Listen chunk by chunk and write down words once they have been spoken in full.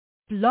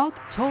Blog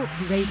Talk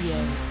Radio.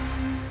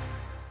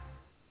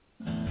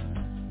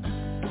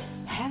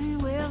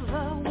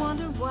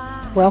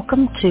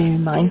 Welcome to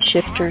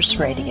MindShifters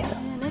Radio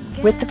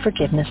with the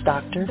Forgiveness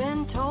Doctor,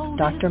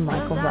 Dr.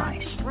 Michael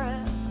Ryce.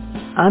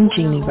 I'm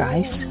Jeannie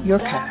Ryce, your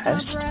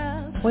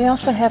co-host. We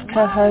also have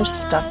co-hosts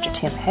Dr.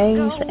 Tim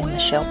Hayes and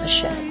Michelle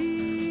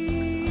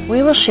Pacheco.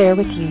 We will share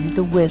with you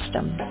the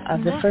wisdom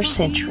of the first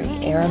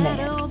century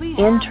Aramaic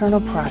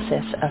internal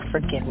process of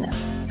forgiveness.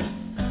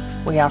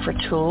 We offer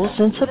tools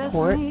and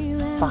support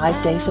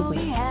 5 days a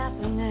week.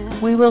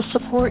 We will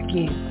support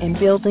you in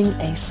building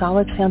a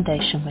solid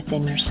foundation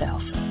within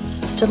yourself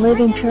to live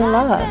in pure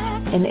love,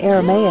 in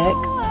Aramaic,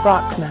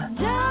 Rachma.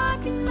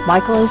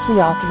 Michael is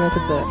the author of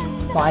the book,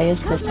 Why Is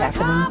This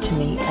Happening to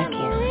Me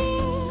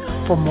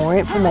Again? For more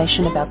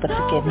information about the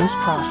forgiveness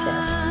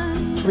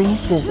process, please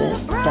visit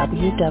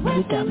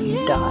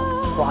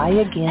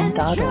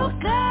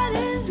www.whyagain.org.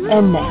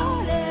 And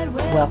now,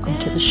 welcome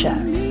to the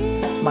show,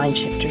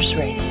 MindShifters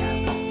Radio.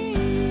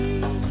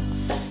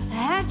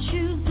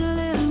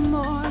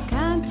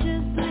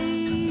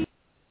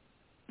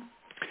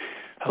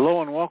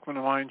 Hello and welcome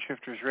to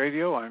MindShifters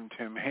Radio. I'm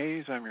Tim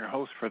Hayes. I'm your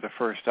host for the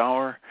first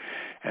hour.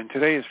 And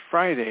today is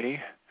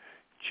Friday,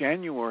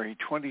 January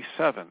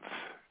 27th,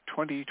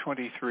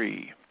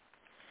 2023.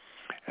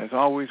 As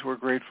always, we're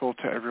grateful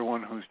to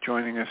everyone who's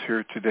joining us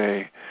here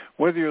today,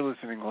 whether you're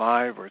listening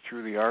live or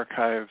through the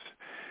archives,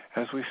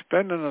 as we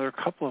spend another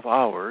couple of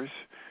hours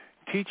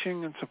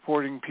teaching and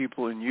supporting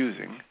people in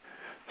using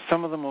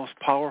some of the most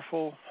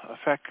powerful,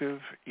 effective,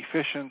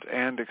 efficient,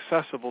 and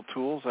accessible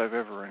tools I've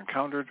ever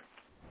encountered.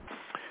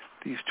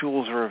 These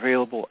tools are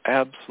available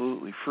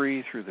absolutely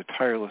free through the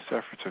tireless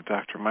efforts of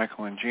Dr.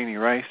 Michael and Jeannie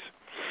Ryce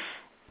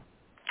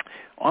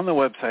on the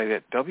website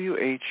at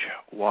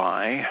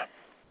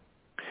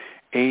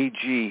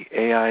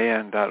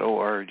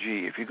whyagain.org.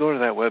 If you go to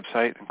that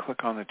website and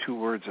click on the two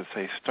words that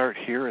say Start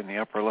Here in the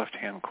upper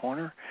left-hand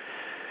corner,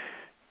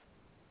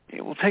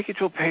 it will take you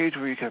to a page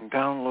where you can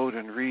download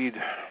and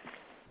read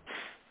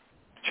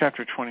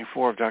Chapter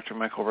 24 of Dr.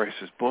 Michael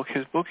Ryce's book.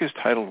 His book is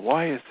titled,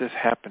 Why Is This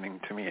Happening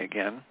to Me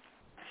Again?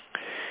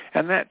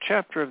 And that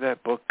chapter of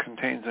that book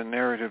contains a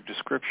narrative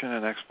description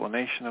and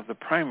explanation of the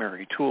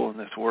primary tool in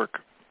this work.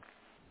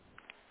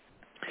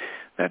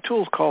 That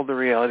tool is called the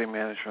Reality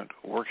Management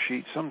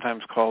Worksheet,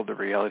 sometimes called the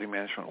Reality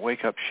Management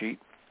Wake-Up Sheet.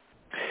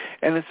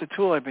 And it's a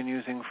tool I've been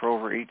using for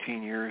over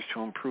 18 years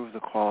to improve the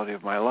quality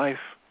of my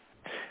life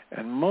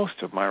and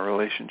most of my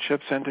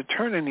relationships, and to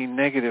turn any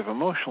negative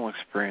emotional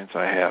experience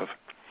I have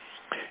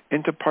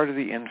into part of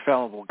the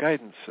infallible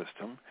guidance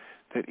system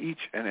that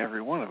each and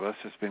every one of us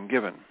has been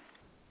given.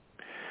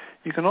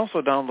 You can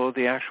also download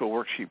the actual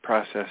worksheet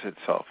process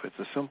itself. It's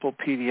a simple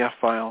PDF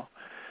file.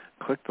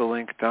 Click the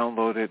link,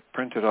 download it,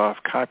 print it off,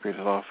 copy it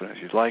as often as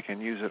you'd like,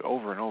 and use it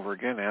over and over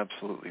again,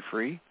 absolutely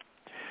free.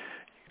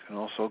 You can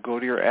also go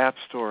to your app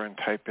store and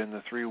type in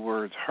the three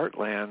words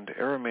Heartland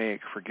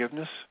Aramaic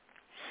Forgiveness.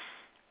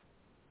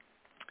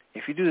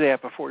 If you do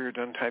that before you're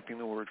done typing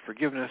the word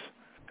forgiveness,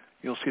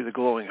 you'll see the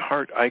glowing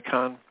heart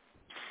icon.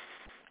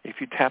 If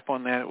you tap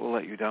on that, it will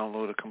let you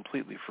download a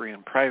completely free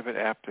and private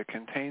app that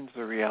contains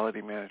the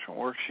Reality Management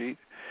Worksheet,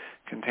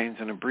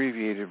 contains an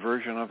abbreviated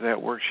version of that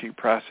worksheet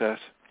process,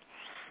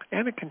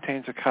 and it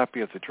contains a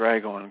copy of the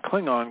Dragon and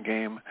Klingon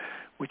game,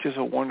 which is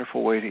a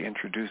wonderful way to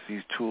introduce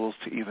these tools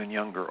to even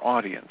younger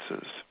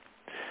audiences.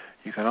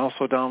 You can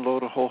also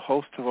download a whole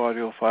host of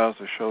audio files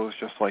of shows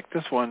just like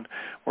this one,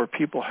 where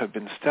people have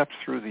been stepped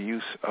through the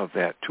use of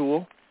that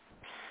tool.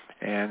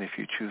 And if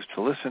you choose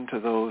to listen to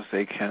those,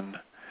 they can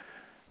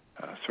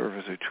serve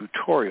as a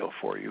tutorial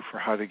for you for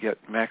how to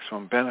get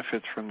maximum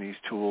benefits from these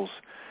tools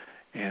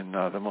in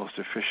the most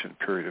efficient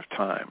period of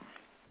time.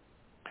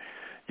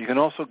 You can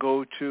also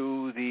go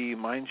to the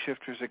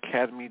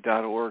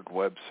MindShiftersAcademy.org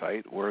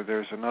website, where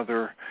there's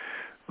another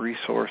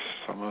resource,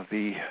 some of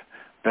the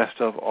best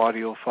of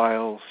audio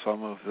files,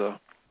 some of the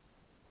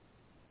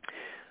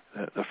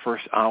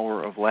first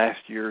hour of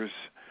last year's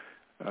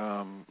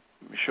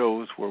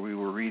shows where we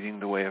were reading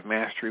The Way of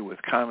Mastery with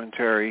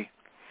commentary,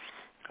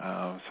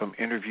 some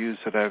interviews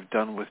that I've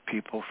done with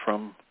people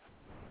from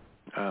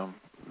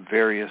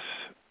various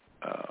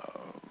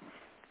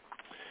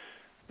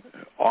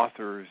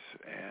authors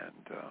and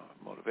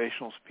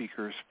motivational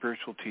speakers,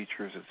 spiritual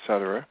teachers,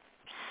 etc.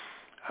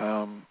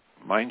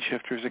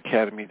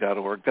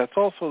 MindShiftersAcademy.org. That's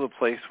also the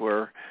place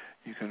where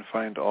you can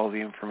find all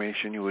the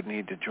information you would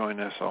need to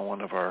join us on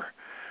one of our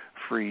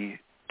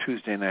free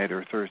Tuesday night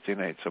or Thursday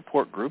night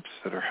support groups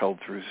that are held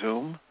through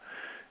Zoom.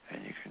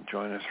 And you can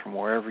join us from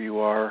wherever you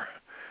are,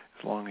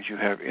 as long as you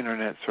have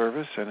internet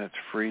service, and it's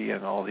free,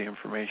 and all the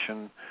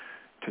information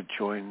to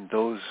join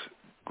those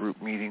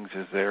group meetings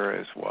is there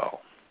as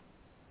well.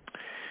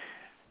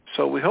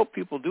 So we hope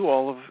people do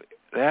all of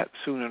that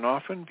soon and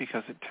often,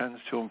 because it tends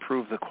to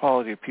improve the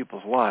quality of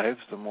people's lives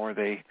the more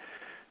they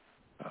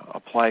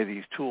apply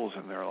these tools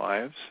in their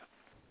lives.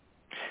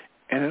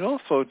 And it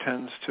also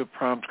tends to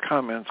prompt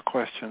comments,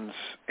 questions,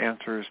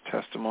 answers,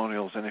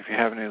 testimonials, and if you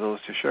have any of those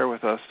to share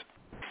with us,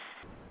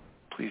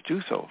 please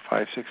do so.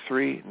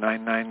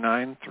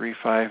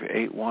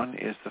 563-999-3581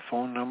 is the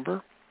phone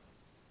number.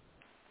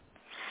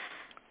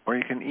 Or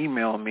you can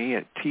email me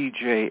at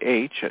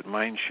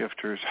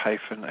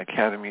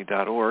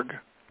tjh@mindshifters-academy.org.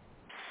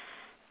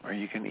 Or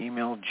you can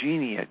email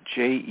Jeanie at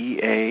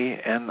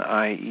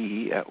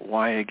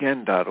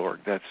jeanie@yagain.org.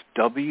 That's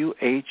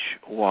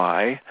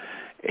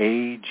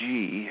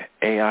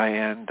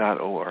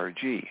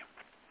WHYAGAIN.org.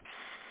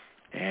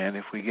 And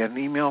if we get an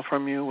email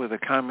from you with a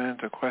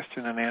comment, a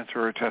question, an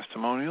answer, or a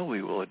testimonial,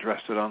 we will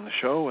address it on the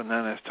show, and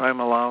then as time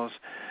allows,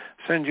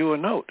 send you a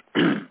note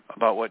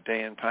about what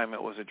day and time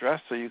it was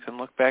addressed so you can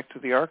look back to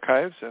the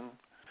archives and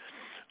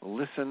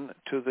listen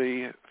to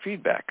the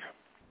feedback.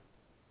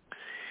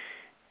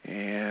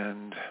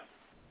 And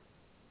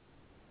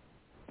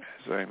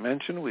as I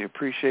mentioned, we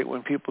appreciate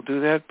when people do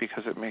that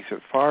because it makes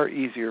it far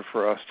easier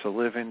for us to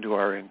live into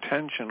our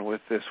intention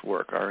with this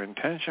work. Our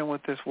intention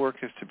with this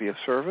work is to be of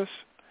service.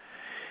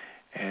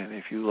 And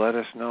if you let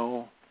us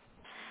know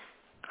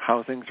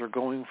how things are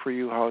going for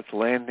you, how it's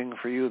landing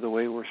for you, the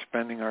way we're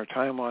spending our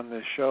time on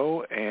this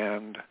show,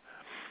 and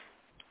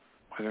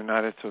whether or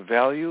not it's of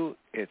value,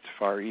 it's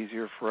far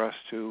easier for us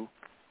to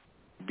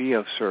be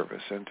of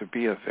service and to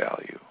be of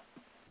value.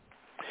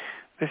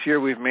 This year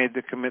we've made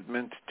the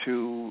commitment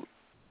to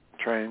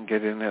try and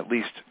get in at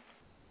least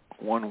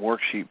one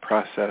worksheet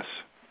process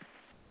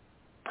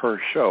per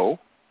show,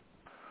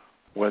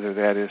 whether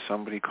that is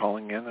somebody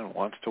calling in and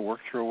wants to work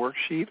through a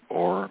worksheet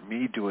or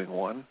me doing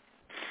one.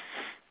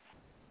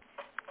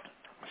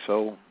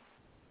 So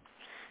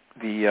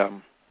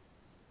the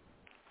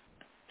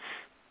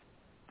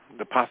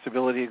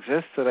possibility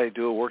exists that I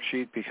do a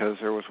worksheet because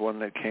there was one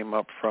that came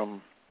up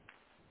from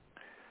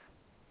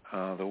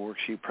the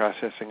worksheet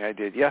processing I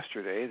did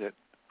yesterday that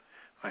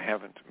I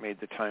haven't made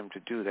the time to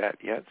do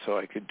that yet, so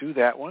I could do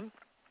that one.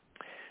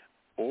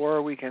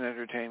 Or we can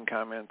entertain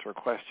comments or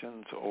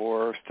questions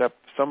or step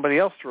somebody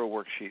else through a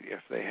worksheet if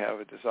they have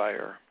a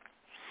desire.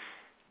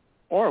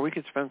 Or we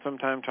could spend some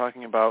time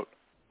talking about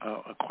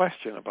a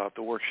question about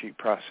the worksheet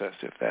process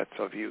if that's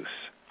of use.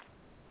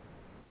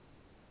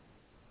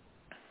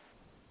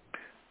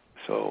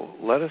 So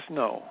let us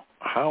know,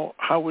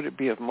 how would it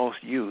be of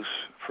most use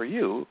for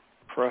you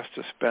for us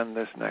to spend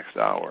this next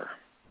hour?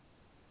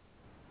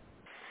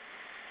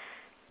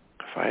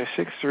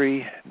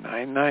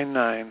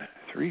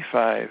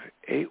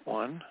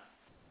 563-999-3581.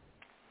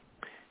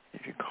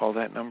 If you call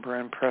that number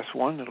and press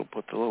 1, it'll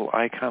put the little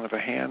icon of a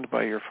hand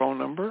by your phone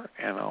number,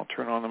 and I'll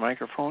turn on the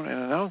microphone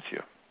and announce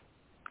you.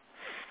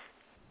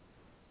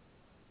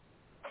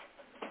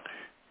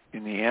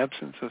 In the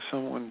absence of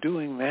someone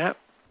doing that,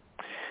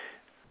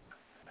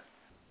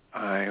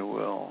 I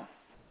will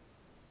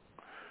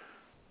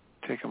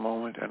take a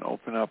moment and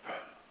open up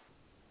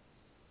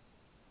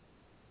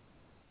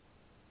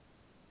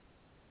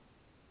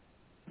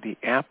the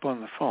app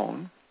on the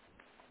phone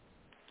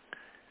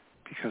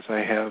because I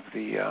have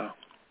the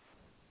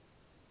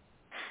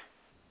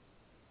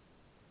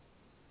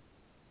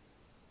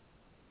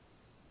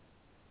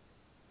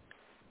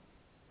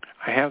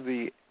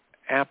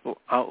app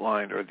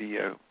outlined, or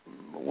the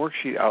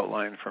worksheet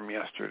outlined from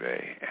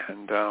yesterday,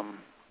 and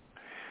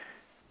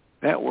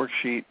that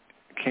worksheet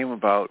came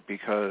about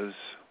because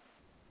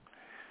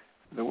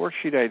the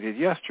worksheet I did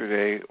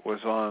yesterday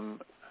was on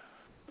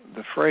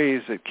the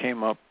phrase that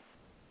came up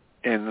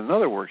in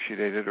another worksheet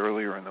I did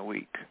earlier in the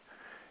week.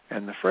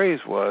 And the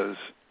phrase was,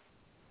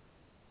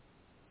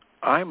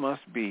 I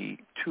must be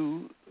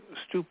too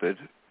stupid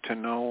to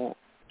know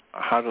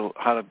how to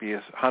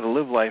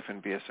live life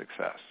and be a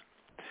success.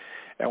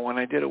 And when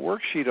I did a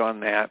worksheet on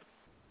that,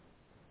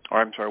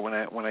 or I'm sorry,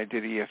 when I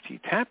did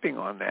EFT tapping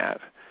on that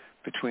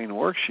between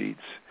worksheets,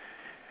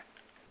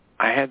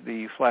 I had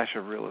the flash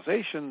of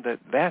realization that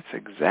that's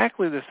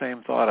exactly the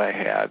same thought I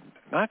had,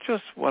 not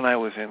just when I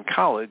was in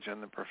college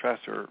and the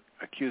professor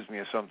accused me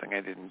of something I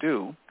didn't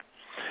do,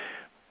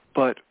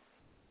 but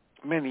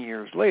many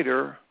years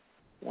later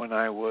when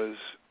I was,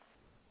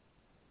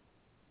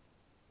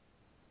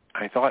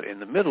 I thought,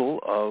 in the middle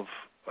of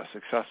a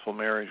successful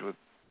marriage with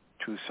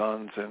 2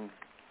 sons, and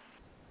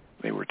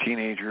they were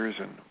teenagers,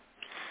 and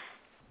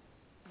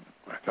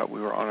I thought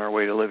we were on our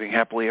way to living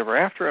happily ever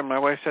after, and my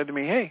wife said to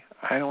me, hey,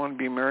 I don't want to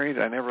be married,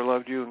 I never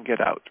loved you, and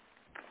get out.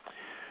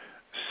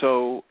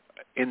 So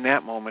in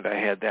that moment I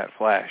had that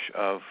flash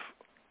of,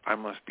 I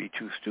must be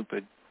too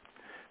stupid.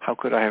 How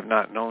could I have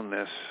not known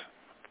this,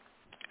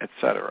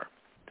 etc.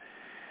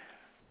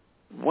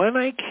 When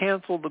I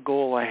canceled the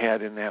goal I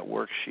had in that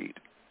worksheet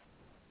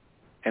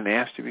and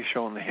asked to be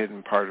shown the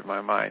hidden part of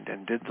my mind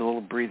and did the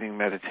little breathing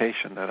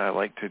meditation that I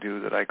like to do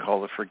that I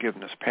call the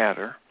forgiveness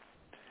patter,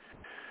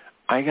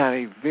 I got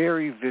a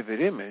very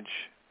vivid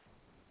image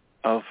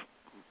of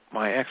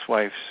my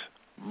ex-wife's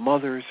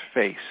mother's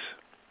face,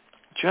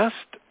 just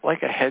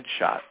like a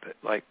headshot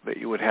that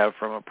you would have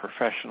from a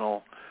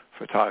professional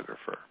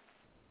photographer.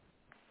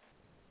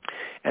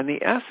 And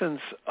the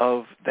essence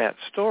of that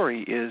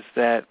story is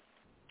that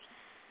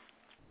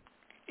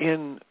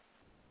in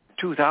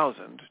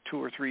 2000,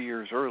 2 or 3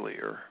 years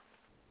earlier,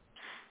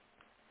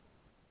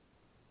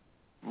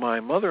 my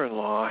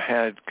mother-in-law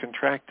had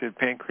contracted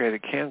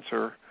pancreatic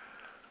cancer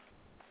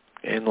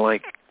in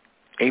like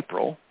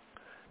April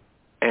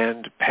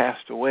and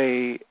passed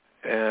away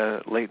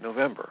late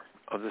November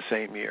of the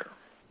same year.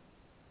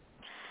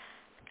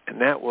 And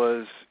that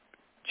was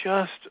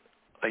just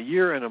a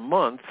year and a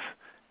month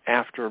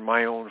after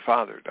my own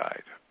father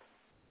died.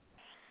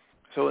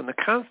 So in the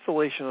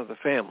constellation of the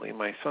family,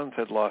 my sons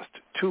had lost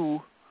 2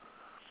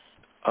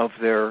 of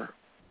their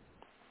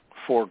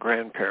 4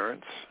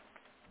 grandparents,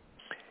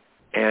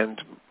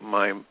 and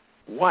my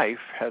wife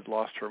had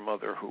lost her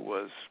mother, who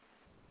was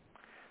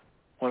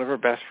one of her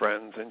best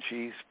friends, and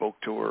she spoke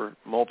to her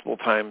multiple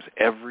times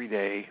every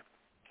day.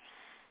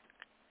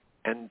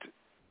 And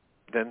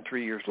then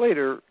 3 years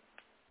later,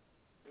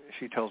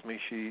 she tells me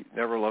she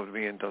never loved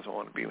me and doesn't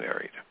want to be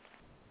married.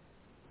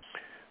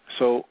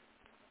 So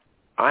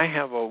I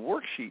have a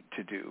worksheet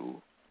to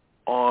do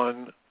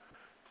on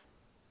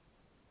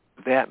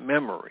that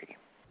memory.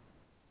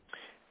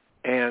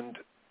 And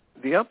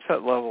the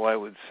upset level, I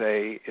would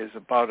say, is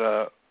about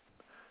a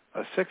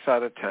 6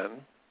 out of 10.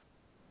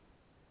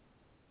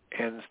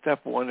 And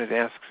step 1, it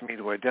asks me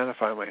to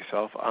identify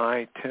myself.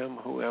 I, Tim,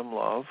 who am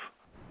love,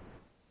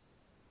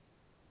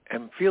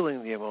 am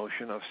feeling the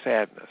emotion of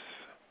sadness.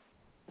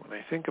 When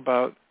I think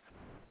about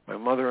my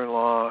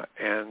mother-in-law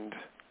and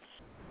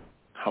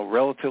how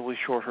relatively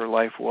short her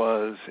life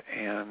was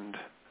and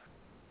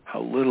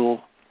how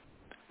little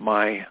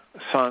my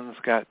sons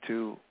got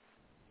to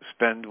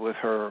spend with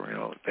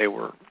her, they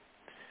were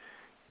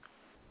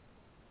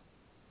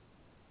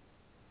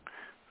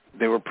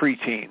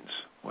preteens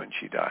when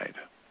she died.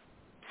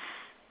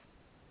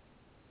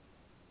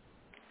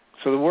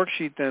 So the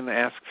worksheet then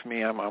asks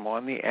me, I'm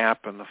on the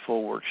app and the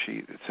full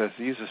worksheet. It says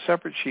use a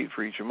separate sheet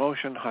for each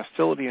emotion.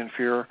 Hostility and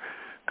fear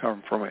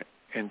come from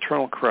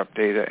internal corrupt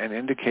data and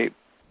indicate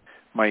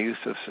my use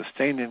of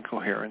sustained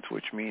incoherence,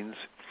 which means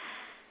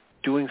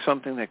doing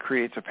something that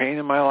creates a pain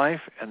in my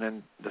life and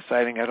then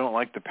deciding I don't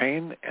like the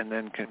pain and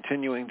then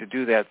continuing to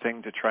do that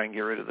thing to try and get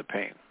rid of the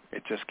pain.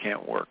 It just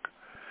can't work.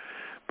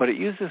 But it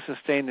uses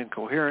sustained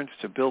incoherence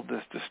to build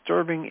this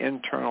disturbing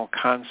internal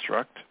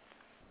construct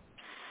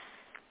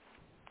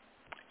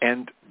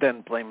and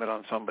then blame it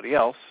on somebody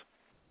else.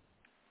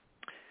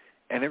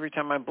 And every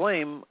time I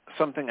blame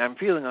something I'm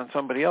feeling on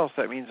somebody else,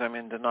 that means I'm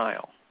in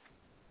denial.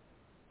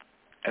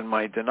 And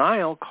my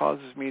denial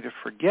causes me to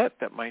forget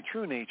that my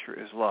true nature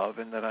is love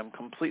and that I'm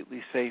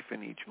completely safe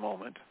in each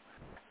moment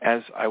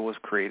as I was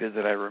created,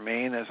 that I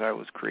remain as I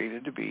was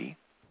created to be.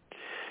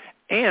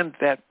 And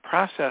that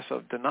process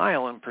of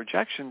denial and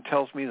projection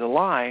tells me the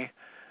lie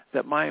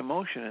that my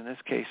emotion, in this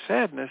case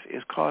sadness,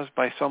 is caused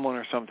by someone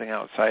or something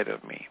outside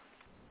of me.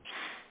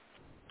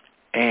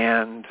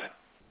 And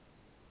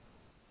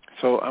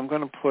so I'm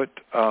going to put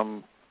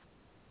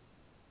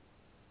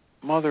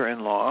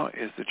mother-in-law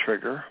is the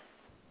trigger.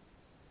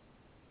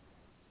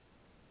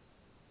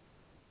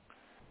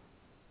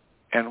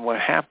 And what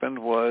happened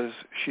was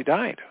she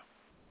died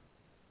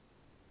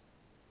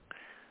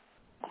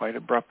quite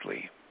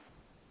abruptly.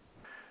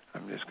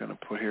 I'm just going to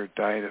put here,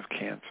 died of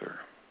cancer.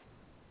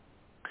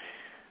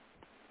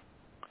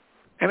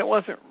 And it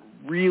wasn't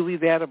really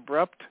that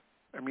abrupt.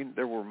 I mean,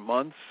 there were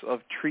months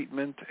of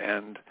treatment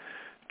and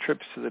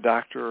trips to the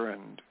doctor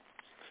and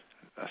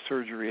a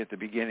surgery at the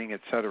beginning, et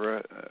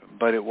cetera.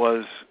 But it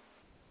was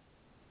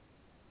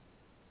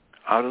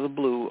out of the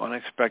blue,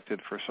 unexpected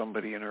for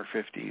somebody in her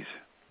 50s.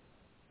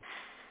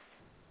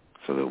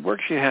 So the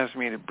worksheet has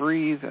me to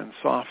breathe and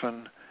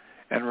soften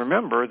and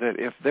remember that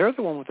if they're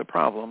the one with the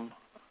problem,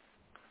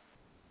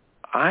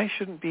 I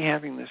shouldn't be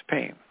having this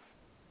pain.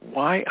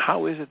 Why?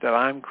 How is it that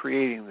I'm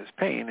creating this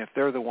pain if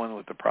they're the one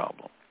with the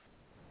problem?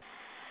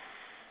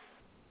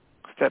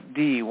 Step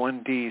D,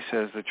 1D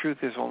says, the truth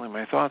is only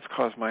my thoughts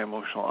cause my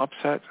emotional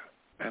upset,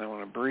 and I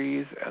want to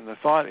breathe. And the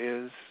thought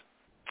is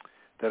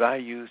that I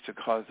use to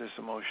cause this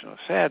emotion of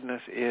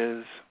sadness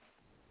is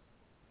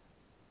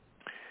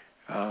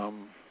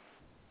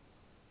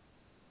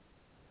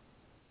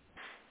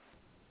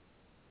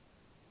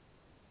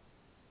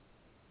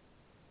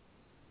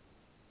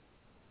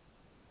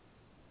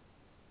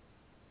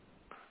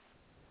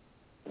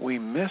we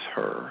miss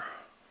her.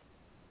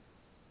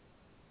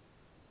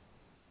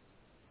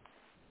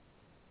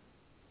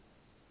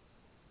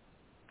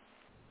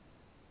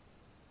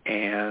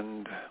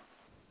 And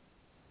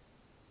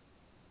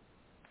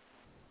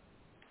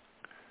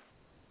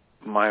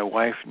my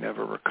wife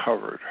never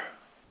recovered.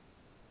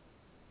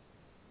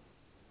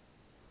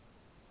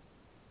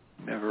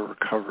 Never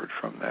recovered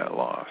from that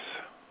loss.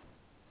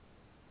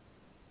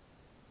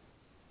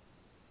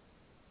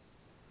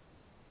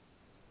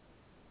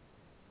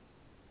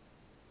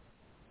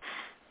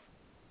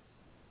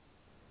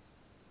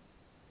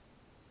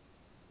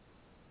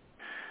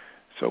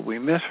 So we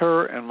miss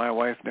her, and my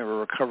wife never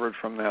recovered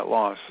from that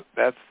loss.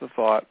 That's the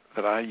thought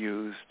that I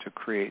use to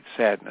create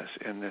sadness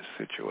in this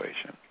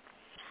situation.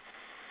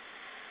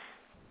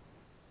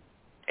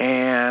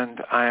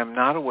 And I am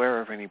not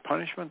aware of any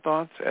punishment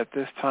thoughts at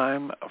this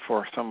time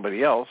for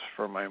somebody else,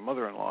 for my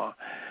mother-in-law.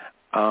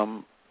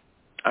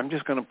 I'm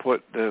just going to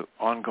put the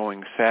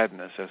ongoing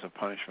sadness as a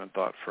punishment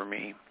thought for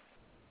me.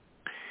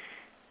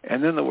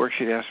 And then the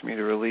worksheet asks me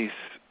to release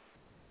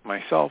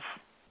myself,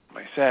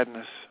 my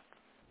sadness,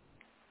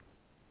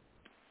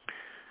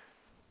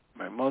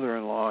 my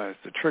mother-in-law as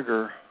the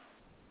trigger,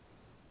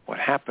 what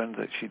happened,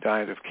 that she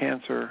died of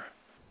cancer,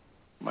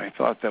 my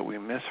thought that we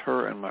miss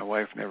her and my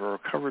wife never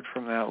recovered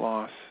from that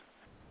loss,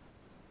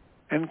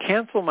 and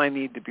cancel my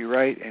need to be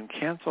right and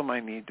cancel my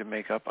need to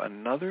make up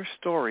another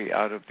story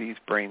out of these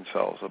brain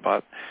cells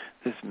about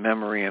this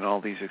memory and all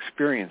these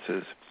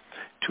experiences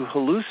to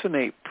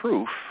hallucinate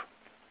proof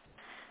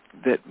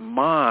that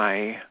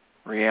my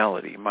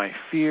reality, my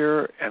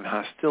fear and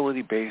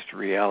hostility-based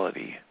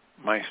reality,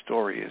 my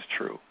story is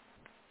true.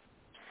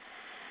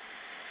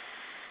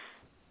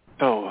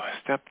 So,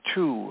 step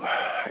 2,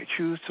 I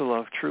choose to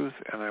love truth,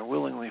 and I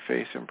willingly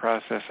face and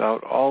process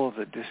out all of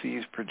the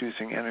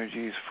disease-producing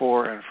energies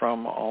for and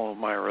from all of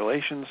my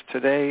relations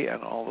today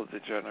and all of the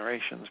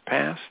generations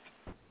past.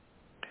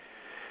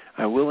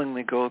 I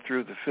willingly go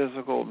through the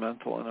physical,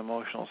 mental, and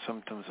emotional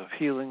symptoms of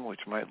healing,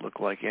 which might look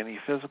like any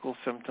physical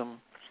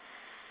symptom,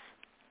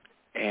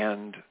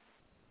 and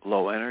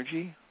low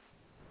energy,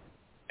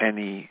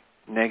 any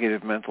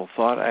negative mental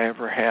thought I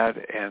ever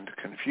had, and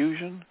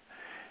confusion,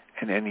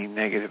 and any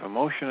negative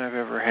emotion I've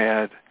ever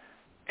had,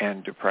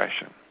 and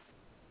depression.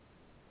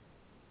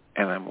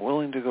 And I'm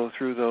willing to go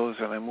through those,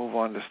 and I move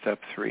on to step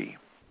 3.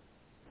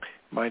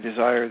 My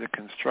desire, the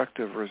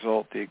constructive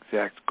result, the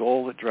exact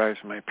goal that drives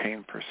my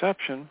pain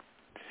perception,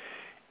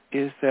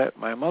 is that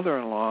my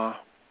mother-in-law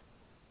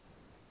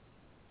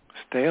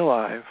stay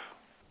alive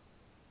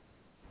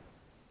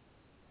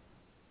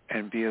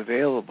and be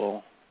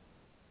available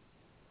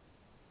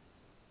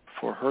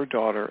for her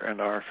daughter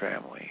and our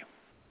family.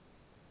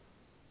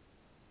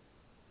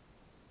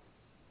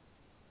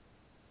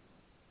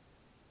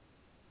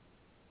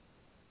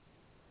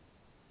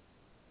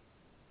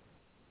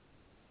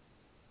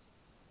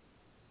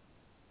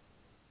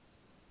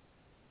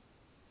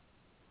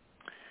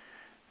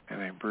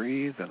 And I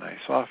breathe, and I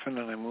soften,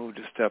 and I move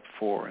to step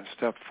 4. In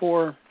step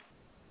 4,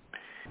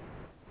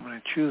 I'm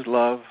going to choose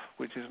love,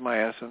 which is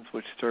my essence,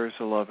 which stirs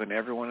the love in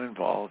everyone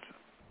involved.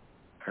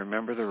 I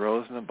remember the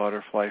rose and the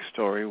butterfly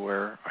story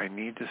where I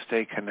need to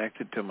stay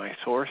connected to my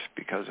source,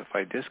 because if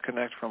I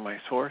disconnect from my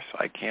source,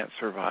 I can't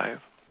survive.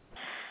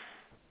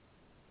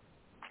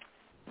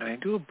 And I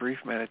do a brief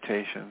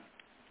meditation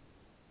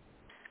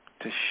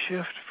to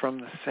shift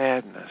from the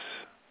sadness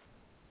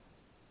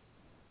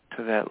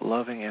to that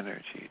loving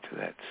energy, to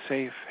that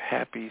safe,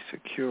 happy,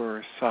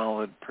 secure,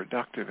 solid,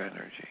 productive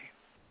energy.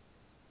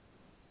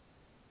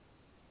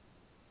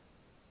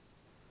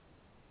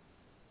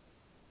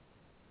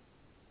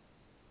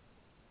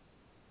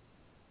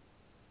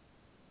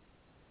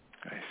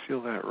 I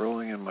feel that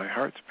rolling in my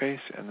heart space,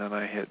 and then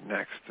I hit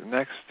next. The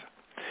next,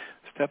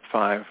 step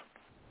 5,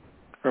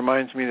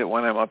 reminds me that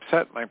when I'm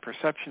upset, my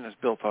perception is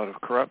built out of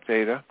corrupt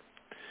data.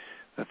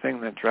 The thing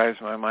that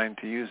drives my mind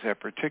to use that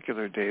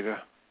particular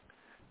data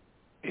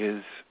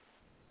is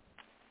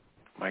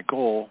my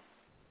goal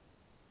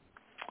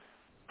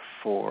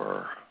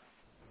for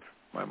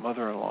my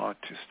mother-in-law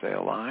to stay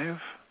alive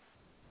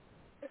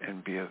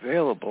and be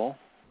available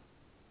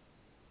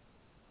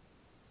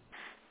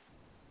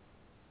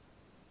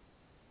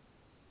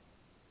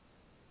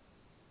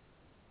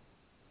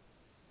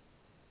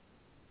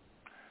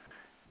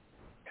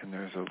and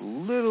there's a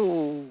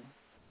little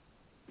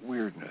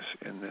weirdness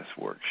in this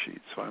worksheet,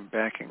 so I'm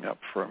backing up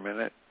for a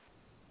minute,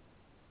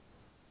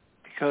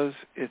 because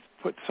it's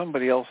put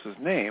somebody else's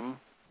name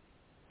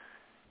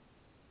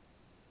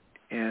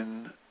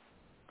in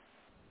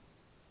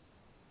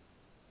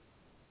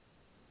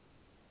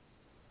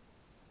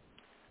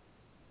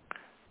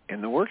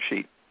the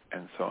worksheet,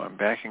 and so I'm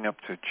backing up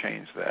to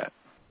change that.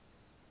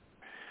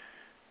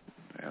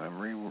 And I'm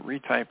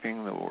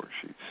retyping the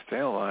worksheet. Stay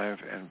alive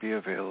and be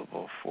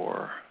available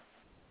for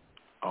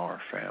our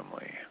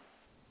family.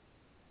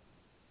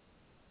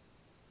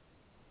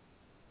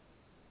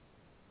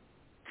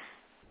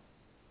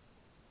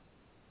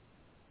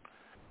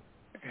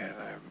 And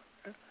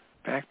I'm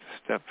back to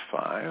step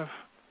 5.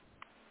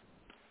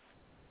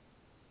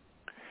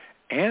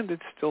 And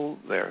it's still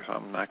there, so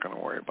I'm not going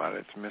to worry about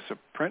it. It's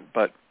misprint,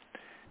 but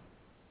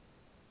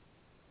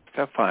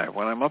step 5.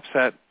 When I'm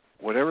upset,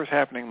 whatever's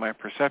happening, my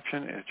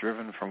perception is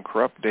driven from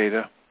corrupt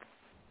data.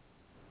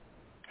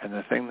 And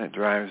the thing that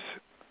drives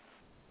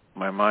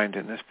my mind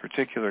in this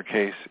particular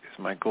case is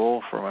my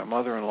goal for my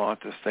mother-in-law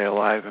to stay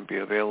alive and be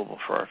available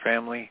for our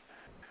family.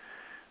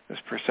 This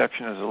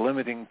perception is a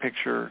limiting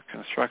picture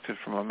constructed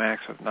from a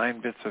max of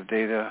 9 bits of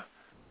data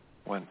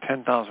when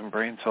 10,000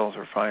 brain cells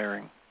are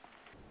firing.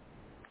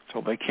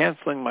 So by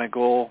canceling my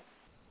goal,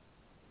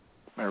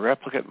 my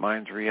replicate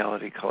mind's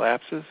reality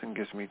collapses and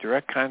gives me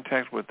direct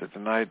contact with the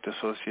denied,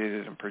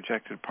 dissociated, and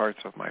projected parts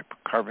of my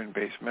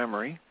carbon-based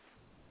memory,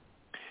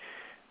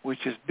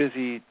 which is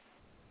busy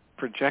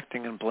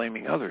projecting and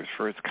blaming others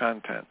for its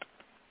content.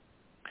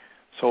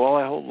 So while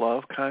I hold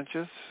love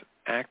conscious,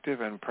 active,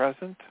 and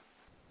present,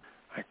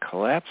 I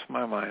collapse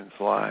my mind's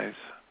lies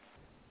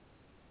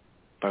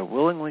by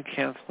willingly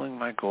canceling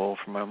my goal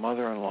for my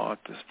mother-in-law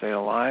to stay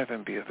alive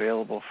and be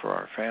available for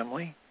our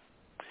family.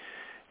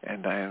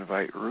 And I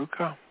invite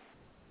Ruka,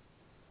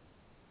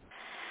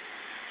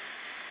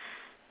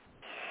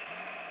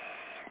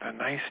 a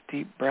nice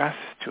deep breath,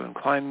 to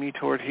incline me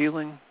toward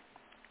healing,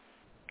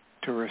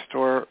 to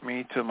restore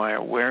me to my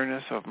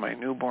awareness of my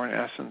newborn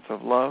essence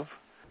of love,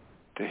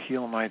 to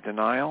heal my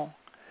denial,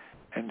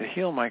 and to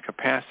heal my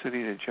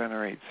capacity to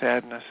generate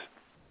sadness,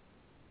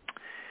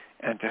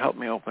 and to help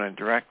me open a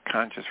direct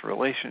conscious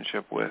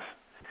relationship with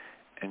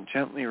and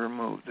gently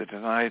remove the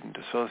denied and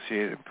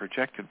dissociated and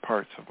projected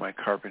parts of my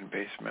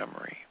carbon-based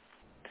memory.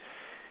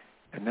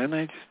 And then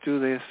I just do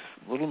this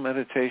little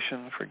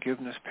meditation,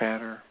 forgiveness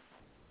pattern.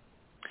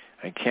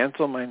 I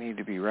cancel my need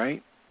to be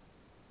right.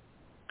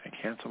 I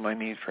cancel my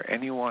need for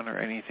anyone or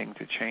anything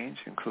to change,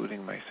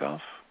 including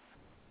myself.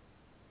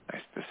 I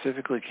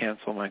specifically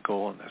cancel my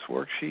goal in this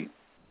worksheet.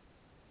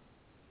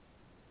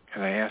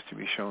 And I ask to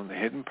be shown the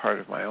hidden part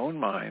of my own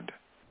mind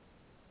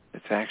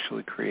that's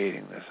actually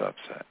creating this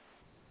upset.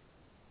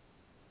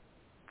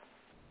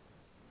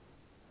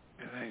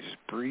 And I just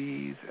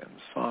breathe and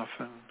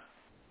soften.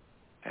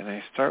 And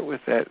I start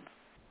with that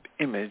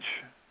image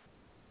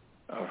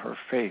of her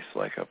face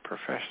like a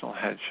professional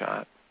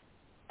headshot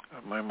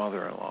of my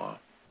mother-in-law.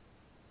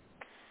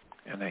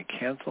 And I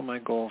cancel my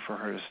goal for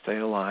her to stay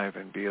alive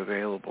and be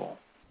available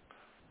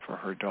for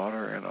her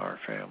daughter and our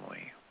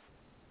family.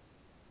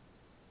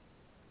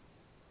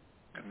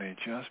 And they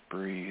just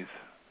breathe.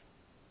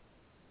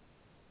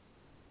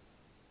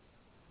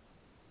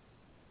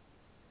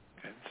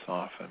 And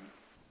soften.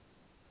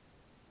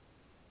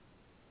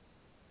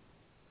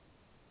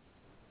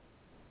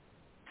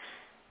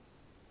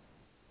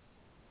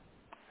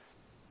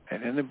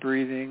 And in the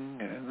breathing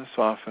and in the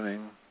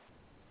softening,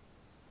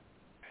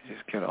 I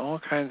just get all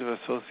kinds of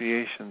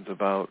associations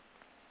about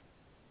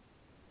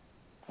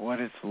what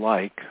it's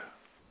like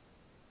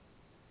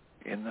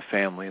in the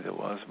family that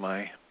was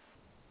my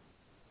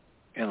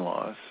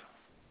in-laws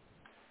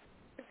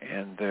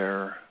and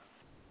their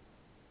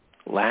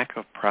lack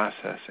of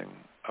processing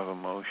of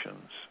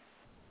emotions.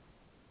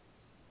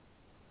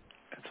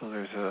 And so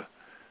there's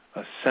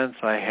a sense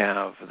I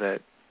have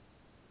that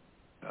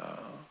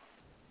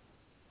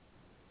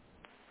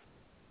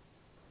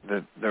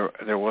that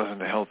there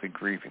wasn't a healthy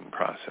grieving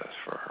process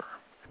for her,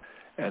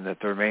 and that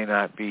there may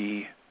not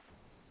be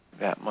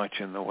that much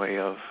in the way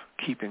of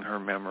keeping her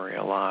memory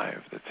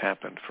alive that's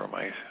happened for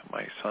my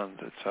sons,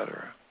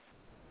 etc.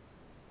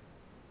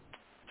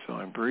 So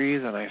I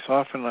breathe and I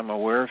soften. I'm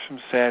aware of some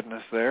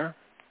sadness there.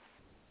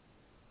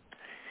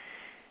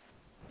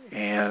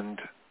 And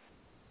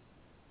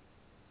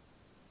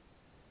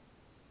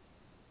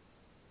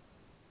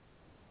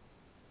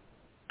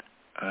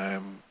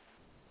I'm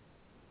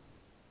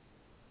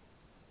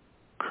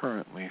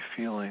currently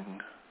feeling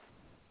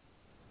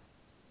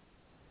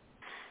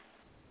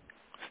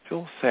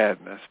still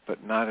sadness,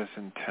 but not as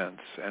intense.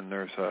 And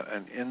there's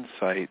an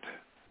insight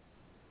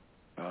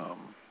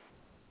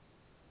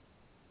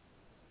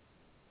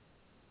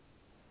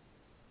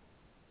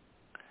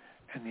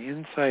and the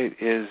insight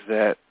is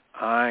that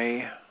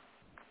I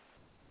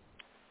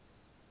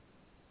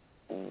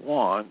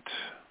want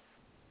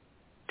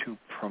to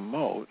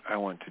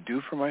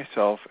do for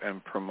myself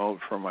and promote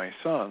for my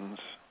sons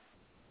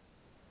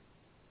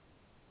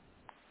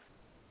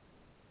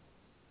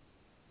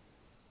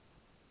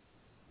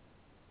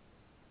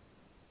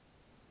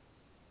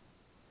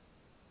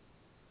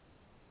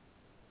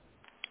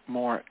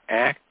more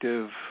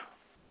active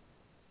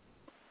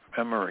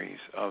memories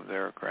of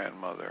their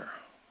grandmother.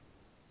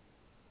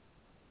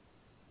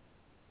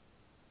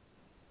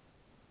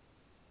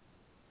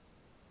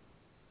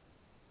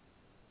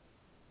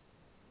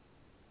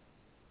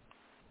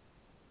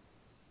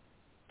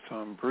 So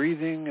I'm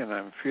breathing and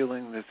I'm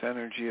feeling this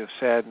energy of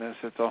sadness.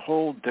 It's a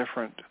whole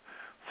different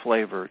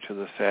flavor to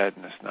the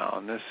sadness now.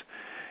 And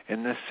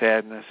in this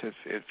sadness,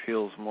 it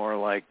feels more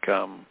like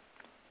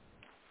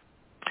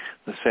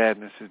the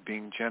sadness is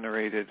being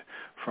generated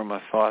from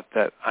a thought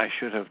that I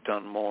should have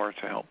done more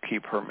to help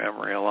keep her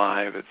memory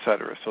alive,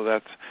 etc. So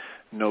that's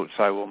notes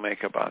I will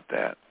make about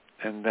that.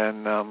 And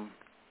then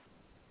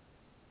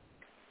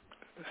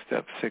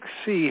step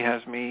 6C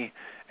has me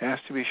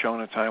asked to be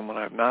shown a time when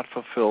I've not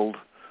fulfilled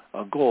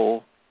a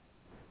goal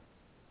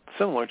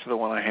similar to the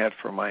one I had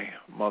for my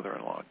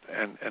mother-in-law,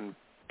 and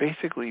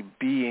basically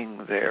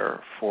being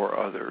there for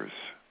others.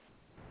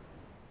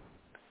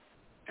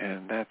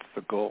 And that's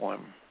the goal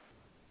I'm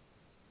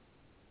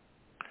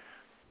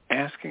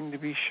asking to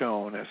be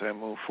shown as I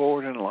move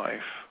forward in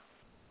life,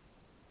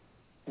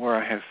 where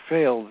I have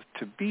failed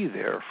to be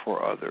there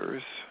for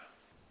others,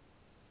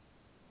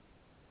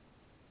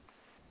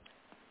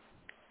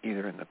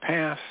 either in the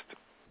past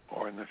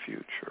or in the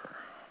future.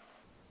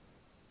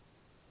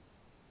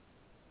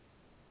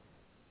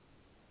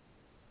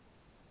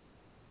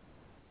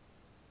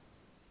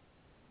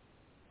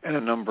 And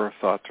a number of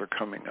thoughts are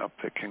coming up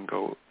that can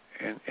go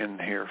in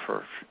here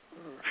for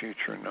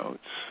future notes.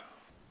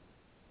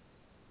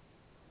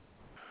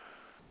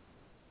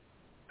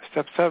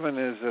 Step 7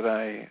 is that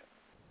I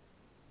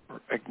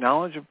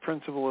acknowledge a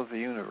principle of the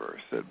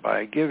universe, that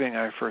by giving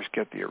I first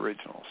get the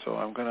original. So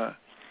I'm going to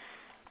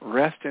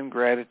rest in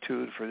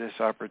gratitude for this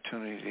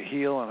opportunity to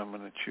heal, and I'm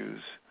going to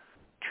choose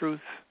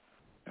truth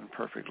and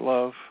perfect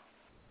love.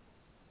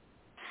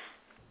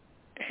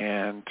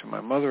 And to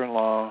my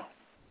mother-in-law,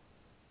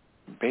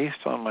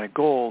 based on my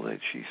goal that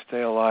she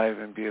stay alive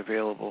and be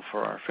available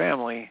for our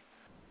family,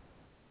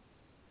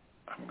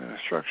 I'm going to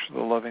structure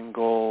the loving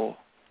goal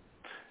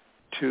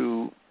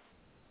to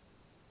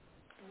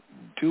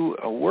do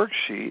a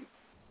worksheet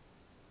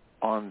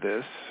on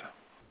this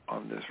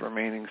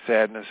remaining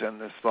sadness and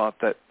this thought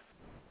that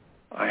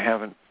I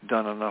haven't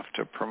done enough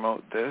to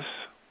promote this,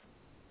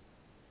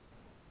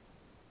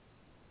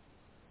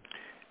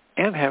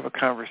 and have a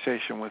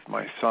conversation with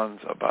my sons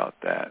about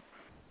that.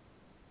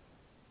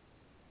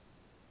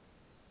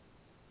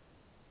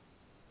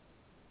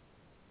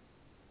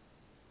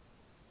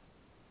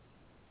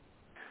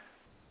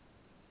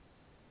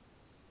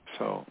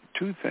 So,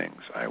 two things.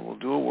 I will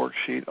do a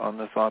worksheet on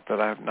the thought that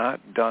I've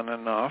not done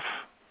enough.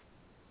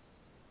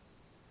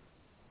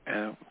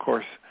 And, of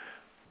course,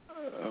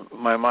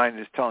 my mind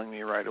is telling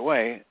me right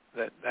away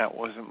that that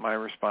wasn't my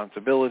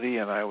responsibility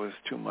and I was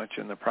too much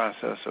in the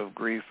process of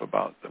grief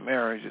about the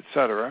marriage,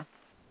 etc.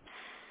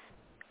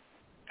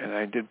 And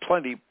I did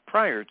plenty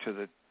prior to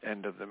the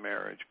end of the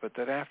marriage, but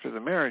that after the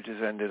marriage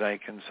has ended, I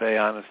can say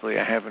honestly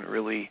I haven't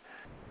really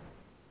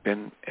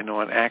been an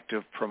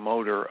active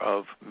promoter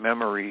of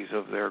memories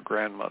of their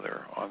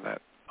grandmother on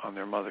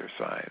their mother's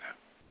side.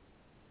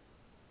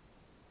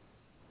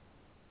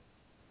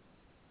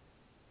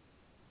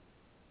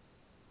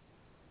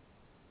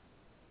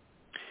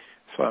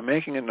 So I'm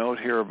making a note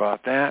here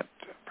about that,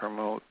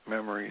 promote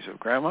memories of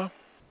Grandma.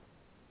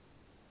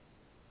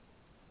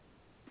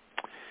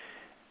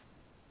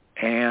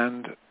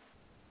 And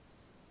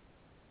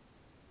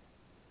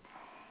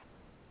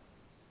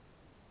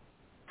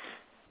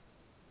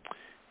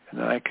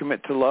then I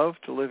commit to love,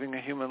 to living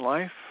a human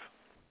life,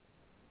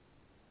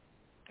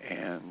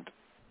 and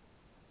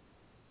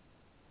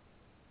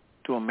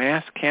do a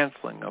mass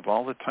canceling of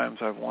all the times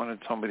I've wanted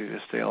somebody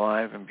to stay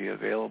alive and be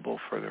available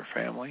for their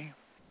family.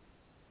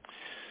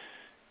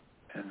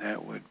 And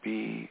that would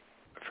be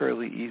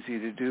fairly easy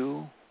to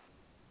do.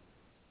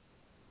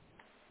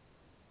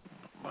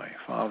 My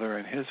father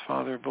and his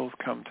father both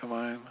come to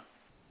mind.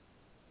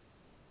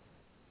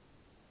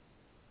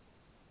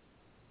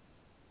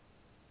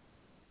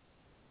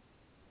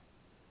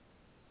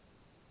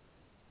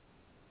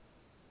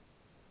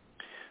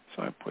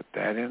 So I put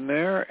that in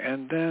there,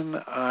 and then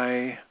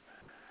I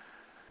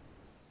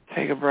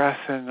take a breath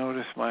and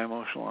notice my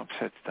emotional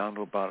upset's down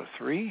to about a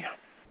 3.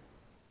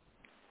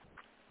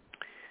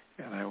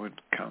 And I would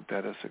count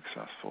that a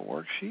successful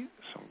worksheet,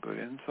 some good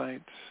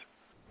insights.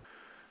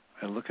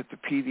 I look at the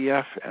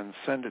PDF and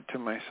send it to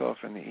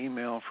myself in the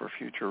email for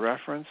future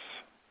reference.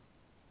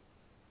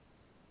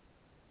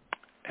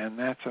 And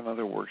that's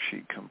another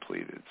worksheet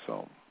completed.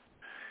 So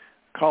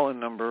call-in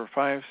number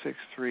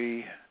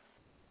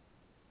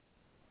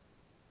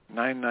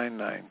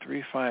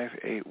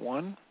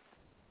 563-999-3581.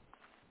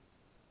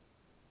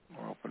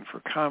 We're open for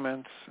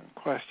comments and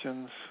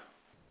questions.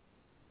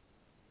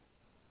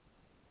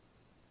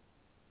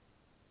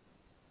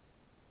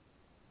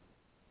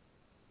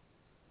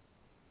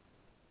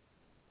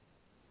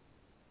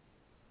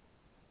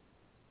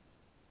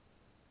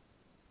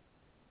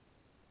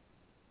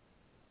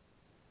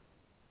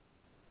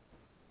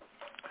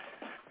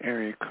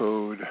 Area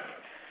code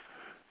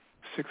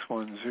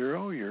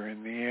 610, you're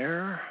in the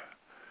air.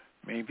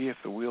 Maybe if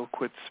the wheel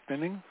quits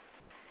spinning.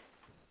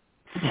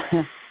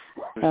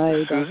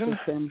 Hi, Susan? Dr.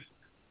 Tim.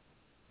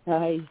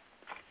 Hi.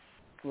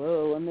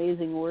 Whoa,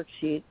 amazing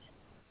worksheet.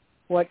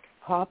 What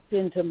popped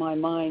into my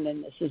mind,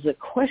 and this is a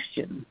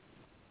question,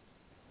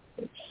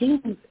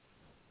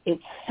 it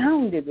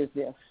sounded as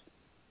if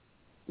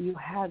you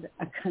had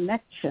a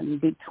connection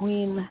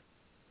between,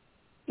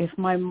 if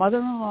my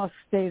mother-in-law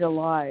stayed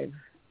alive,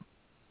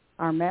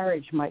 our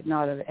marriage might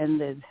not have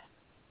ended.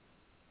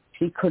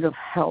 She could have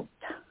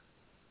helped.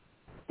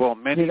 Well,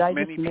 many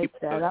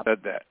people have up?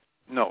 said that.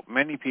 No,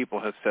 many people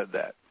have said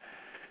that.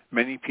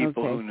 Many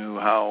people who knew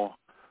how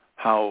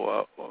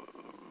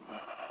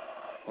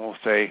we'll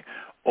say,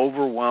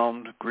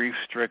 overwhelmed,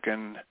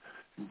 grief-stricken,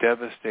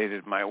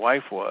 devastated my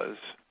wife was,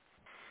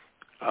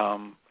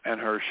 and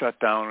her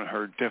shutdown,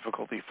 her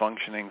difficulty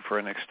functioning for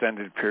an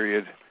extended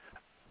period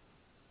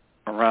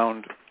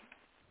around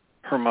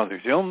her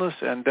mother's illness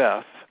and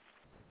death.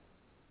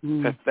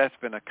 That's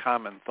been a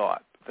common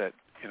thought, that,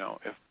 you know,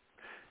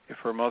 if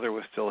her mother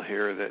was still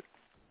here, that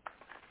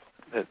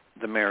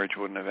the marriage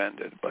wouldn't have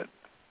ended. But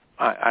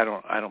I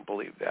don't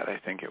believe that. I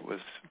think it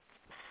was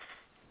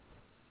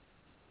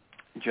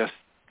just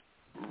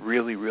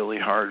really, really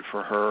hard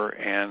for her.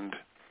 And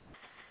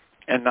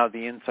now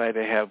the insight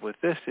I have with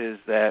this is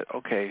that,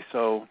 okay,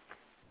 so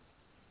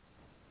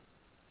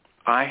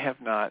I have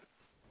not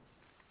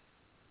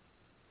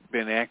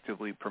been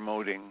actively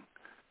promoting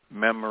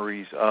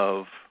memories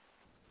of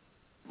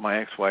my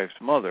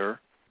ex-wife's mother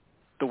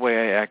the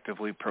way I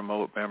actively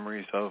promote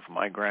memories of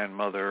my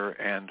grandmother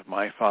and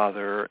my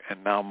father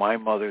and now my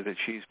mother that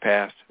she's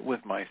passed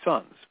with my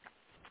sons.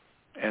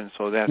 And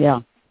so that's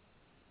a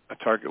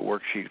target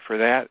worksheet for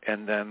that.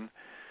 And then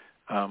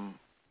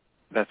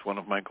that's one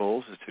of my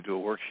goals, is to do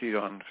a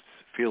worksheet on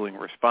feeling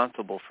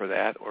responsible for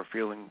that or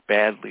feeling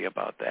badly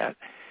about that.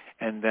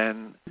 And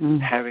then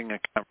having a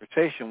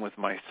conversation with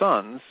my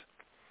sons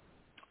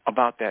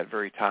about that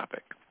very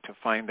topic to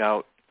find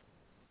out,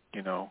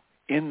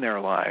 in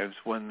their lives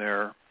when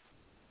they're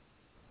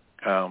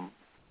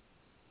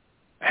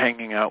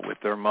hanging out with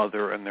their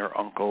mother and their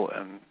uncle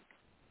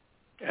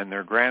and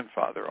their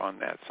grandfather on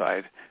that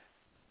side,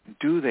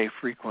 do they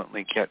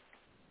frequently get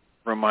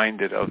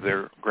reminded of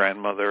their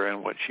grandmother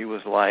and what she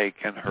was like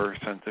and her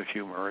sense of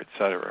humor,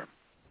 etc.?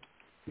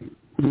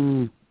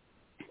 Did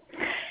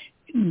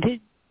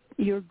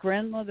your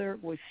grandmother,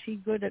 was she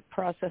good at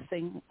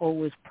processing, or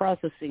was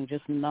processing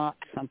just not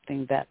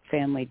something that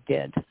family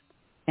did,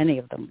 any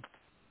of them?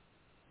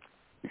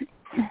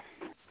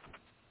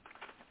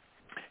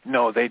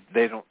 No, they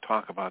don't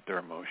talk about their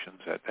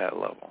emotions at that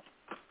level.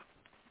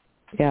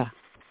 Yeah.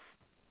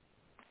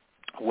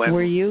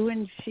 Were you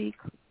and she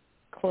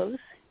close?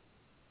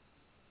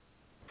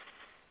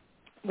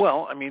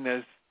 Well, I mean,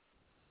 as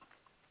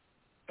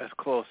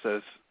close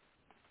as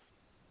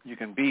you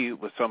can be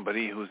with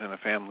somebody who's in a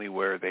family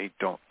where they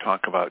don't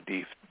talk about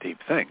deep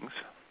things.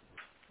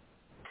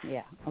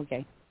 Yeah,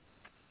 okay.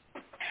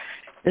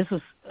 This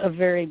was a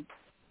very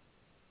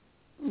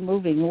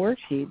moving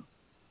worksheet.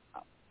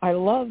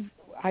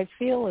 I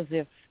feel as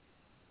if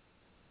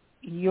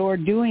you're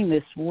doing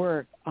this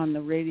work on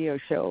the radio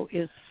show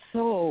is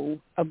so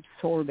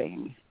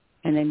absorbing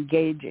and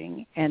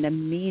engaging and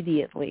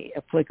immediately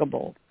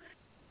applicable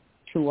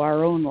to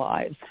our own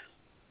lives.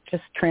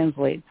 Just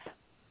translates.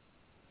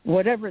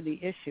 Whatever the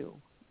issue,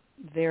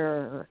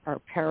 there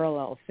are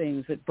parallel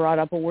things. It brought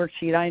up a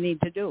worksheet I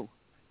need to do,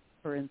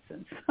 for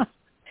instance.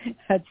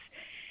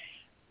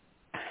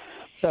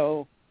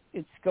 So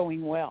it's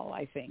going well,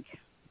 I think.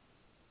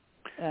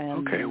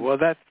 Okay, well,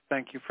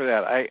 thank you for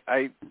that.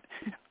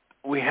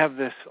 We have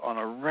this on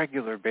a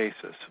regular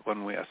basis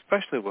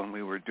especially when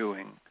we were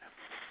doing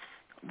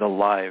the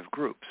live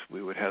groups.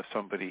 We would have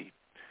somebody,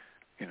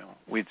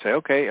 we'd say,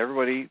 okay,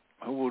 everybody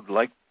who would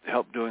like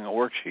help doing a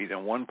worksheet,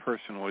 and one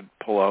person would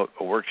pull out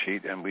a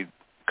worksheet and we'd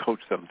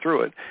coach them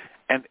through it.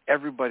 And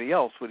everybody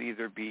else would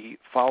either be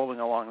following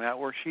along that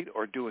worksheet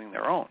or doing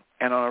their own.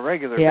 And on a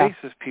regular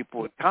basis, people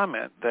would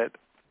comment that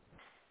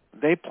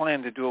they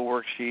plan to do a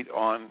worksheet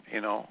on,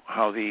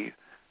 how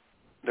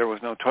there was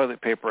no toilet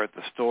paper at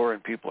the store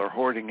and people are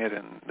hoarding it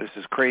and this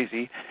is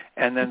crazy.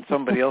 And then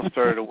somebody else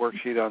started a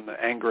worksheet on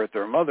the anger at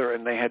their mother,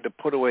 and they had to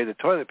put away the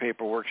toilet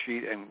paper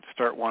worksheet and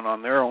start one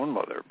on their own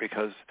mother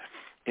because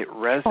it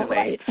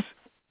resonates,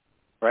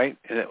 right?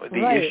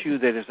 The issue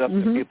that is up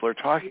that people are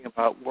talking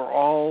about, we're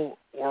all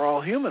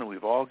human.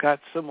 We've all got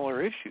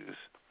similar issues.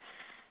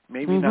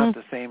 Maybe not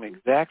the same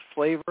exact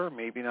flavor,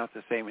 maybe not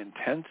the same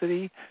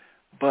intensity,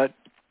 but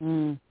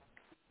we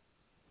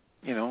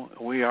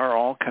are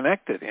all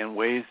connected in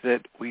ways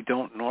that we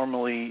don't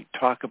normally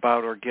talk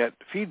about or get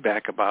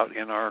feedback about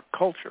in our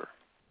culture.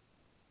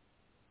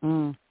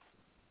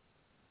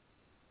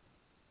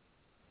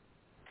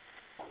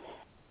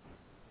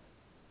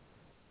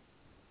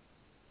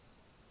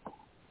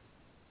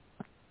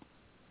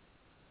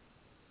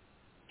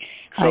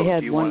 So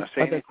do you want to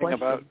say anything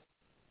about...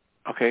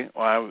 Okay,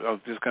 well, I was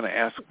just going to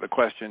ask the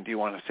question, do you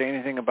want to say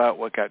anything about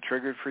what got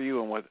triggered for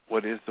you and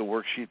what is the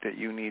worksheet that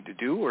you need to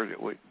do, or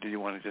do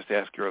you want to just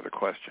ask your other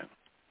question?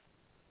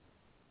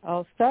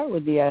 I'll start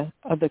with the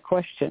other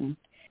question.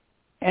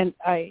 And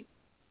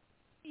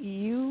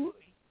you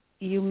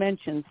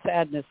mentioned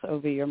sadness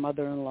over your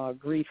mother-in-law,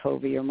 grief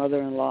over your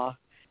mother-in-law,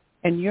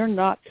 and you're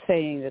not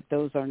saying that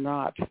those are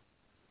not...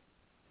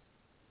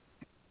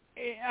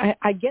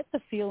 I get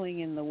the feeling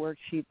in the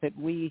worksheet that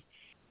we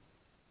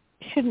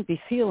shouldn't be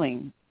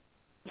feeling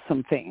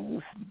some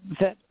things,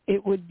 that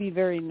it would be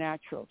very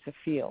natural to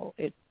feel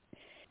it.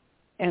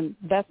 And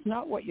that's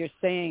not what you're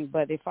saying,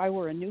 but if I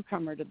were a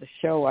newcomer to the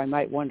show, I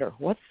might wonder,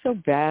 what's so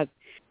bad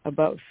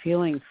about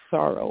feeling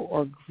sorrow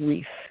or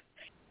grief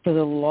for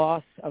the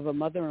loss of a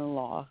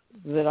mother-in-law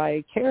that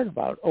I cared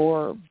about,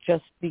 or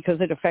just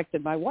because it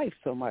affected my wife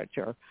so much,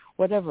 or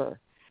whatever.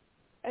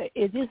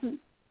 It isn't,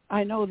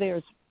 I know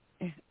there's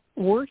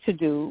work to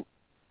do,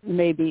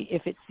 maybe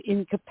if it's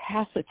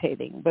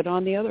incapacitating, but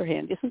on the other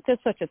hand, isn't there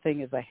such a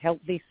thing as a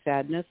healthy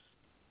sadness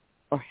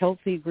or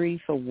healthy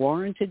grief, a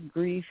warranted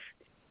grief?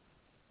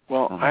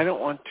 Well, I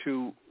don't want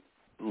to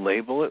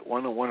label it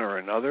one or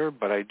another,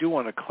 but I do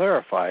want to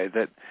clarify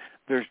that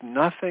there's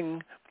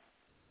nothing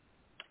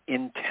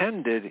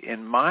intended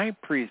in my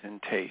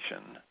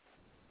presentation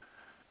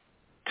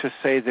to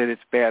say that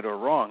it's bad or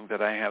wrong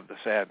that I have the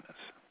sadness.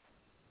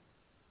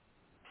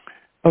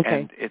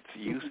 Okay. And it's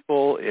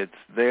useful, it's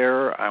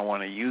there, I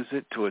want to use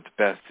it to its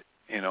best,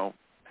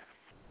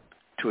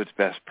 to its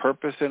best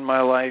purpose in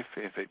my life,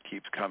 if it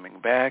keeps coming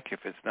back, if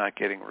it's not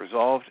getting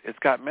resolved, it's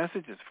got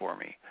messages for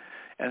me.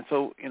 And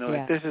so,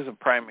 this is a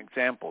prime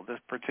example, this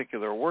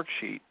particular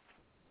worksheet.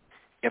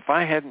 If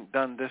I hadn't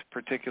done this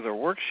particular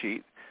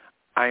worksheet,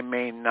 I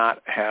may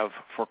not have,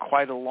 for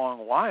quite a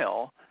long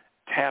while,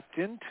 tapped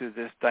into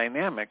this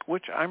dynamic,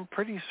 which I'm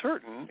pretty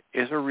certain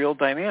is a real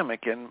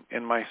dynamic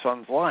in my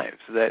son's lives,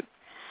 that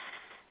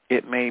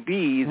it may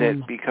be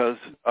that because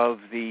of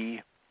the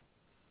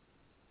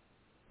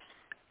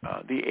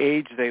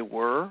age they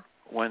were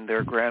when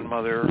their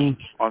grandmother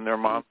on their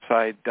mom's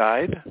side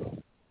died,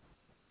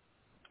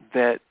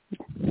 that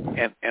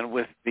and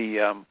with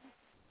the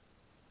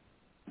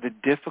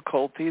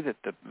difficulty that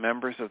the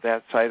members of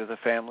that side of the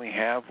family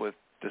have with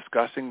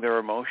discussing their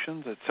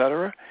emotions,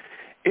 etc.,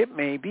 it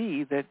may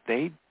be that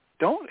they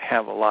don't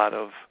have a lot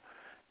of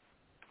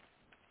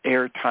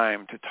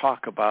airtime to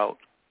talk about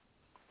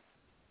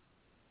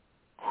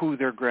who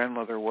their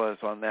grandmother was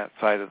on that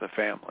side of the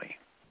family.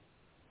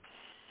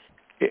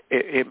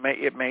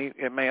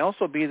 It may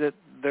also be that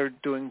they're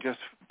doing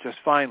just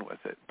fine with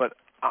it, but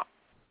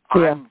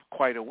I'm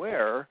quite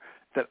aware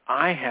that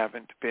I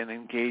haven't been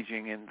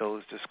engaging in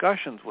those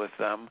discussions with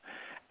them,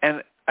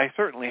 and I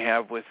certainly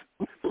have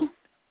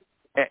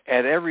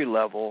at every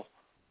level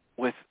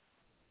with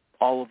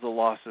all of the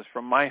losses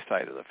from my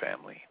side of the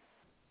family.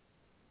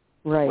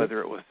 Right.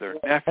 Whether it was their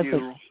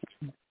nephew,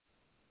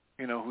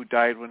 who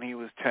died when he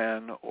was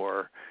 10,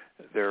 or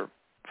their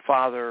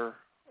father,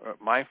 or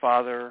my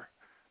father,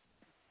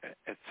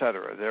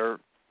 etc.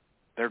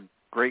 Their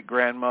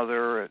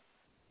great-grandmother.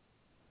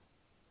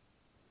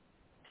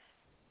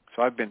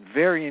 So I've been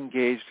very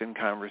engaged in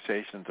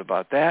conversations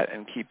about that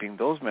and keeping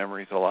those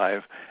memories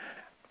alive.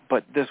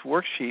 But this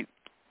worksheet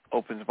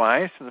opens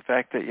my eyes to the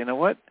fact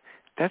that,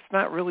 that's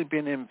not really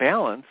been in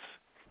balance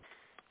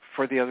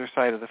for the other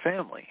side of the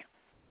family.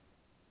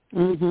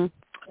 Mm-hmm.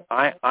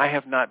 I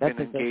have not been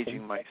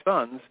engaging my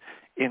sons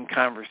in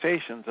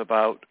conversations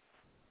about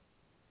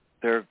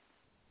their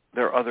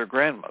other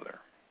grandmother.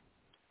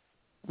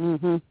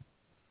 Mm-hmm.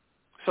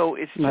 So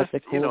it's just,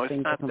 it's not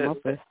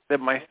that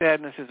my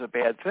sadness is a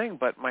bad thing,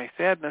 but my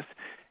sadness,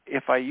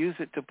 if I use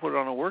it to put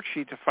on a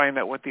worksheet to find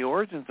out what the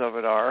origins of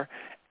it are,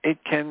 it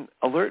can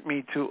alert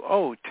me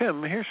to,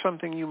 Tim, here's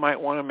something you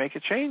might want to make a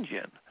change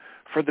in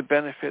for the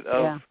benefit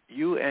of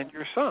you and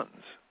your sons.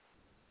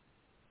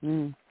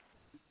 Mm.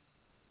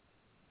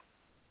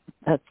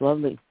 That's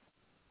lovely.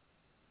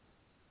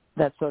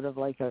 That's sort of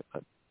like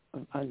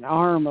an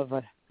arm of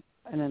an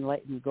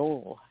enlightened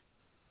goal.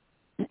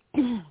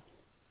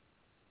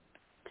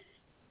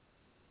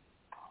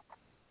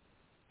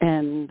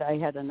 And I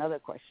had another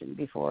question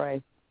before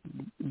I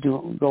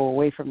go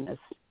away from this.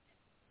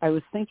 I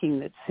was thinking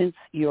that since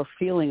your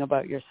feeling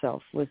about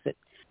yourself was that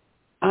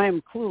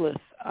I'm clueless,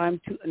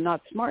 I'm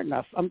not smart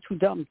enough, I'm too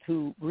dumb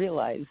to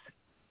realize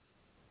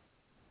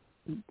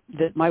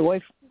that my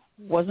wife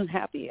wasn't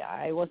happy.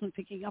 I wasn't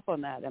picking up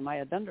on that. Am I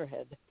a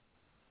dunderhead?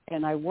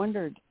 And I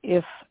wondered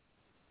if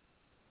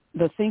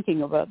the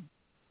thinking about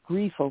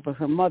grief over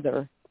her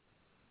mother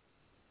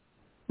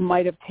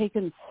might have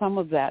taken some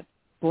of that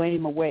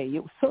blame away.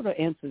 You sort of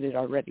answered it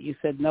already. You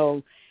said,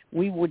 no,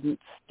 we wouldn't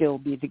still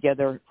be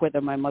together whether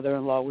my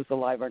mother-in-law was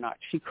alive or not.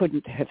 She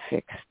couldn't have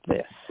fixed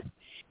this.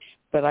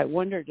 But I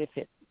wondered if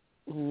it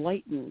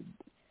lightened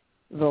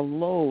the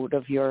load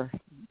of your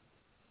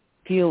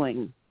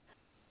feeling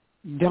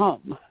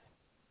dumb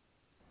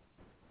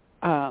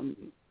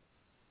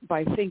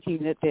by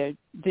thinking that there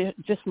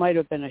just might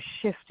have been a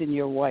shift in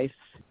your wife's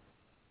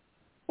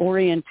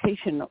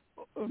orientation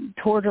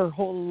toward her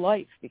whole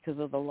life because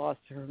of the loss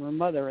of her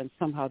mother, and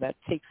somehow that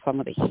takes some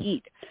of the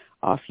heat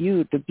off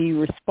you to be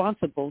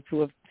responsible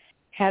to have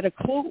had a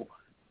clue.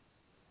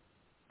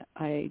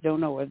 I don't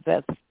know if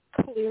that's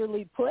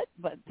clearly put,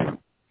 but...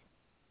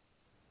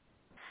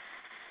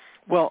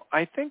 Well,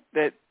 I think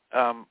that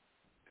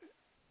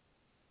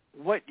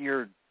what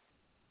you're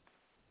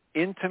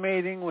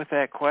intimating with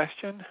that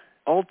question,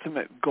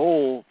 ultimate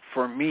goal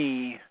for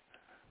me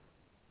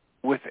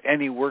with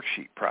any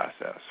worksheet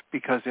process,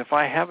 because if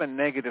I have a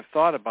negative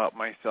thought about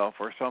myself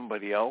or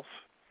somebody else,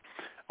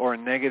 or a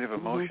negative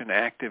emotion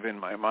active in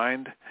my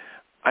mind,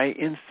 I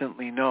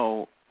instantly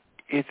know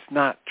it's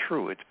not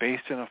true. It's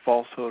based in a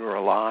falsehood or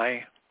a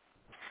lie.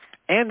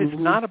 And it's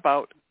not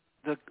about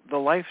the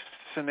life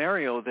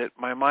scenario that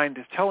my mind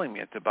is telling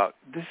me it's about.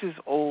 This is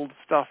old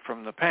stuff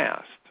from the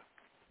past.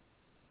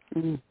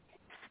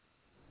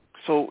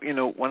 So,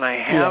 when I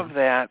have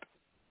that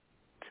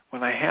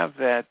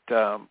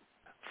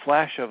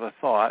flash of a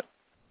thought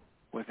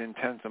with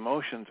intense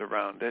emotions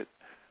around it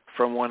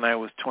from when I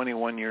was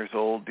 21 years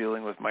old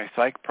dealing with my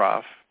psych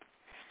prof,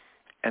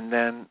 and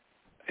then,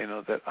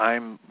 that I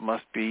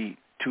must be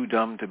too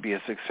dumb to be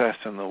a success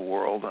in the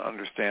world to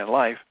understand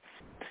life.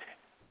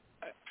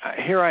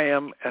 Here I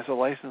am as a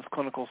licensed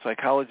clinical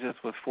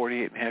psychologist with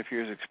 48 and a half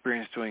years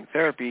experience doing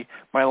therapy.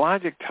 My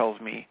logic tells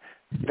me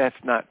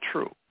that's not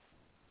true.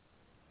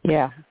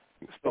 Yeah.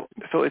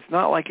 So it's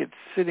not like it's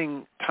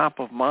sitting top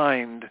of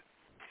mind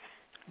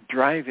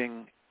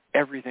driving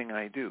everything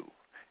I do.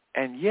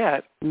 And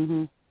yet,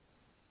 the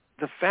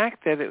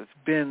fact that it's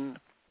been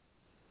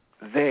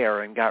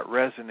there and got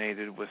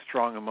resonated with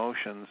strong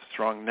emotions,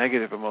 strong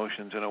negative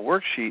emotions in a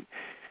worksheet,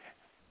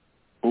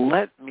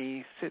 let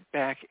me sit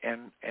back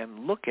and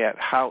look at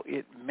how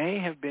it may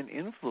have been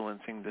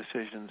influencing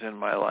decisions in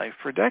my life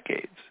for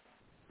decades.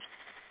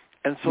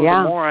 And so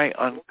the more I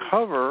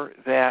uncover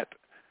that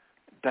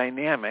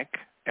dynamic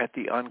at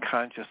the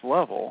unconscious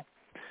level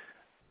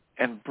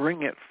and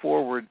bring it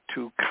forward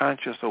to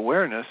conscious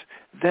awareness,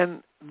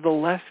 then the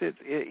less it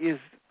is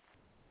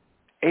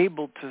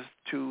able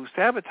to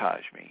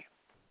sabotage me,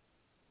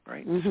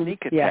 right?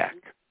 Sneak attack.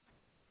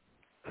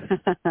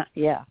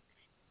 Yeah,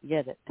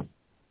 get it.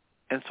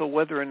 And so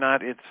whether or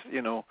not it's,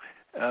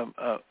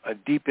 a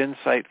deep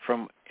insight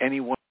from any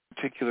one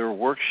particular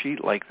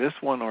worksheet like this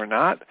one or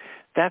not,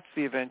 that's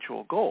the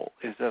eventual goal,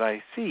 is that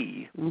I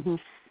see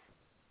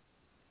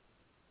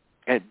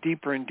at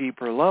deeper and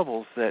deeper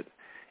levels that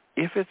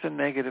if it's a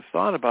negative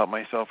thought about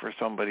myself or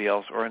somebody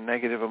else or a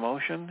negative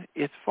emotion,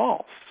 it's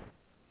false.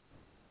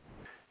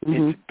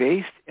 It's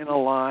based in a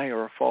lie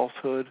or a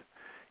falsehood.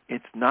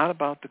 It's not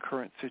about the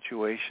current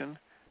situation.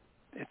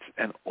 It's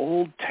an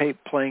old tape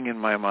playing in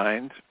my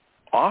mind,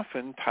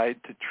 often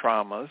tied to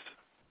traumas,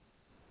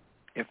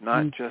 if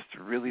not just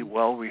really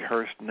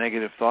well-rehearsed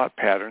negative thought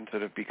patterns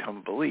that have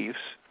become beliefs.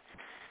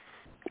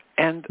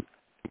 And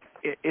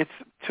it's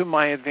to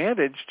my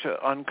advantage to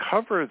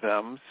uncover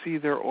them, see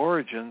their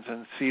origins,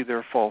 and see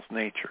their false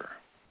nature.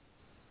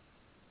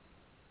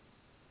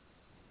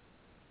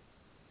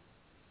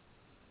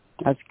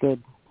 That's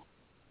good.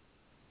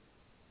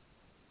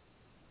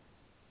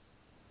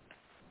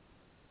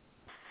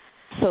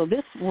 So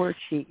this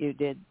worksheet you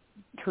did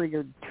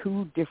triggered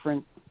two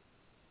different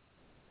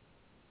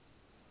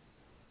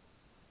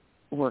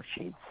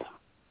worksheets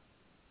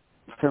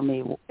for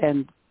me,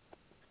 and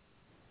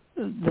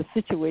the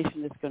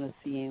situation is going to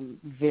seem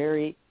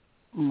very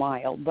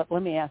mild, but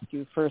let me ask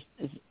you first,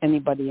 is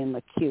anybody in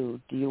the queue?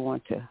 Do you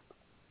want to?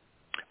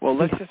 Well,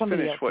 let's just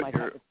finish what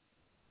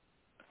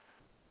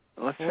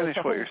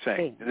you're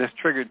saying. This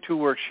triggered two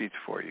worksheets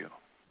for you.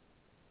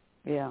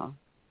 Yeah.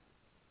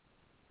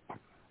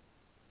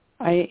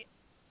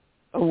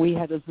 We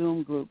had a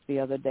Zoom group the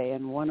other day,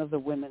 and one of the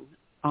women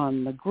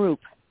on the group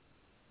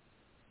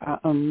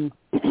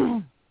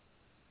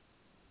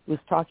was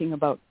talking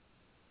about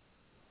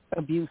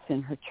abuse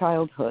in her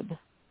childhood,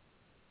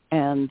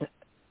 and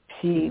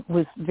she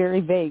was very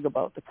vague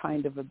about the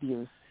kind of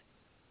abuse.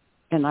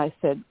 And I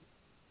said,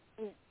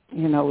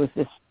 is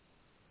this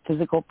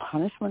physical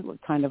punishment?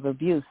 What kind of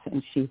abuse?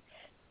 And she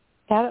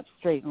sat up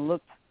straight and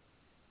looked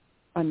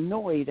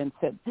annoyed and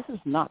said, this is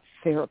not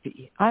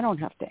therapy. I don't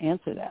have to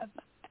answer that.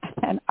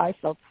 And I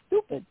felt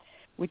stupid,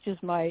 which is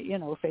my,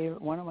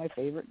 favorite, one of my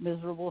favorite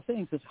miserable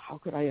things is how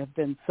could I have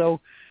been so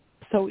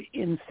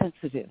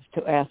insensitive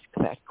to ask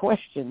that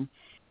question?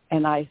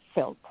 And I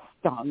felt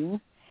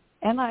stung.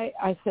 And I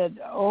said,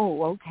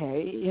 oh,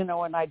 okay,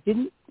 and I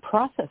didn't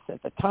process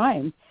at the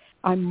time.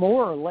 I'm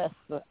more or less,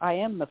 I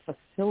am the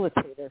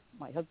facilitator.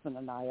 My husband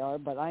and I are,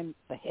 but I'm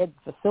the head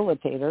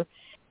facilitator,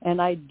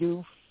 and I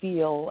do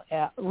feel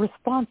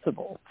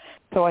responsible.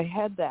 So I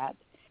had that,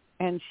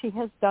 and she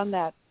has done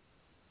that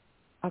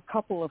a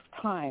couple of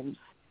times.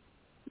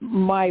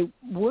 My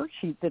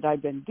worksheet that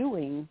I've been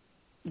doing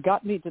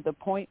got me to the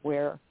point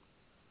where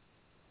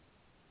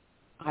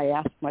I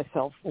asked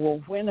myself,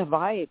 well, when have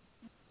I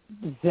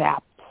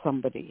zapped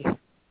somebody?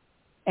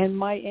 And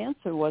my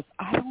answer was,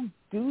 I don't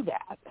do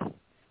that.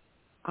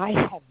 I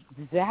have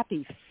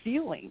zappy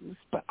feelings,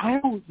 but I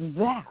don't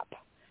zap.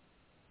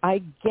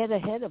 I get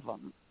ahead of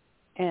them,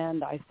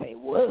 and I say,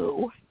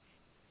 whoa,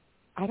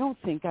 I don't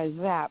think I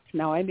zapped.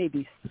 Now, I may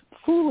be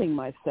fooling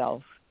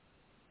myself,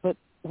 but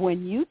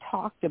when you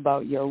talked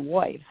about your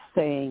wife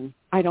saying,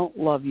 I don't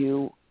love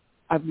you,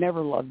 I've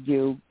never loved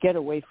you, get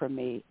away from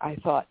me, I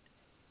thought,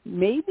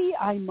 maybe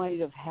I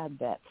might have had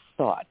that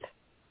thought.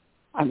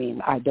 I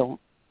mean, I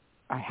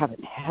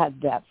haven't had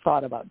that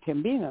thought about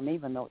Tim Bingham,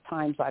 even though at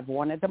times I've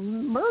wanted to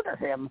murder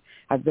him.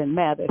 I've been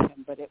mad at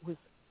him, but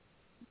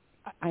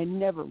I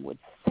never would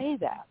say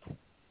that.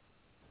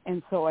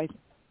 And so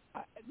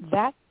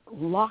that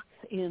locks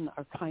in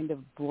a kind of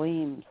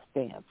blame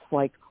stance,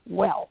 like,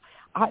 well,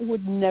 I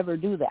would never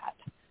do that.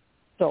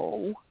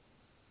 So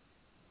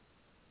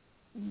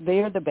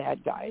they're the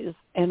bad guys,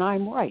 and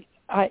I'm right.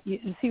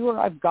 You see where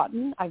I've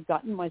gotten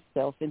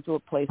myself into a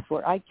place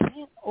where I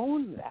can't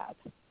own that.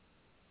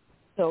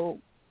 So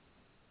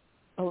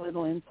a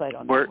little insight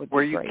on that would be great.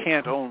 Where you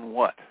can't own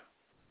what?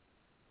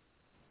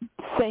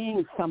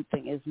 Saying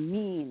something as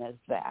mean as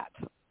that,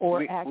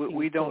 or acting.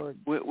 We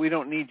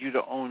don't need you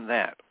to own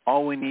that.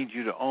 All we need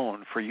you to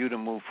own for you to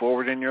move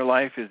forward in your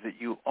life is that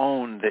you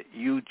own that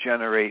you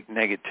generate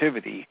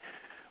negativity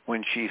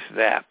when she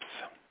zaps.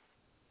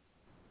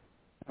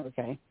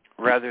 Okay.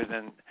 Rather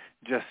than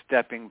just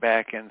stepping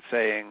back and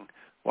saying,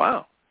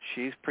 wow,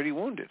 she's pretty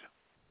wounded.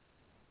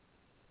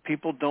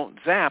 People don't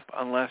zap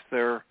unless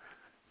they're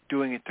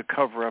doing it to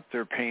cover up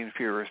their pain,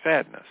 fear, or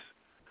sadness.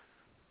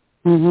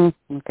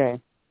 Okay.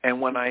 And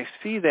when I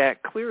see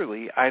that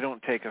clearly, I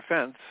don't take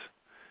offense,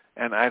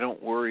 and I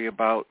don't worry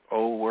about,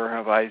 where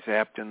have I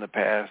zapped in the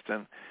past?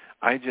 And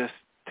I just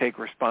take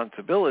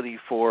responsibility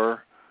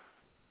for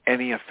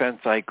any offense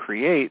I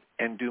create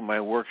and do my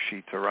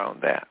worksheets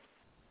around that.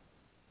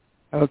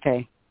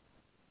 Okay.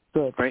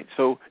 Good. Right?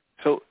 So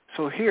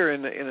here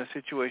in a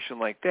situation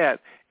like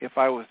that, if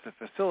I was the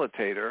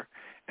facilitator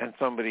and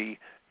somebody,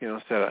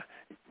 said,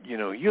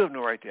 you have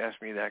no right to ask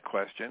me that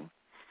question,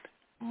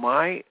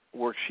 my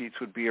worksheets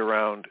would be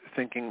around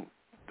thinking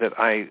that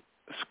I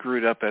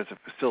screwed up as a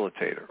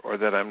facilitator, or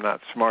that I'm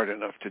not smart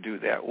enough to do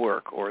that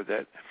work, or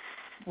that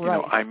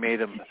I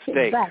made a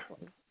mistake,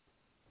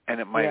 and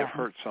it might have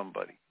hurt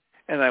somebody.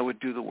 And I would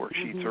do the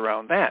worksheets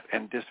around that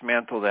and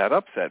dismantle that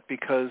upset,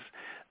 because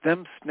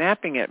them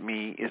snapping at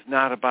me is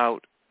not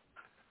about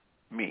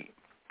me.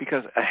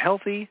 Because a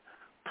healthy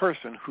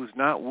person who's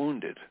not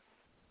wounded,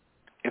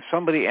 if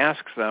somebody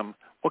asks them,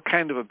 what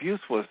kind of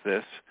abuse was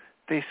this,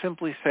 they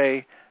simply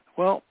say,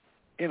 well,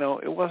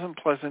 it wasn't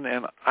pleasant,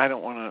 and I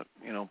don't want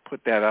to,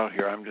 put that out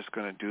here. I'm just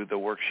going to do the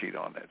worksheet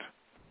on it.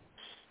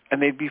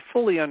 And they'd be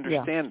fully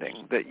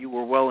understanding that you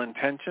were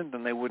well-intentioned,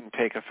 and they wouldn't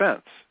take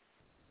offense.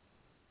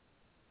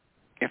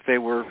 If they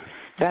were...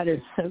 That is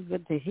so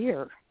good to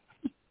hear.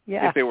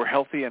 Yeah. If they were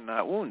healthy and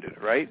not wounded,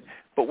 right?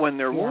 But when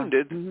they're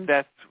wounded,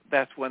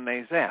 that's when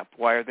they zap.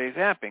 Why are they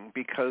zapping?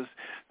 Because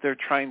they're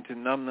trying to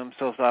numb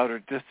themselves out or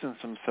distance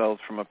themselves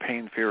from a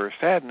pain, fear, or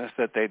sadness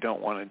that they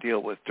don't want to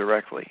deal with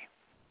directly.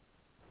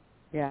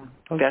 Yeah.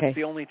 Okay. That's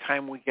the only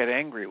time we get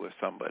angry with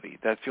somebody.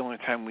 That's the only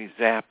time we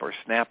zap or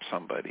snap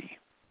somebody.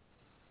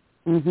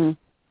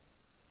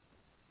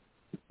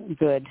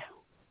 Good.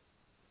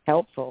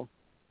 Helpful.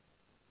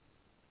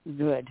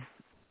 Good.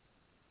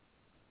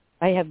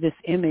 I have this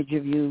image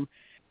of you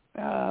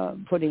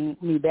putting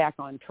me back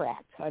on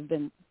track. I've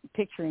been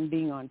picturing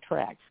being on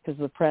tracks because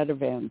the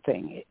Pradavan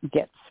thing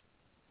gets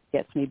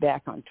me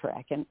back on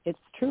track. And it's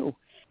true.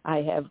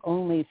 I have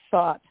only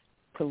thought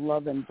to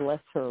love and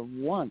bless her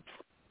once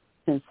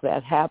since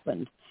that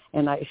happened,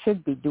 and I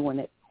should be doing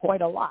it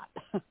quite a lot,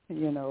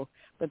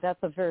 But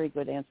that's a very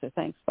good answer.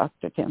 Thanks,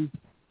 Dr. Tim.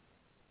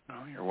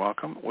 Oh, you're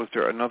welcome. Was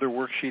there another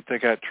worksheet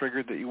that got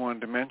triggered that you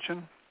wanted to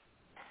mention?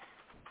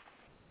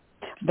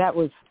 That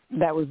was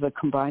the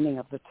combining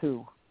of the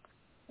two.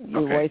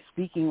 Your wife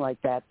speaking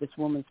like that, this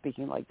woman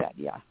speaking like that,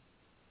 yeah.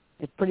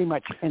 It pretty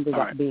much ended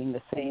up being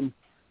the same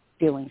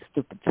feeling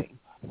stupid thing.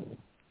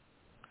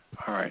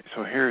 All right,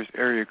 so here's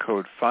area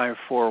code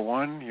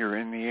 541. You're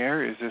in the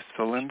air. Is this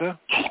Celinda?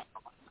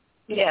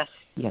 Yes.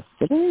 Yes,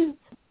 it is.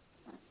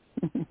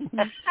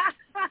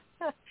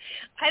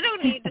 I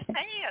don't need to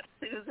say it,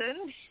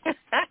 Susan.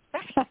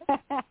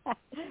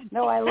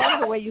 No, I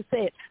love the way you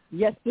say it.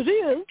 Yes, it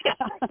is.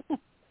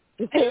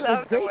 I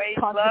love the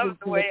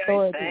way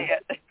I say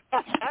it.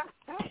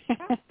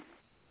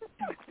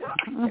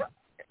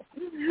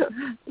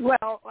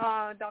 Well,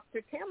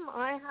 Dr. Tim,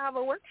 I have a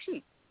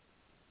worksheet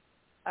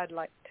I'd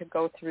like to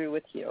go through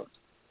with you.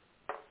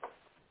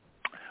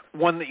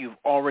 One that you've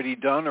already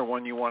done, or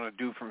one you want to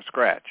do from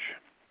scratch?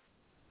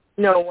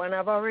 No, one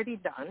I've already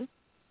done.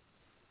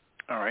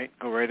 All right,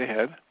 go right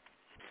ahead.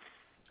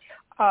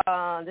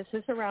 This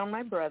is around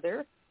my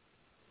brother,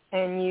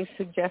 and you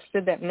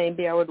suggested that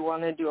maybe I would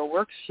want to do a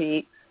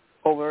worksheet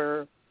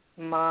over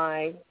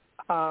my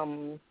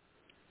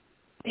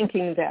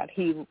thinking that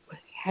he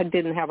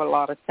didn't have a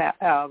lot of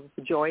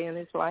joy in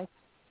his life.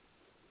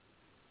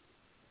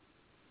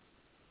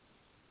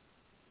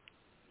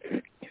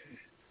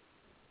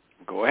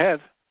 Go ahead.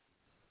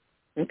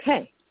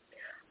 Okay.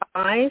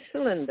 I,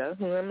 Celinda,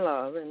 who am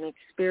love, am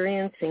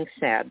experiencing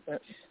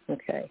sadness.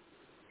 Okay.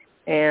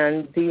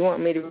 And do you want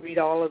me to read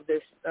all of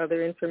this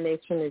other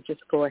information, or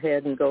just go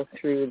ahead and go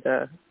through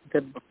the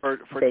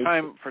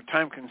for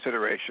time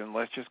consideration,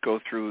 let's just go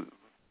through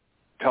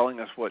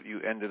telling us what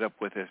you ended up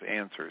with as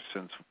answers,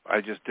 since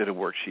I just did a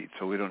worksheet,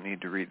 so we don't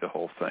need to read the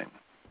whole thing.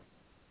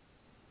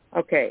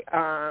 Okay.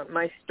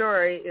 My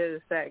story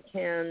is that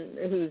Ken,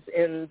 who's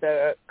in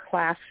the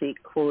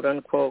classic,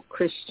 quote-unquote,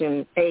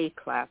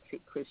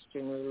 classic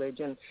Christian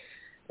religion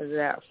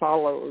that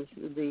follows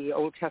the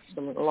Old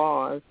Testament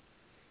laws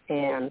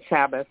and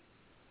Sabbath,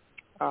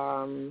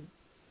 that's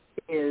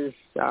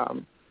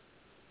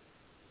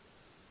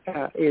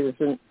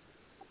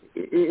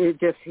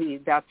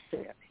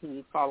it.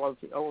 He follows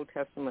the Old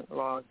Testament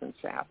laws and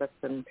Sabbath,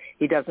 and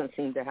he doesn't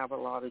seem to have a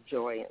lot of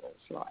joy in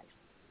his life.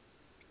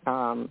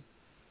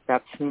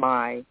 That's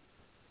my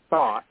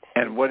thought.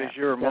 And what is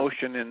your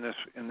emotion in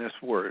this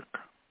work?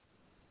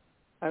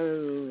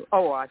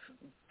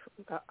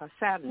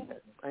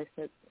 Sadness. I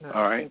said.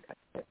 All right.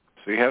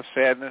 So you have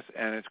sadness,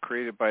 and it's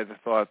created by the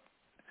thought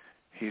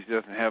he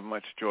doesn't have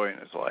much joy in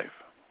his life.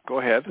 Go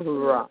ahead.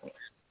 Right.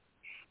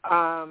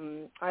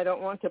 I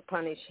don't want to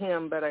punish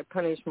him, but I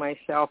punish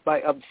myself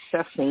by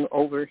obsessing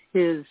over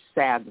his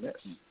sadness.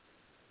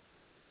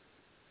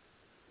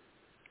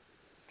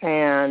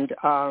 And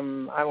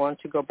I want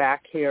to go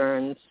back here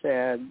and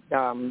said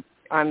I'm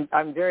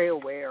very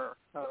aware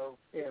of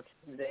if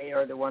they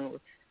are the one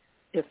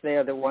if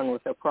they're the one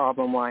with the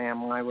problem, why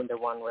am I the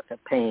one with the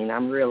pain?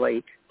 I'm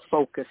really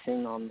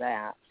focusing on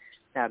that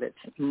it's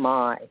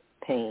my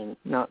pain,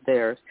 not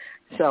theirs.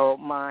 So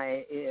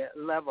my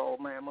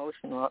my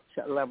emotional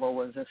upset level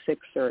was a 6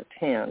 or a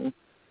 10,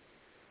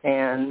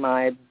 and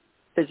my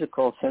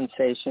physical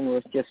sensation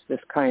was just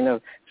this kind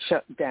of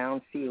shut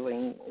down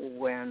feeling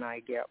when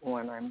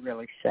I'm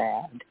really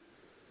sad.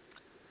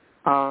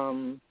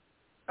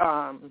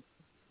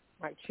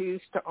 I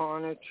choose to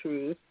honor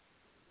truth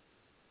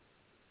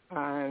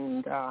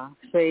and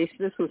face,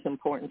 this was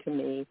important to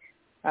me,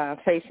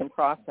 face and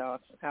process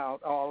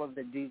out all of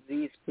the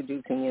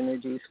disease-producing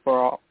energies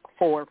from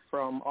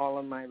all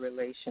of my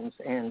relations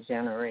and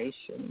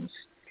generations,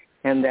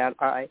 and that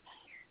I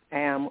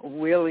am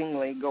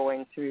willingly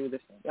willing to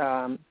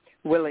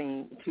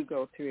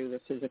go through the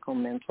physical,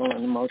 mental,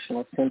 and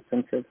emotional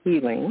symptoms of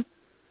healing.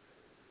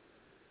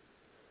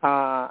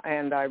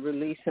 And I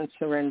release and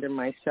surrender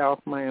myself,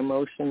 my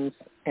emotions,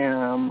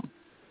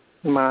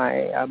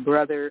 my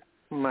brother,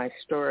 my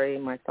story,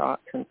 my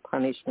thoughts, and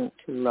punishment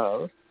to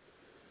love.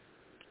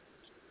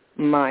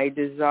 My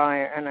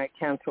desire, and I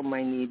cancel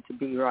my need to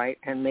be right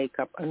and make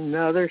up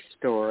another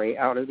story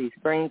out of these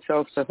brain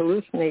cells to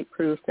hallucinate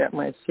proof that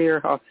my fear,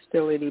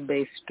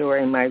 hostility-based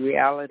story, my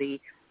reality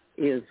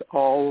is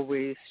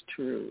always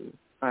true.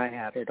 I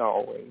had it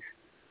always.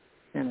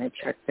 And I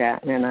check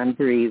that, and I'm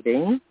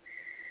breathing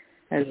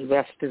as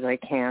best as I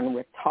can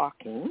with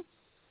talking.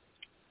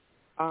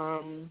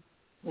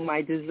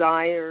 My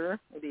desire,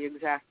 the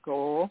exact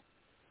goal,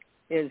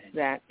 is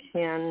that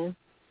Ken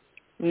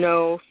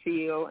know,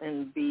 feel,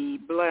 and be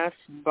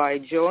blessed by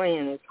joy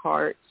in his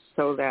heart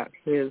so that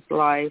his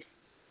life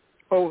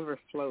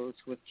overflows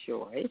with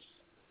joy.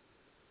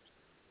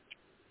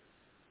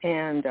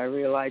 And I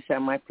realize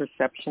that my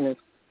perception is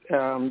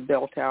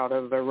built out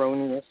of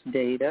erroneous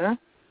data.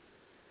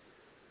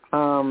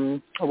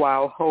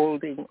 While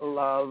holding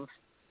love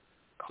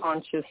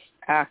conscious,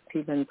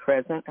 active, and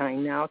present, I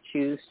now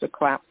choose to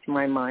collapse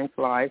my mind's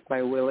lies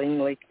by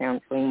willingly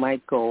canceling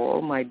my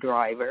goal, my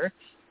driver,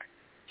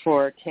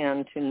 for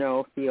Ken to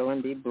know, feel,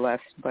 and be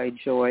blessed by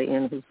joy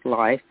in his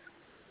life,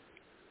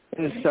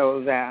 and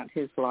so that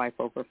his life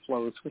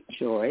overflows with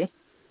joy.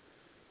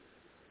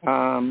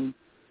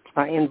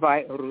 I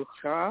invite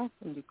Rucha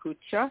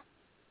Dukucha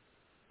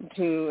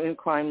to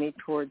incline me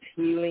towards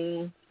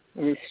healing,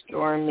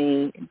 restore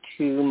me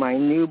to my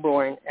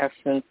newborn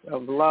essence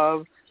of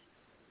love.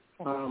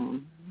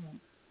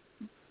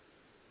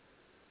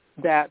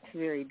 That's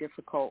very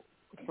difficult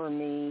for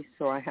me,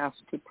 so I have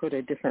to put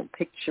a different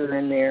picture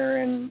in there,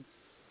 and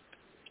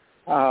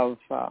I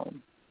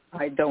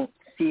don't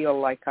feel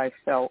like I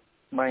felt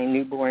my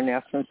newborn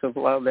essence of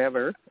love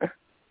ever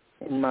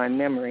in my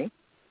memory.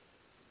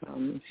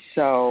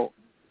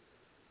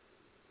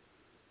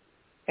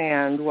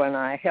 And when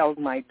I held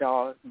my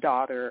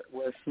daughter, it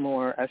was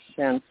more a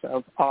sense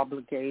of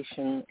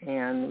obligation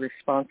and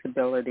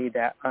responsibility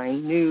that I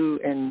knew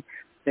in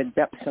the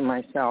depths of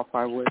myself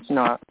I was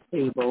not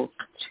able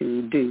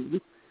to do.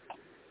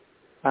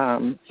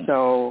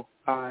 So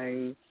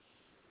I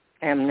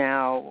am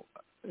now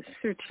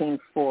searching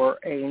for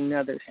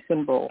another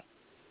symbol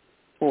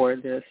for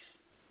this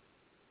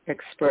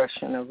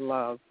expression of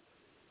love.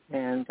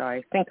 And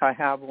I think I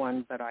have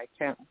one, but I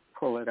can't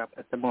pull it up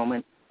at the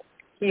moment.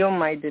 Heal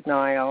my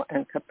denial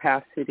and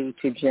capacity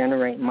to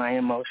generate my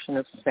emotion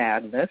of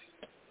sadness.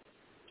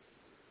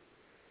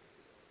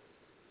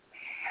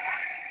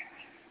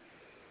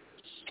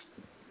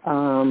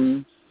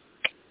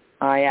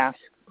 I ask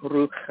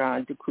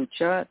Rucha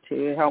Dukucha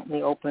to help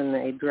me open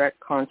a direct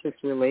conscious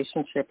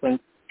relationship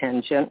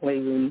and gently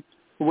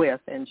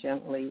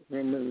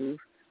remove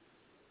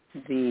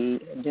the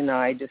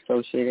denied,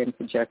 dissociated, and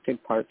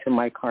projected parts of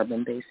my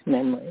carbon-based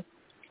memory.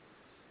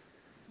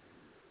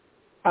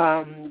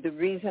 The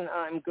reason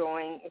I'm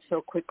going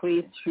so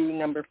quickly through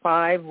number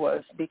 5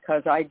 was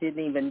because I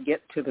didn't even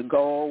get to the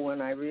goal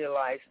when I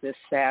realized this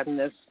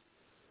sadness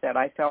that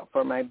I felt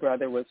for my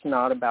brother was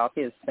not about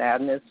his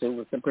sadness. It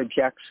was a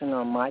projection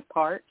on my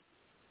part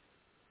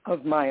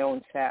of my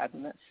own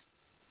sadness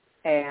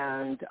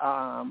and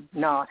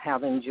not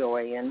having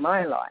joy in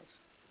my life.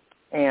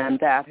 And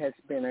that has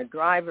been a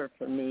driver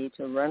for me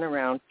to run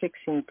around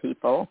fixing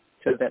people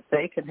so that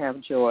they can have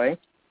joy,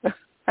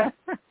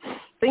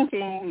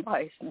 thinking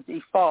by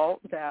default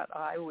that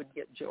I would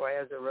get joy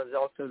as a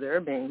result of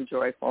their being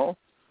joyful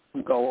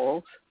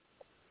goals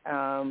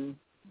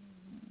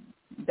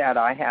that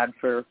I had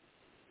for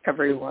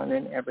everyone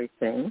and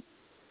everything.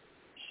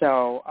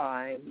 So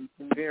I'm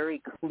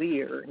very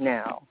clear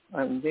now.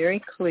 I'm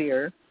very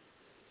clear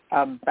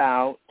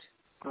about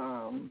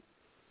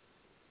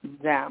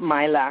that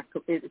my lack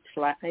of,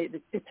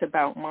 it's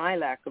about my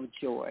lack of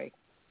joy,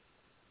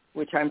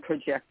 which I'm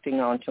projecting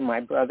onto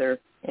my brother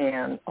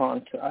and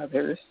onto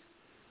others.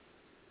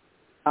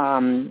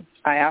 I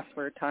ask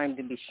for a time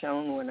to be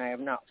shown when I have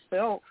not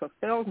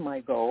fulfilled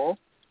my goal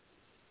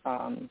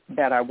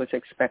that I was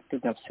expecting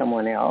of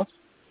someone else.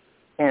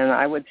 And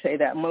I would say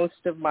that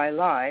most of my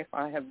life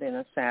I have been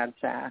a sad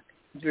sack,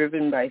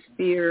 driven by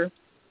fear,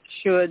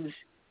 shoulds,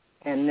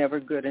 and never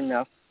good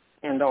enough,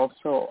 and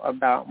also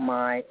about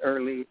my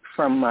early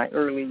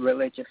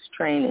religious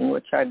training,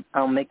 which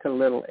I'll make a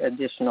little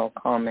additional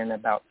comment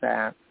about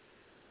that.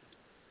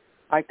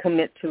 I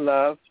commit to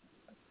love,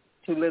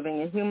 to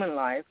living a human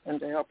life, and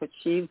to help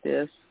achieve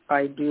this,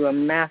 I do a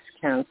mass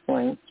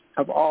canceling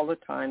of all the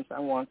times I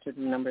wanted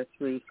number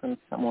 3 from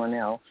someone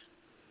else.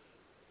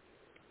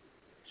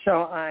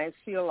 So I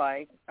feel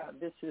like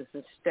this is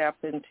a step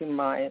into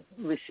my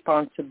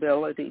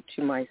responsibility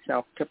to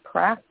myself to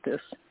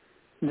practice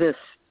this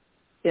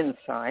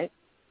insight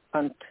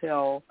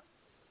until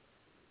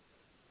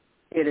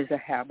it is a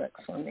habit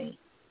for me.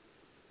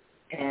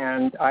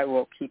 And I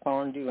will keep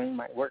on doing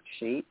my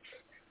worksheets.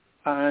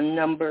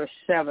 Number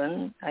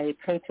 7, a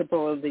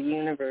principle of the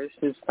universe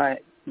is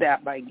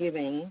that by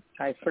giving,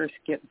 I first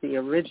get the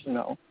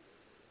original.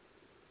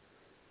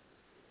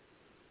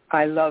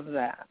 I love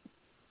that.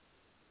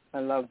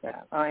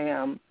 I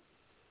am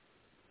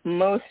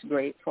most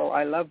grateful.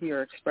 I love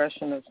your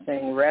expression of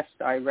saying rest.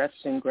 I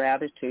rest in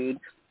gratitude.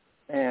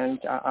 And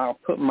I'll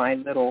put my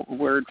little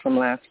word from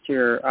last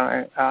year.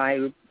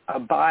 I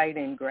abide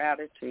in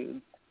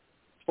gratitude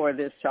for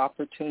this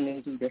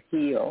opportunity to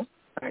heal.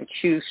 I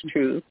choose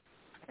truth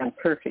and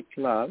perfect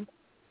love.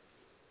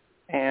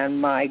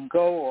 And my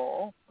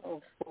goal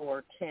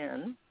for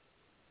Ken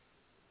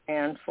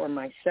and for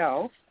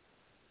myself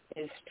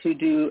is to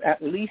do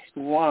at least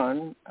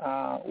one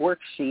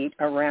worksheet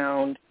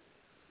around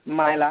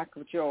my lack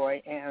of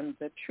joy and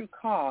the true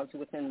cause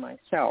within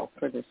myself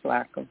for this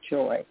lack of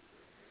joy.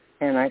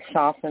 And I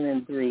soften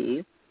and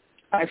breathe.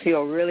 I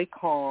feel really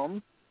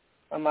calm.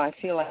 I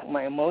feel like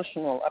my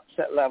emotional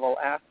upset level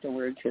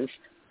afterwards is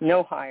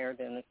no higher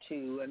than a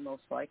 2 and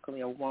most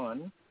likely a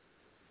 1.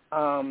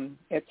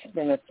 It's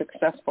been a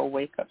successful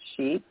wake-up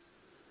sheet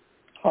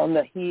on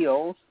the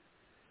heels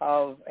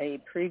of a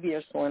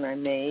previous one I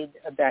made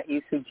that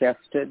you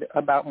suggested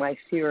about my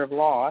fear of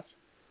loss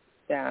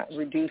that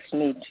reduced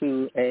me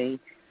to a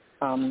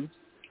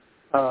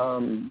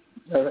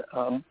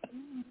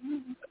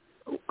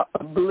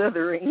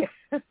blithering,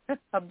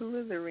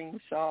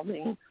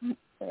 sobbing,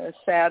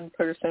 sad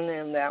person,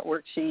 and that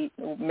worksheet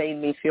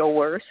made me feel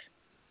worse.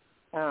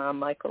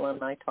 Michael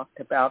and I talked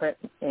about it,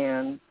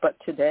 but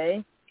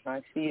today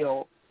I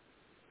feel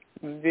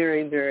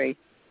very, very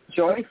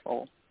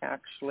joyful,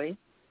 actually,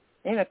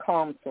 in a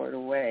calm sort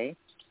of way,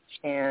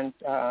 and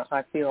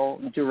I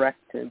feel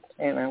directed,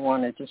 and I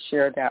wanted to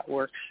share that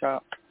this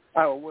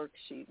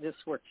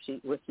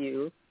worksheet with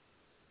you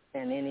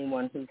and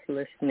anyone who's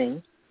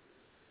listening,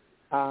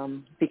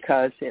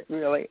 because it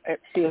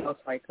feels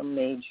like a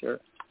major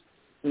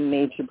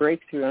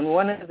breakthrough. And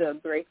one of the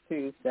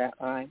breakthroughs that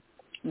I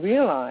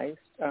realized,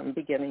 I'm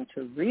beginning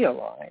to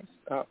realize,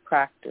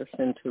 practice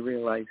into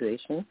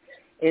realization,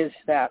 is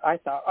that I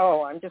thought,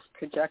 I'm just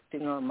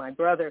projecting on my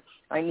brother.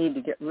 I need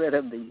to get rid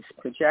of these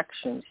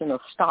projections,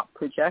 stop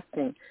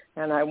projecting.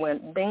 And I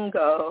went,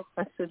 bingo.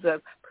 I said,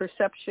 the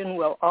perception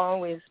will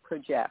always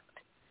project.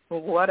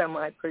 Well, what am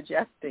I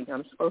projecting?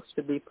 I'm supposed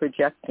to be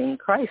projecting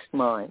Christ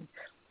mind.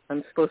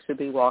 I'm supposed to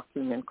be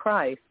walking in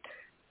Christ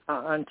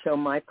until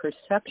my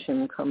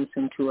perception comes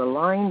into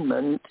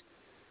alignment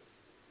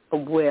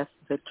with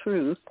the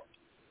truth,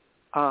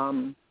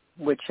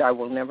 which I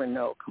will never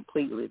know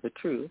completely the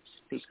truth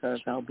because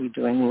I'll be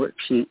doing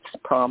worksheets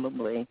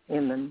probably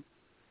in the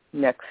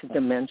next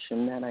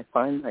dimension that I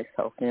find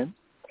myself in.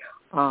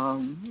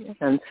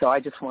 And so I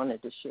just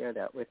wanted to share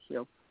that with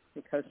you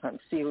because I'm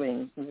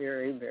feeling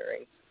very,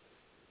 very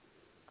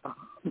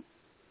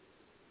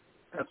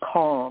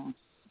calm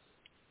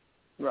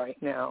right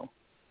now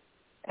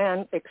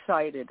and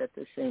excited at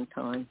the same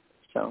time.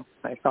 So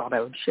I thought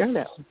I would share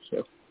that with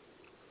you.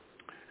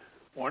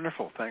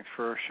 Wonderful. Thanks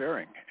for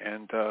sharing.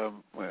 And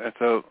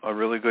that's a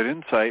really good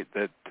insight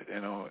that,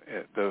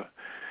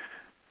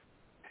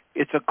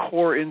 it's a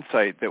core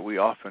insight that we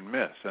often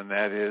miss, and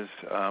that is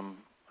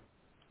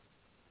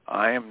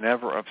I am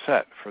never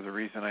upset for the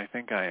reason I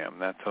think I am.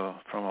 That's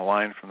from a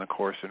line from the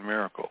Course in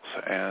Miracles.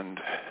 And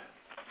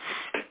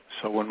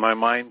so when my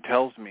mind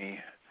tells me,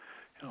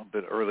 a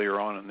bit earlier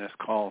on in this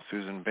call,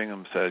 Susan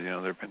Bingham said,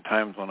 there have been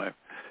times when I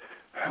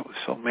was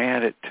so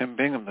mad at Tim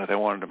Bingham that I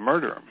wanted to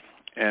murder him.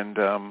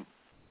 And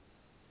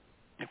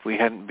if we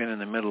hadn't been in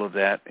the middle of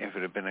that, if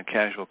it had been a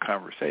casual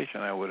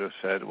conversation, I would have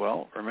said,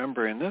 well,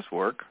 remember in this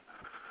work,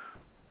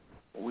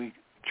 we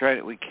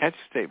catch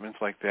statements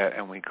like that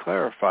and we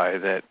clarify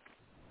that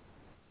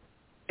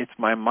it's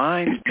my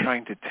mind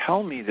trying to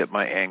tell me that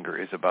my anger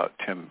is about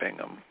Tim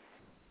Bingham,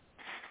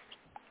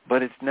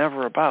 but it's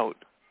never about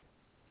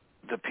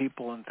the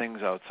people and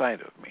things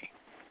outside of me.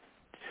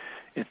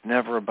 It's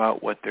never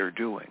about what they're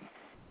doing.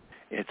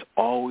 It's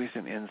always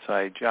an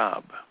inside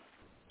job.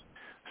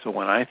 So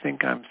when I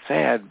think I'm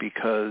sad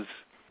because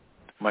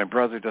my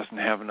brother doesn't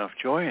have enough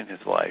joy in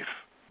his life,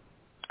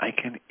 I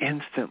can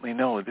instantly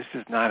know this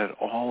is not at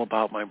all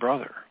about my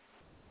brother.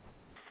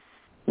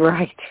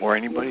 Right. Or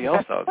anybody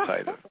else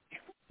outside of me.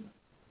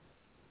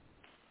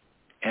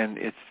 And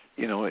it's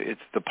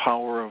the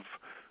power of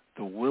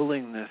the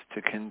willingness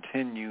to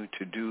continue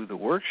to do the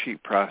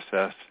worksheet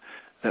process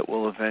that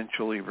will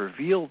eventually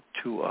reveal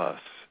to us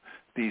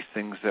these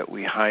things that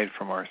we hide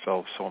from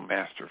ourselves so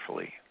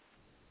masterfully.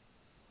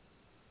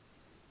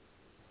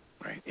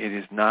 Right? It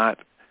is not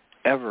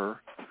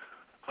ever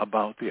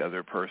about the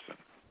other person.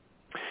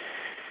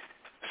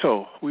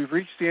 So we've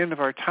reached the end of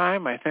our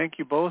time. I thank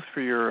you both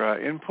for your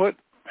input.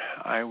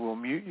 I will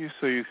mute you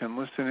so you can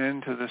listen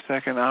in to the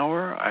second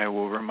hour. I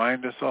will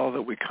remind us all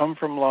that we come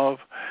from love.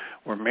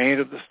 We're made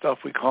of the stuff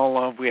we call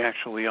love. We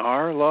actually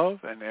are love,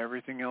 and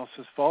everything else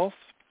is false.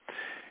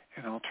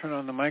 And I'll turn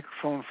on the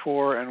microphone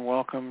for and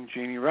welcome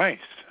Jeanie Ryce.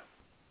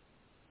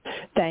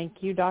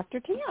 Thank you, Dr.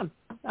 Tim.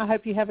 I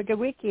hope you have a good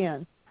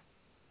weekend.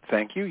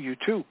 Thank you. You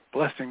too.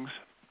 Blessings.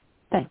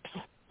 Thanks.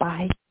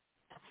 Bye.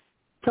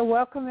 So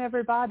welcome,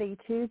 everybody,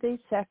 to the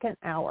second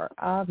hour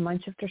of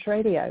MindShifters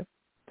Radio.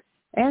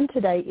 And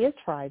today is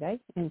Friday,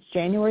 and it's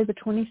January the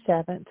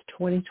 27th,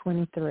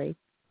 2023.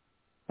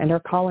 And our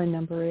call-in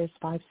number is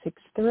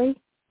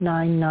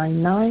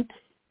 563-999-3581,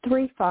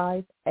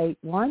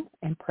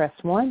 and press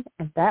 1,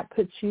 and that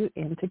puts you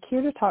into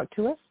queue to talk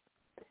to us.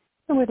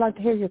 And we'd like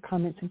to hear your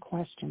comments and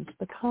questions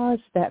because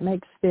that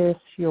makes this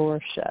your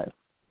show.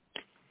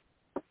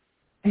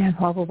 And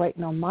while we're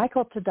waiting on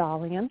Michael to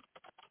dial in,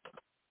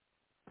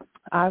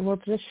 I will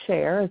just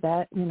share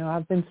that,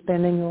 I've been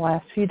spending the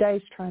last few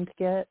days trying to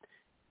get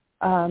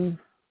the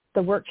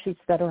worksheets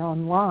that are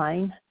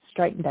online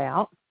straightened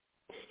out.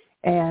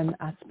 And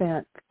I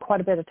spent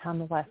quite a bit of time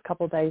the last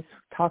couple of days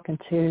talking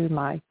to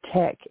my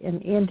tech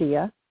in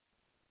India.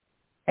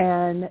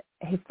 And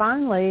he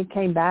finally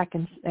came back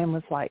and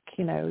was like,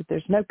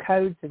 there's no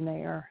codes in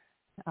there.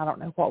 I don't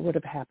know what would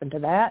have happened to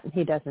that. And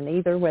he doesn't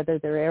either, whether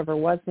there ever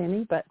was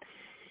any. But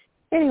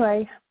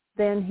anyway,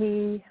 then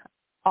he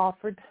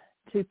offered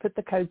to put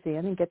the codes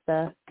in and get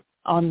the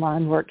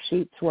online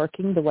worksheets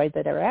working the way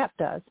that our app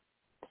does.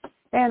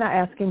 And I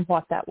asked him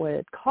what that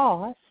would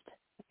cost,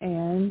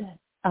 and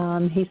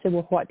he said,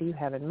 well, what do you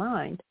have in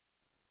mind?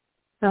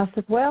 And I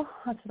said,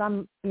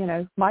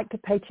 Mike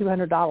could pay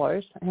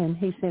 $200, and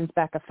he sends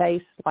back a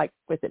face like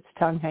with its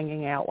tongue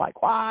hanging out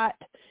like, what?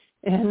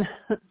 And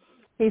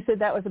he said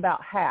that was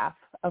about half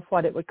of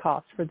what it would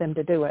cost for them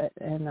to do it.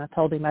 And I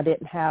told him I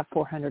didn't have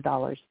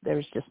 $400. There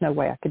was just no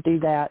way I could do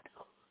that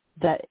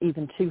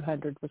even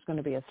 $200 was going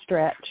to be a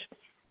stretch.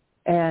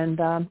 And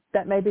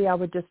that maybe I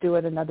would just do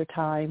it another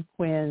time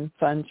when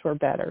funds were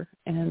better.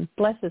 And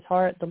bless his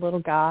heart, the little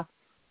guy,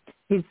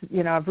 he's,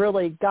 I've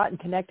really gotten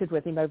connected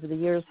with him over the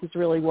years. He's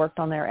really worked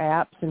on their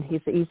apps, and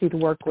he's easy to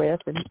work with.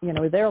 And,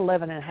 they're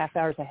 11 and a half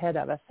hours ahead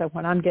of us. So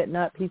when I'm getting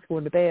up, he's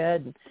going to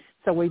bed. And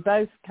so we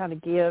both kind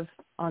of give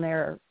on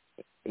our,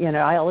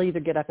 I'll either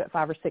get up at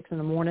 5 or 6 in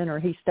the morning, or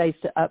he stays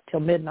up till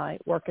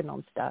midnight working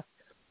on stuff.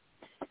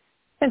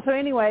 And so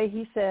anyway,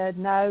 he said,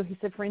 no, he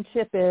said,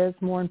 friendship is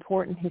more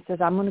important. He says,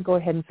 I'm going to go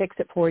ahead and fix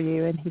it for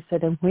you. And he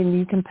said, and when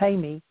you can pay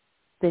me,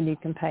 then you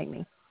can pay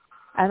me.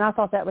 And I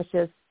thought that was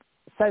just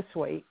so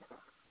sweet.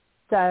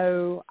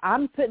 So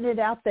I'm putting it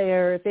out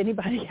there. If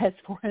anybody has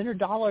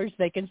 $400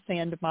 they can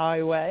send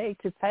my way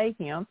to pay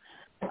him,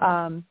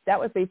 that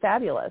would be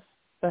fabulous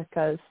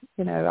because,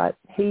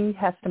 he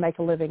has to make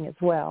a living as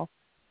well.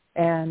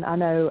 And I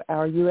know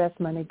our U.S.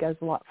 money goes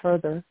a lot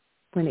further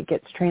when it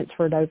gets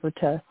transferred over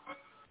to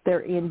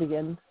their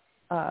Indian,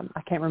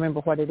 I can't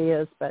remember what it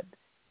is, but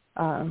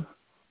I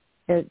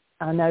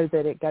know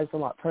that it goes a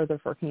lot further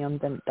for him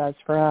than it does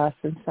for us.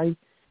 And so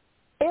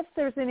if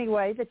there's any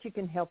way that you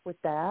can help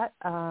with that,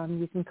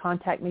 you can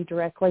contact me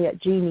directly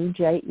at Jeanie,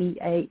 Jeanie,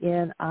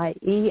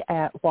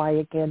 at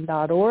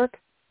whyagain.org,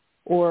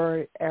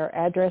 or our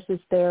address is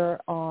there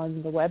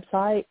on the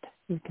website.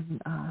 You can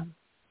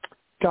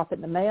drop it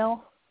in the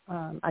mail.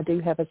 I do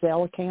have a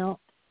Zelle account,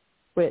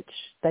 which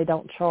they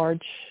don't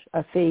charge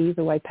a fee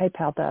the way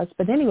PayPal does.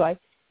 But anyway,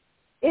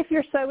 if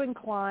you're so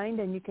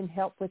inclined and you can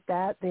help with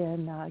that,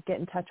 then get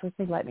in touch with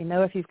me. Let me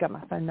know. If you've got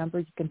my phone number,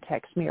 you can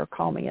text me or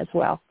call me as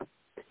well.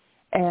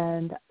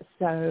 And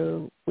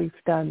so we've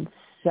done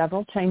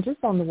several changes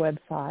on the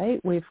website.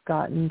 We've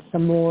gotten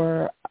some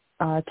more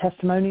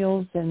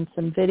testimonials and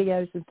some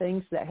videos and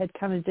things that had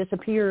kind of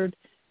disappeared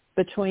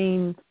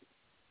between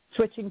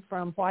switching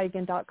from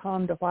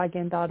whyagain.com to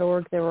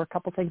whyagain.org. There were a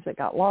couple things that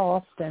got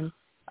lost, and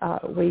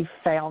we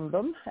found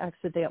them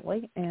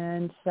accidentally,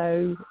 and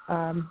so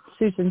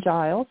Susan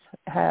Giles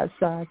has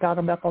got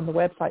them up on the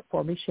website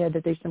for me. She had to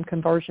do some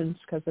conversions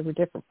because they were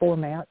different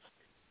formats.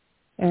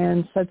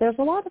 And so there's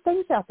a lot of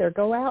things out there.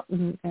 Go out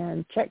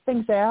and check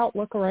things out,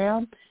 look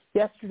around.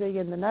 Yesterday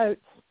in the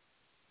notes,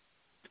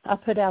 I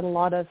put out a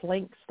lot of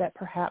links that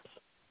perhaps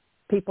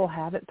people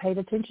haven't paid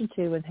attention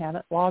to and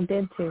haven't logged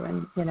into,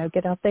 and,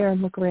 get out there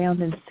and look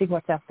around and see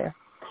what's out there.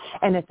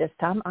 And at this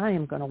time, I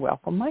am going to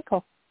welcome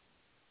Michael.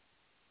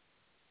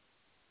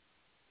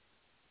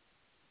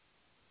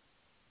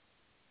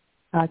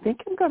 I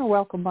think I'm going to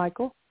welcome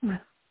Michael.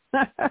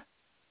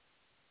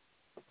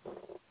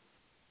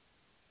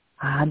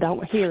 I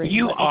don't hear him.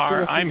 You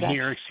are. I'm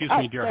here. Excuse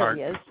me, dear heart.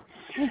 He is.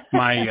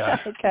 My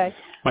okay.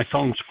 My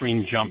phone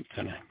screen jumped,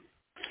 and I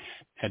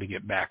had to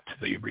get back to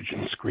the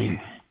original screen.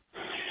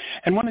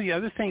 And one of the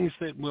other things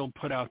that we'll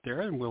put out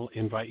there and we'll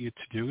invite you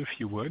to do, if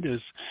you would,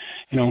 is,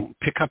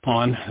 pick up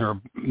on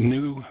our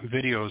new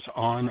videos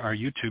on our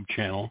YouTube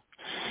channel.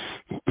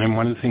 And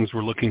one of the things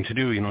we're looking to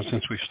do,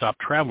 since we've stopped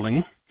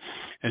traveling,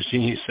 as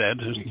Jeannie said,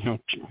 is,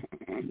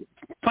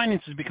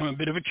 finances become a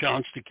bit of a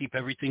challenge to keep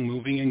everything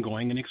moving and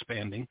going and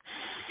expanding.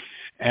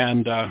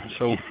 And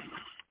so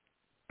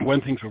one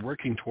of the things we're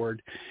working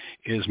toward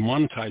is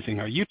monetizing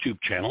our YouTube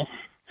channel.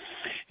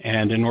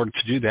 And in order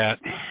to do that,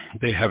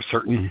 they have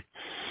certain,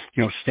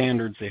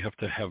 standards. They have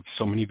to have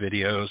so many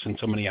videos and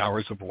so many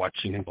hours of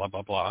watching and blah,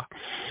 blah, blah.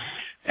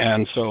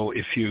 And so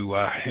if you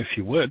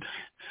would,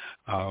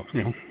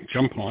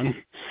 jump on.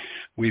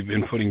 We've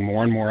been putting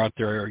more and more out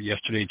there.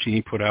 Yesterday,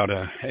 Jeannie put out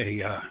a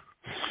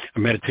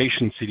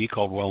meditation CD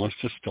called Wellness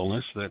to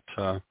Stillness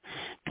that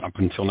up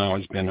until now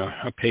has been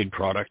a paid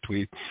product.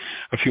 We,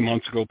 a few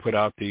months ago, put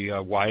out the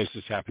Why Is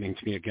This Happening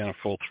to Me Again, a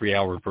full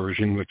 3-hour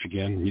version, which,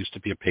 again, used to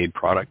be a paid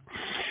product.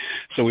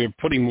 So we're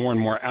putting more and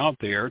more out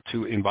there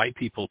to invite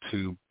people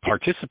to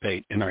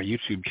participate in our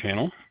YouTube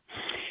channel.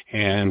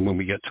 And when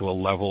we get to a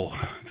level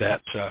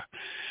that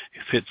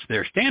fits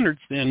their standards,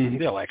 then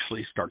they'll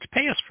actually start to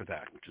pay us for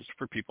that, just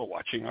for people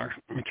watching our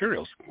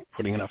materials,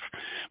 putting enough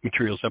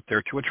materials up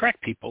there to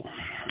attract people.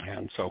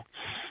 And so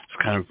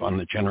it's kind of on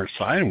the generous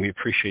side, and we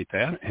appreciate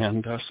that.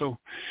 And so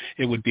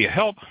it would be a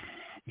help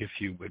if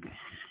you would,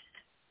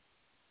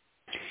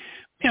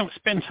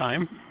 spend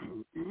time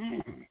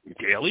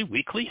daily,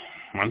 weekly,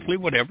 monthly,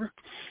 whatever,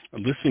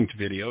 listening to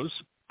videos,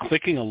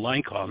 clicking a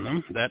like on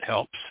them. That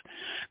helps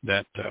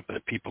that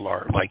people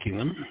are liking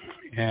them,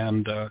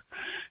 and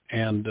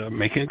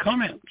making a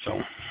comment. So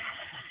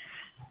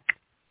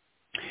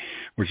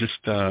we're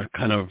just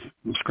kind of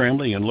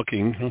scrambling and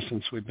looking,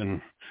 since we've been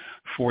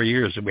 4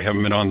 years that we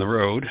haven't been on the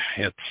road.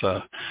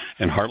 It's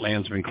and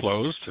Heartland's been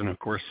closed, and of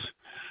course,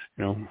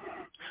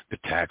 the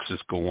taxes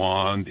go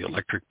on. The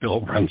electric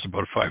bill runs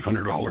about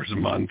 $500 a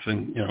month,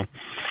 and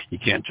you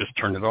can't just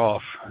turn it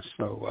off.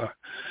 So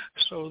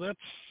that's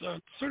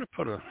sort of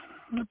put a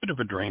bit of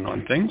a drain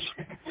on things.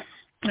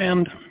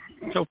 And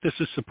so if this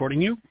is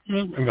supporting you, I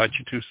invite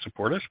you to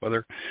support us.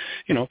 Whether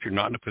if you're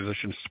not in a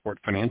position to support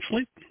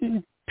financially,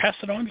 pass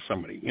it on to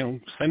somebody.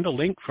 Send a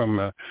link from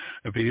a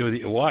video that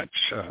you watch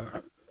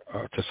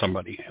to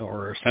somebody,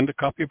 or send a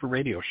copy of a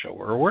radio show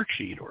or a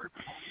worksheet or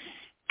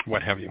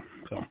what have you.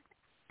 So.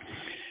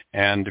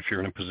 And if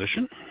you're in a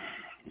position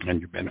and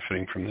you're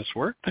benefiting from this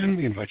work, then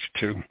we invite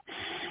you to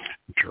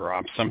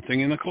drop something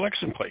in the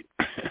collection plate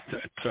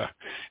that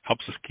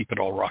helps us keep it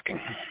all rocking.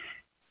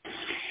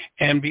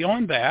 And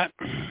beyond that,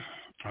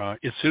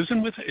 is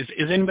Susan with?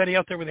 Is anybody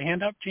out there with a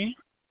hand up, Jeannie?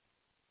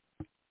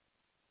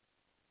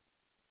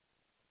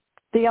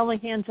 The only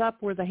hands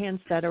up were the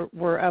hands that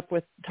were up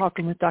with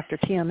talking with Dr.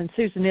 Tim, and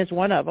Susan is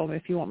one of them.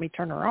 If you want me to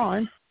turn her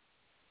on.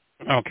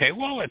 Okay,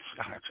 well,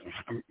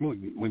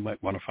 we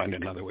might want to find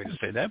another way to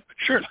say that, but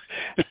sure.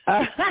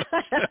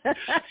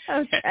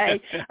 Okay,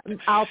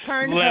 I'll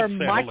turn her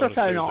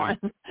microphone on.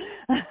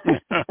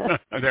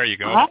 There you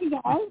go. Hi,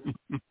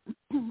 guys.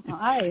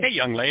 Hi. Hey,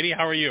 young lady,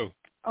 how are you?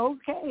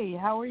 Okay,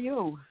 how are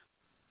you?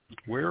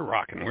 We're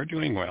rocking. We're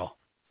doing well.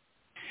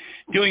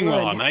 Doing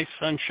well. A nice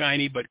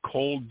sunshiny but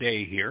cold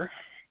day here.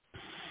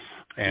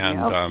 And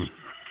a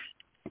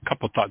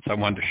couple of thoughts I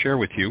wanted to share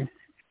with you.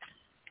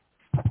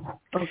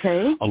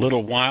 Okay. A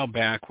little while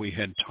back, we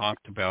had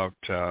talked about,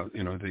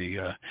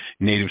 the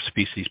native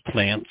species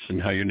plants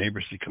and how your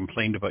neighbors had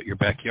complained about your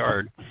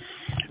backyard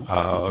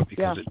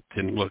because it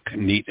didn't look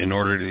neat and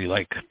orderly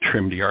like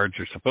trimmed yards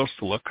are supposed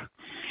to look.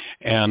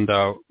 And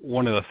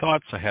one of the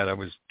thoughts I had, I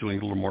was doing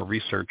a little more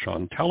research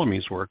on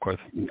Telemy's work with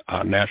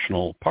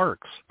national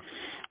parks,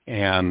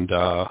 and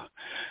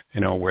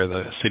where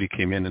the city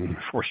came in and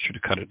forced you to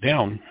cut it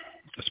down,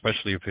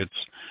 especially if it's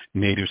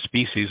native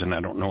species. And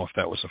I don't know if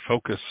that was a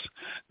focus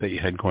that you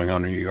had going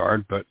on in your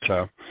yard, but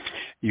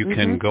you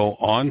can go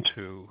on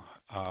to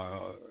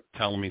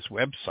Telemy's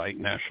website,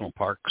 National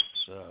Parks.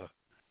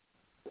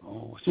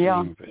 What's the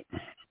name of it?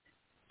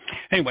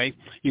 Anyway,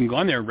 you can go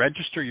on there,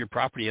 register your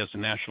property as a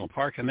national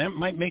park, and that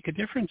might make a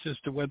difference as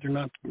to whether or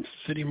not the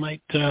city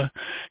might,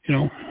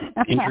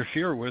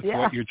 interfere with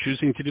what you're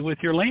choosing to do with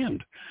your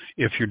land.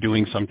 If you're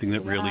doing something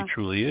that really,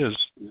 truly is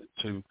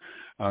to,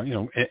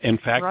 in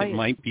fact, it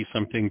might be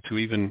something to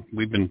even,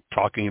 we've been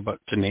talking about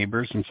to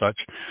neighbors and such,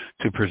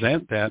 to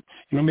present that,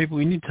 maybe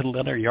we need to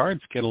let our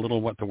yards get a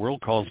little what the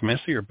world calls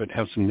messier, but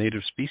have some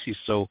native species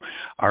so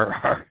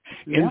our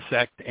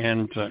insect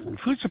and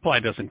food supply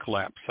doesn't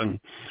collapse. And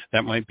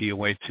that might be a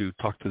way to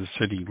talk to the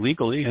city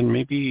legally, and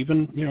maybe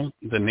even,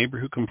 the neighbor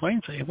who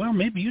complains say, well,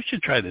 maybe you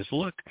should try this.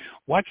 Look,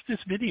 watch this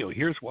video.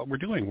 Here's what we're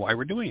doing, why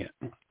we're doing it.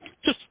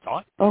 Just a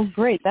thought. Oh,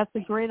 great. That's a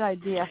great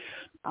idea.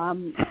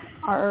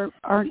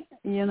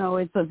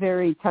 It's a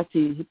very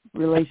touchy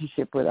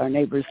relationship with our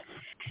neighbors.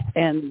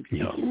 And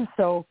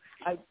so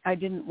I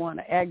didn't want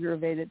to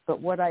aggravate it,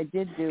 but what I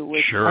did do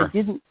was I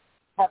didn't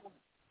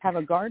have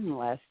a garden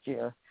last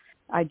year.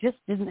 I just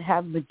didn't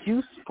have the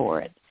juice for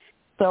it.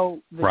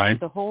 So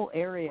the whole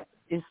area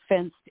is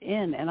fenced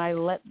in, and I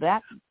let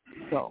that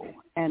go.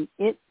 And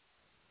it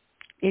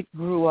it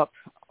grew up.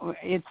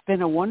 It's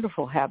been a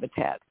wonderful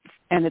habitat,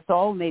 and it's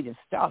all native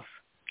stuff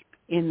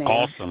in there,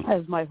 awesome.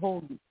 As my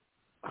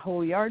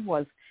whole yard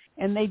was.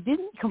 And they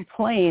didn't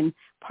complain,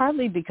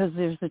 partly because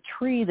there's a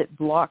tree that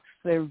blocks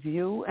their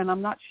view, and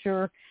I'm not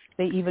sure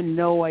they even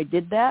know I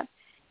did that.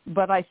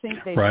 But I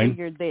think they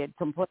figured they had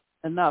complained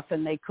enough,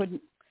 and they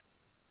couldn't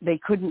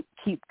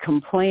keep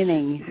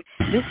complaining.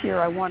 This year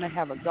I want to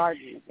have a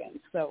garden again,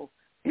 so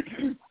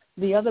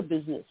the other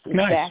business is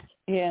back,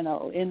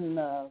 in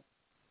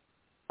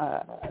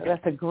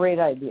that's a great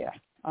idea.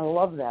 I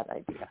love that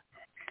idea.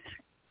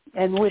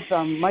 And with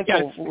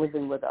Michael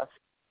living with us,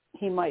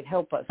 he might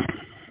help us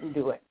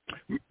do it.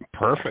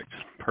 Perfect.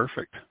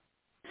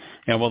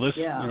 Yeah, well, this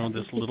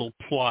this little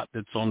plot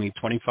that's only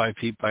 25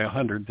 feet by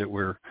 100 that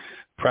we're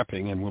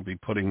prepping, and we'll be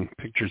putting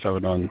pictures of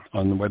it on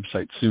the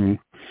website soon.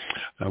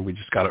 We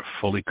just got it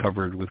fully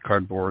covered with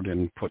cardboard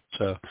and put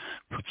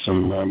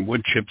some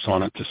wood chips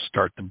on it to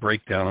start the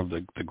breakdown of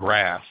the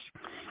grass.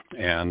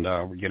 And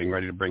we're getting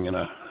ready to bring in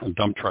a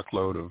dump truck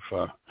load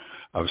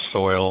of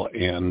soil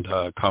and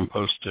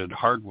composted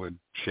hardwood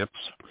chips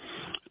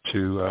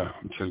to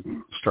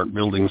start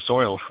building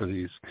soil for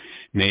these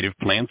native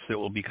plants that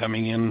will be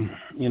coming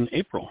in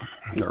April,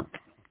 or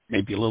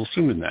maybe a little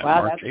sooner than that,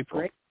 Wow, March, that's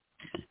April. Great.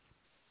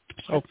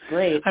 So that's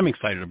great. I'm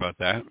excited about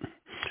that.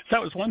 So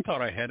that was one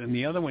thought I had, and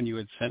the other one, you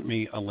had sent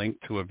me a link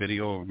to a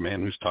video of a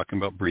man who's talking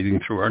about breathing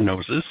through our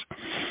noses,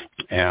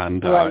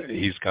 and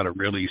he's got a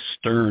really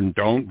stern,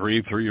 don't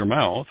breathe through your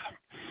mouth,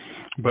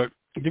 but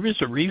there is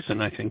a reason,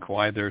 I think,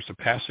 why there's a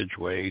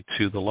passageway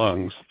to the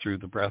lungs through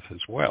the breath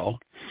as well.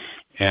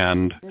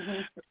 And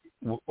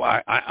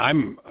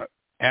I'm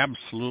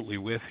absolutely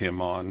with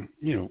him on,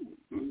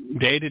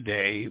 day to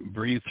day,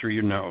 breathe through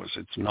your nose.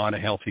 It's not a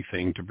healthy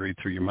thing to breathe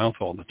through your mouth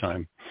all the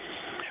time.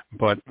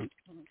 But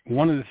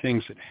one of the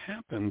things that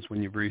happens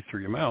when you breathe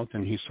through your mouth,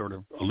 and he sort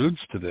of alludes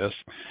to this,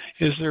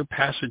 is there are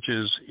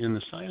passages in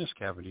the sinus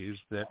cavities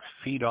that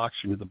feed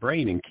oxygen to the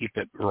brain and keep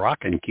it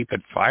rocking, keep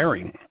it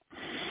firing.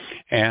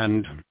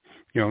 And,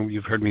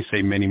 you've heard me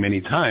say many,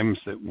 many times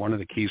that one of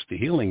the keys to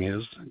healing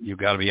is you've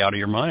got to be out of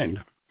your mind.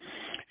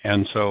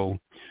 And so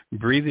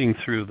breathing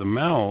through the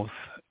mouth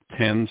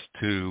tends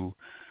to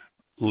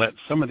let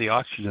some of the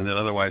oxygen that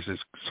otherwise is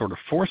sort of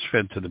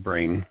force-fed to the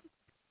brain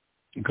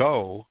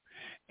go,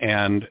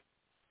 and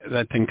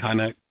that then kind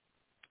of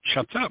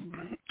shuts up.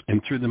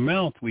 And through the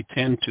mouth, we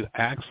tend to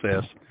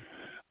access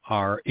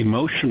our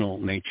emotional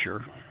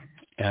nature,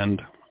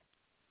 and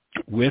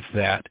with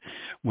that,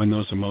 when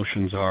those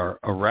emotions are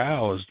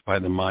aroused by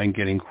the mind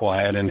getting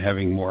quiet and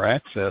having more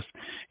access,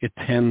 it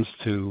tends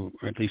to,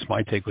 or at least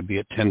my take would be,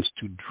 it tends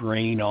to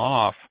drain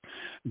off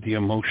the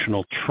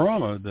emotional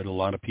trauma that a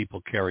lot of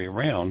people carry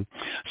around.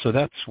 So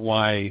that's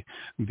why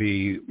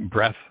the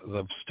breath,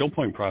 the still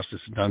point process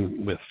is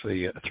done with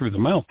through the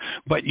mouth.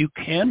 But you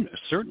can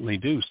certainly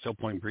do still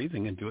point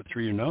breathing and do it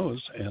through your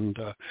nose. And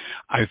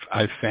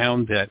I've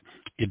found that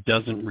it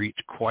doesn't reach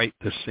quite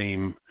the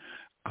same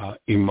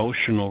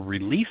emotional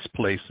release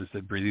places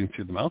that breathing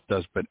through the mouth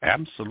does, but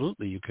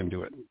absolutely you can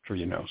do it through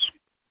your nose,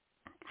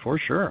 for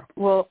sure.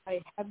 Well, I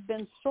have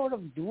been sort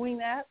of doing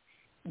that,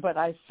 but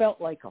I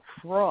felt like a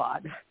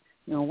fraud.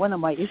 One of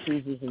my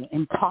issues is an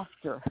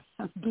imposter,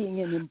 being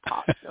an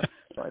imposter.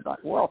 So I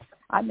thought, well,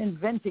 I'm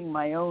inventing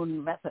my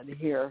own method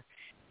here.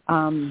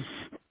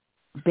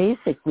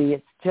 Basically,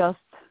 it's just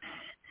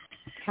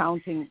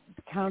counting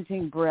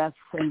breaths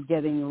and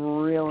getting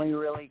really,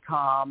 really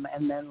calm,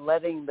 and then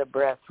letting the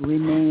breath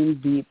remain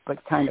deep,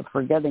 but kind of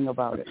forgetting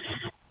about it.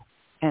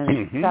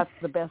 And that's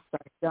the best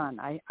I've done.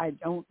 I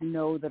don't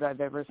know that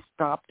I've ever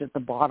stopped at the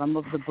bottom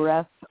of the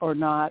breath or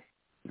not.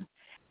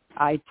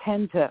 I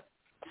tend to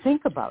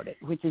think about it,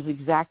 which is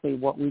exactly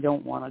what we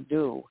don't want to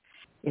do.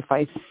 If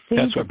I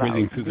think that's what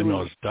breathing through the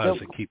nose does.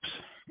 It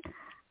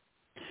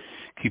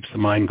keeps the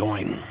mind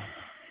going.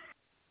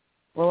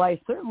 Well,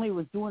 I certainly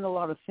was doing a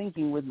lot of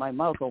thinking with my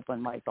mouth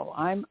open, Michael.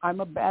 I'm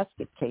a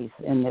basket case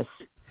in this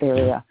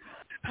area.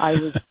 I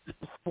was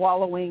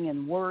swallowing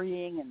and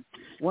worrying and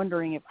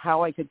wondering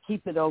how I could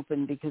keep it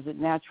open because it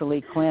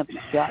naturally clamps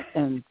shut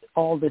and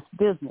all this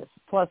business.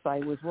 Plus, I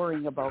was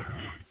worrying about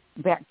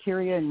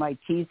bacteria in my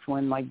teeth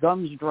when my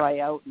gums dry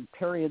out and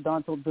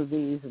periodontal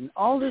disease and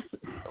all this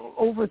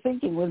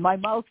overthinking with my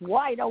mouth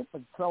wide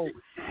open. So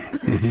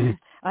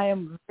I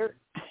am very,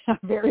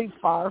 very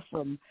far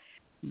from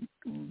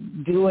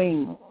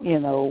doing,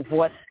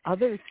 what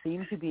others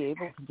seem to be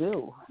able to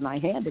do. And I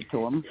hand it to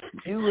them,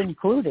 you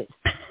included.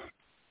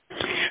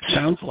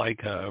 Sounds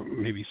like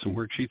maybe some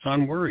worksheets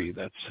on worry.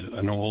 That's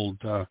an old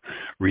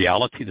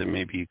reality that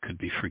maybe could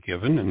be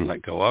forgiven and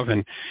let go of.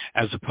 And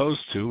as opposed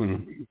to,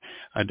 and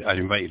I'd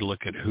invite you to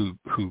look at who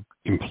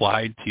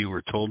implied to you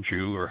or told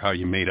you or how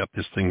you made up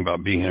this thing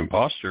about being an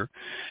imposter.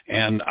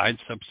 And I'd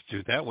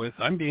substitute that with,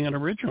 I'm being an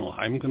original.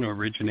 I'm going to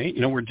originate.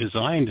 We're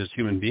designed as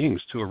human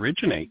beings to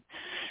originate.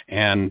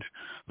 And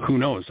who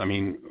knows? I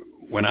mean,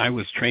 when I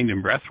was trained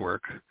in breath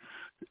work,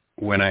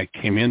 when I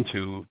came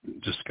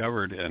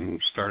discovered and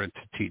started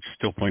to teach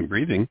still point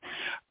breathing,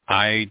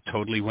 I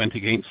totally went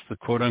against the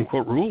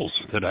quote-unquote rules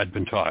that I'd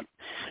been taught,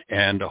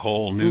 and a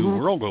whole new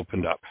world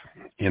opened up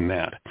in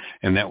that,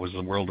 and that was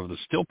the world of the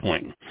still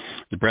point.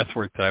 The breath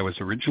work that I was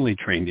originally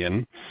trained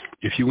in,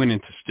 if you went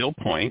into still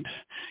point,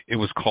 it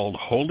was called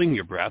holding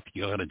your breath.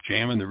 You had a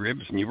jam in the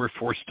ribs, and you were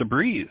forced to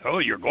breathe. Oh,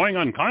 you're going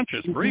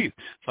unconscious. Breathe.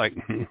 It's like,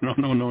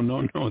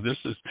 no. This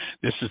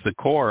is the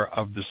core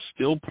of the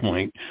still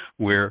point,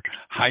 where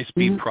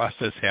high-speed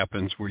process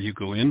happens, where you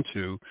go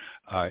into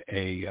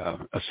a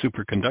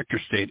superconductor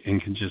state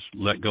and can just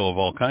let go of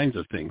all kinds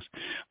of things.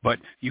 But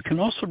you can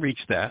also reach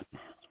that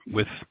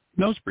with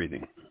nose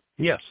breathing.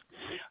 Yes,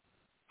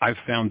 I've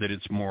found that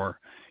it's more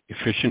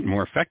efficient,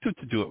 more effective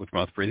to do it with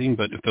mouth breathing,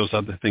 but if those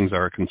other things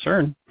are a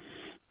concern,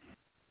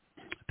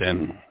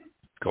 then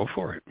go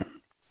for it.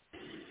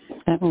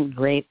 Oh,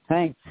 great,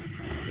 thanks.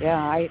 Yeah,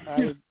 I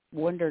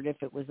wondered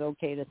if it was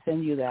okay to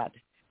send you that.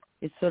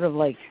 It's sort of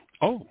like,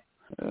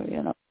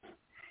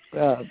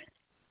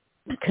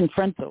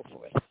 confront those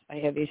voice. I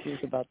have issues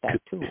about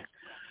that too.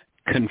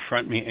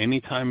 Confront me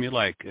anytime you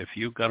like. If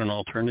you've got an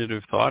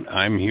alternative thought,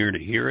 I'm here to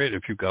hear it.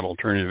 If you've got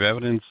alternative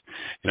evidence,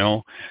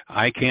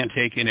 I can't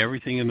take in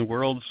everything in the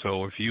world,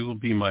 so if you will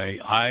be my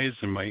eyes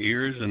and my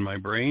ears and my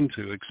brain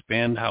to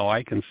expand how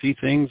I can see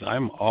things,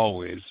 I'm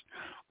always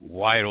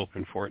wide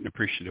open for it and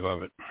appreciative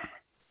of it.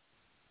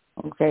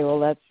 Okay, well,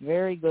 that's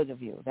very good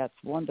of you. That's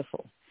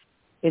wonderful.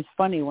 It's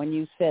funny, when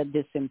you said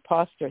this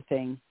imposter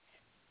thing,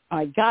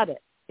 I got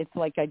it. It's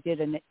like I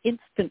did an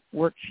instant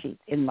worksheet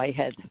in my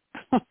head.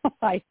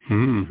 I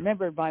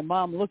remember my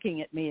mom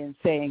looking at me and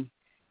saying,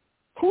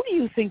 "Who do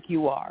you think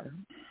you are?"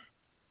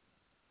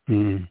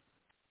 There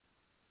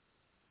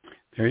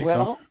you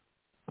go.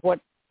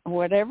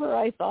 Whatever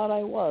I thought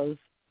I was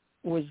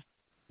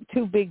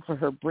too big for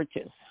her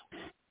britches.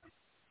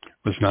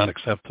 Was not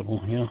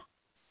acceptable, yeah.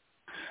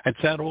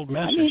 It's that old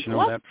message,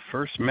 that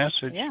first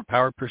message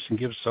power person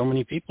gives so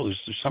many people is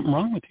there's something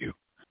wrong with you.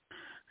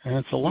 And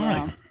it's a lie.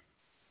 Yeah.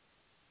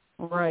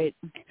 Right.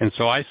 And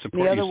so I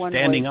support you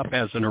standing up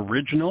as an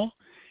original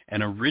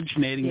and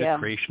originating the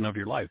creation of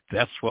your life.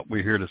 That's what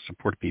we're here to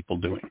support people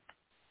doing.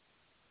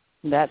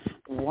 That's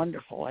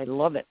wonderful. I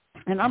love it.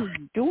 And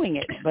I'm doing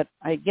it, but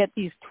I get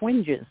these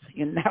twinges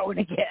now and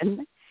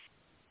again.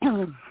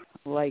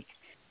 Like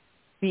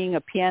being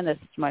a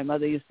pianist, my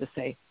mother used to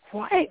say,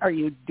 "Why are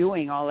you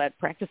doing all that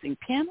practicing?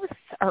 Pianists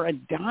are a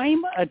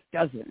dime a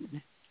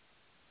dozen.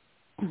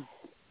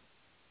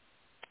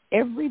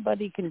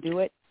 Everybody can do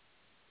it.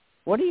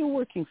 What are you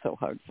working so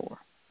hard for?"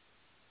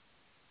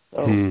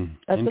 So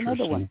that's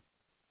another one.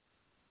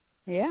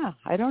 Yeah,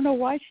 I don't know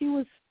why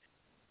she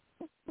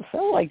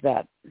felt like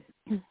that.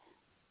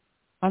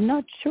 I'm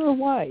not sure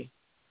why.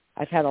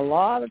 I've had a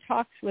lot of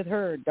talks with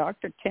her.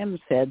 Dr. Tim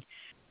said,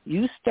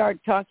 "You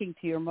start talking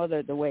to your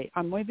mother the way,"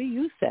 maybe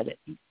you said it.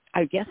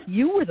 I guess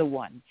you were the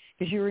one,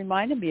 because you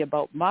reminded me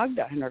about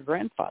Magda and her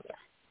grandfather.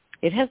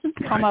 It hasn't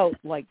come out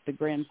like the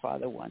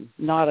grandfather one,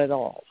 not at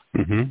all.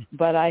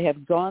 But I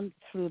have gone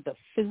through the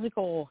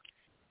physical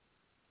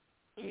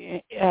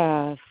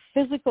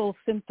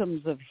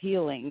symptoms of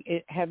healing.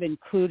 It have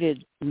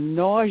included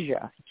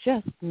nausea,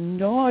 just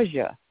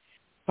nausea,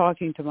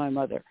 talking to my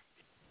mother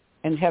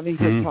and having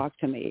her talk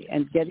to me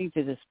and getting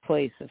to this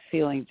place of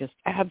feeling just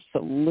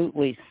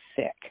absolutely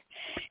sick.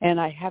 And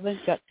I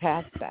haven't got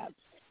past that.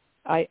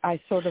 I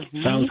sort of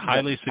sounds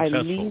highly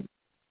successful.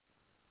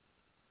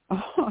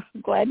 Oh,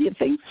 I'm glad you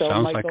think so.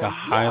 Sounds Michael. like a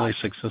highly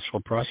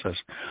successful process.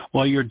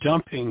 Well, you're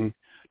dumping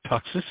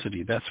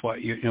toxicity. That's why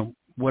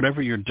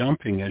whatever you're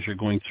dumping as you're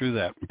going through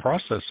that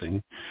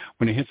processing,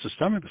 when it hits the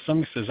stomach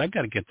says, "I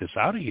got to get this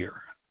out of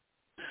here."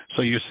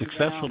 So you're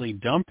successfully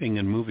dumping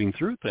and moving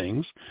through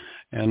things.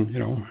 And,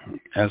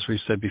 as we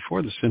said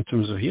before, the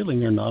symptoms of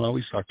healing are not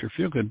always Dr.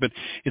 Feelgood. But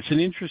it's an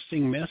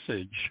interesting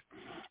message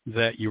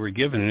that you were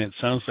given, and it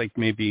sounds like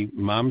maybe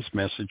Mom's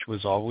message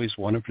was always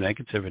one of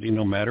negativity.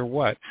 No matter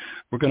what,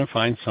 we're going to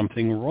find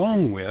something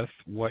wrong with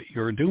what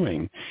you're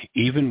doing.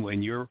 Even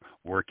when you're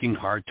working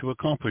hard to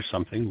accomplish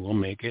something, we'll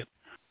make it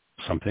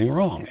something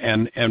wrong.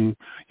 And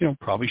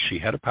probably she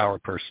had a power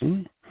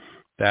person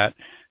that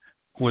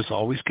was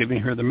always giving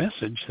her the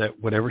message that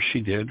whatever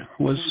she did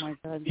was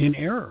in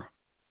error.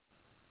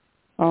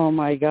 Oh,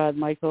 my God,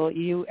 Michael,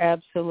 you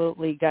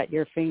absolutely got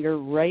your finger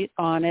right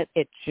on it.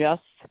 It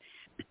just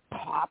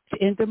popped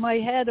into my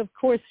head. Of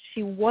course,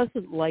 she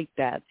wasn't like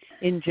that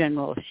in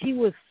general. She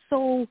was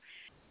so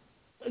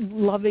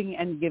loving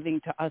and giving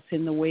to us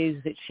in the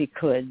ways that she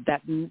could.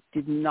 That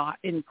did not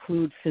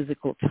include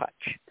physical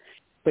touch.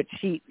 But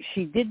she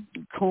did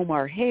comb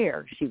our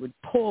hair. She would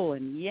pull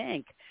and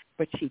yank,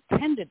 but she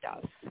tended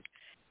us.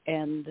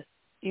 And,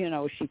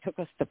 she took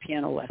us to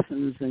piano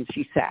lessons, and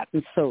she sat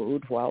and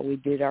sewed while we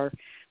did our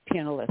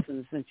piano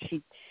lessons. And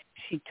she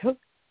took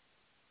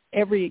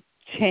every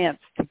chance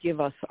to give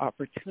us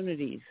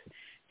opportunities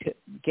to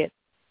get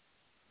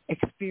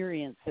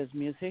experience as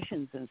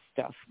musicians and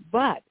stuff.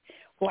 But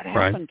what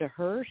happened to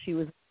her, she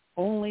was the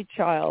only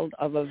child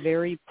of a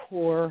very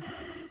poor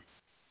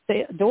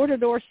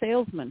door-to-door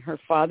salesman. Her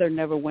father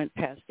never went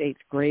past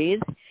 8th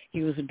grade.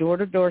 He was a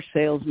door-to-door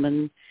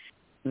salesman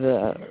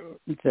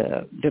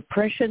the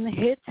depression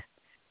hit,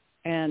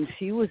 and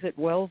she was at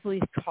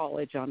Wellesley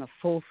College on a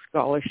full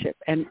scholarship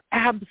and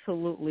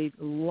absolutely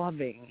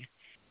loving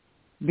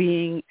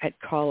being at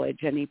college.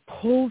 And he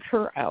pulled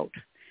her out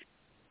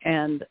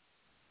and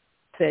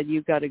said,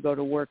 "You've got to go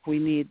to work. We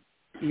need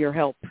your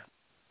help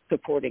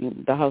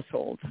supporting the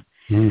household."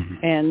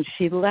 Mm-hmm. And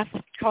she left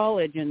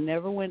college and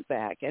never went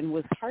back and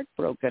was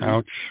heartbroken.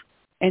 Ouch.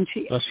 And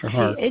she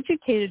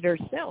educated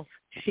herself.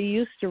 She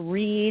used to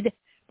read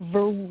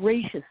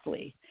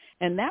voraciously,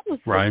 and that was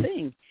the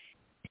thing.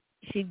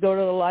 She'd go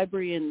to the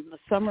library in the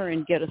summer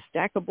and get a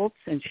stack of books,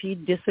 and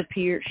she'd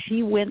disappear.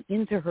 She went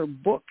into her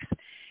books,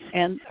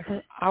 and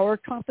our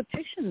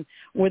competition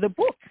were the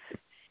books.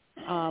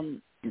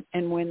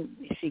 And when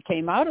she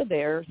came out of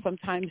there,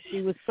 sometimes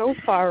she was so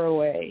far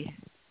away.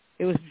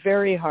 It was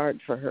very hard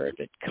for her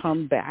to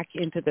come back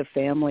into the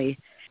family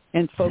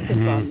and focus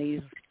on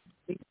these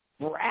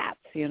brats,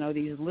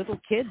 these little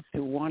kids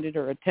who wanted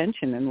her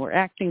attention and were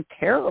acting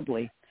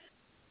terribly.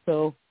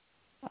 So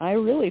I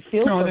really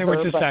feel for her. No, they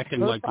were just acting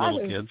like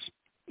little kids.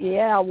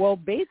 Yeah, well,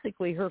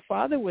 basically her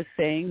father was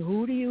saying,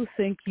 "Who do you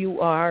think you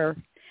are?"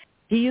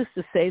 He used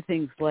to say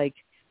things like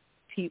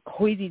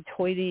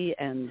hoity-toity,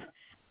 and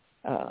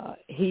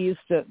he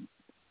used to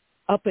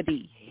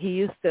uppity. He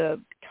used to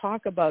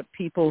talk about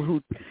people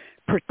who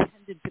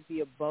pretended to be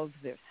above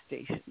their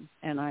station,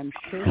 and I'm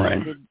sure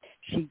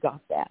she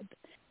got that.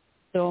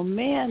 So,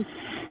 man,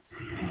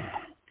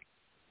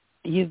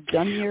 you've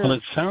done your... Well,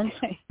 it sounds...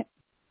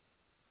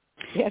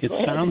 It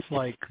sounds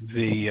like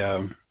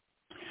the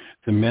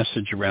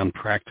message around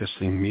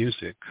practicing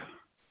music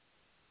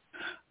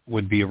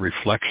would be a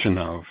reflection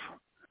of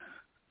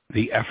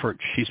the effort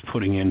she's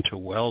putting into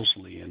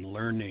Wellesley and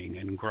learning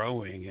and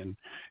growing and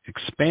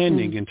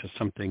expanding into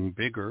something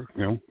bigger,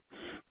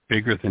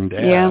 bigger than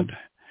Dad,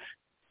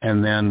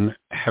 and then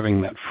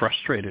having that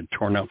frustrated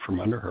torn out from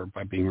under her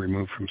by being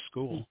removed from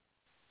school.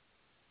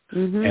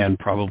 Mm-hmm. And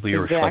probably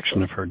a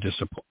reflection of her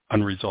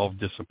unresolved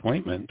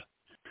disappointment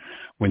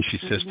when she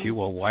says to you,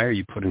 "Well, why are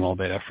you putting all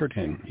that effort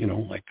in?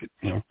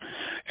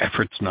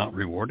 Effort's not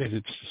rewarded.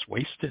 It's just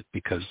wasted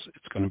because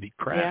it's going to be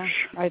crash."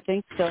 Yeah, I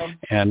think so.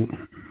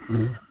 And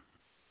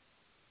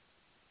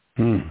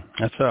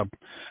that's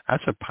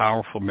a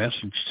powerful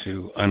message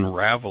to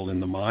unravel in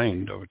the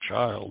mind of a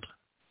child.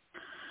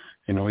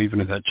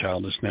 Even if that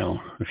child is now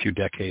a few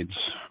decades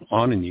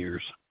on in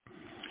years,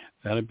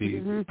 that'd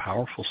be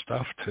powerful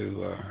stuff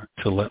to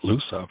let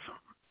loose of.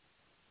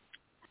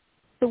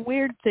 The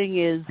weird thing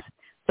is,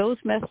 those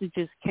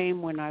messages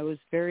came when I was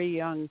very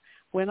young.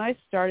 When I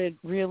started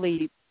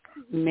really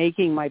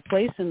making my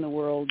place in the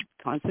world,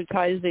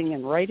 concertizing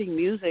and writing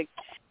music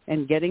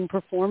and getting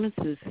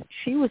performances,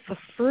 she was the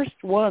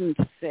first one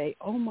to say,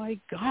 "Oh, my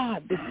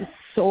God, this is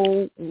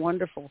so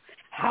wonderful.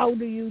 How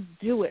do you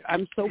do it?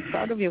 I'm so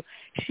proud of you."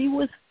 She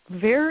was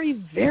very,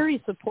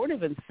 very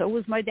supportive, and so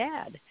was my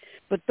dad.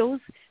 But those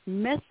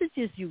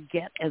messages you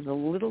get as a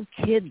little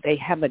kid, they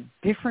have a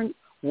different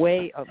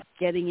way of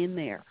getting in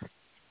there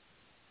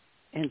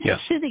and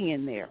sitting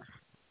in there.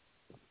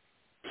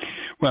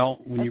 Well,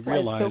 when you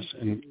realize,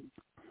 and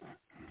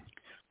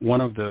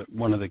one of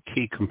the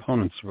key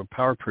components of a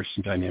power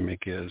person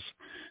dynamic is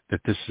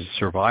that this is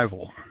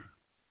survival.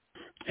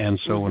 And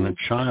so when a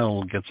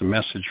child gets a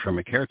message from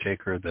a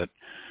caretaker that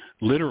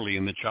literally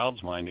in the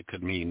child's mind it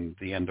could mean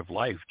the end of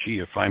life. Gee,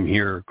 if I'm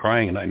here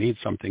crying and I need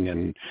something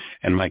and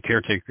my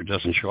caretaker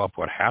doesn't show up,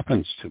 what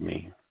happens to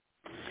me?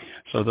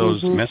 So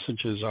those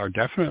messages are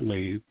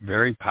definitely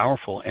very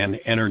powerful, and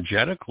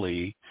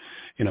energetically,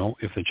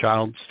 if the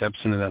child steps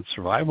into that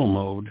survival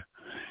mode,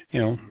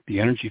 the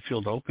energy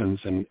field opens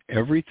and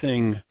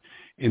everything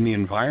in the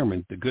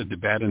environment, the good, the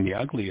bad, and the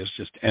ugly, is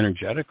just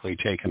energetically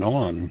taken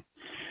on.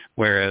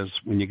 Whereas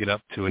when you get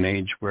up to an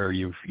age where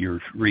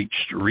you've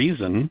reached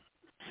reason,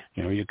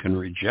 you can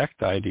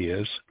reject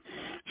ideas.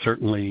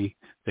 Certainly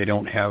they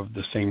don't have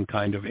the same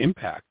kind of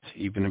impact,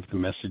 even if the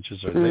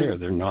messages are there.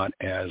 They're not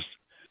as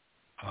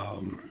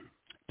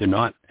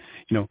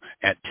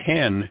at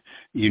 10,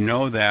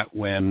 that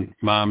when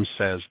mom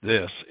says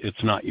this,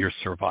 it's not your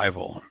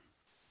survival.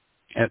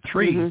 At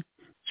 3,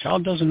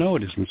 child doesn't know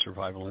it isn't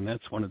survival, and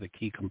that's one of the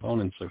key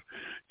components of,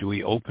 do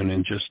we open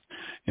and just,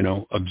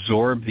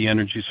 absorb the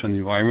energies from the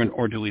environment,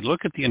 or do we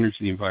look at the energy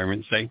of the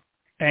environment and say,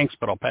 thanks,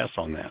 but I'll pass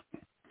on that?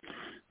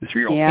 The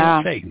 3-year-old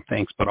can't say,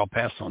 thanks, but I'll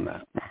pass on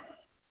that.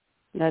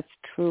 That's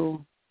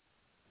true.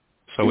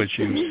 So as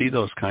you see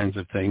those kinds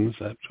of things,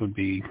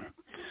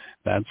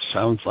 that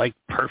sounds like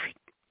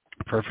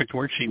perfect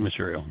worksheet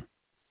material.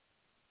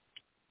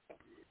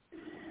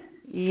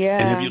 Yeah.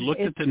 And have you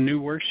looked at the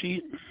new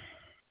worksheet?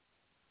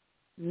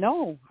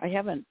 No, I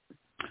haven't.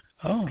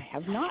 Oh. I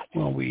have not.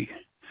 Well, we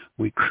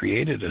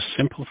created a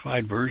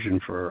simplified version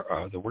for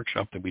the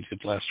workshop that we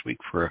did last week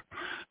for a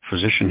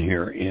physician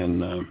here in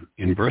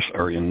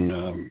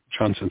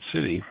Johnson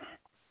City,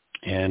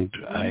 and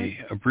I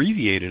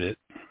abbreviated it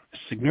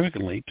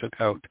significantly. Took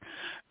out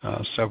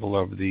several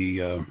of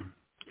the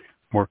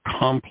more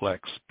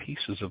complex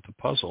pieces of the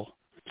puzzle,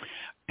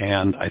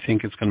 And I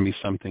think it's going to be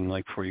something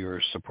like for your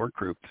support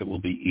group that will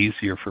be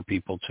easier for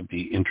people to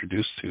be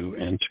introduced to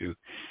and to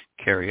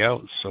carry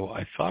out. So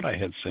I thought I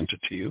had sent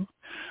it to you,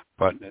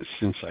 but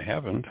since I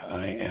haven't,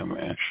 I am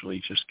actually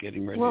just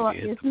getting ready to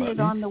hit the button. Well, isn't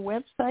it on the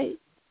website?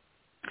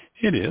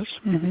 It is.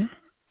 Mm-hmm.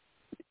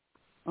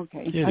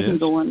 Okay, I can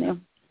go on there.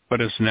 But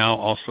it's now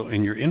also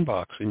in your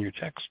inbox, in your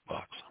text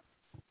box.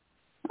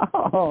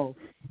 Oh,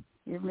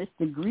 you're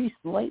Mr. Greased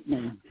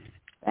Lightning.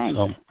 Thanks.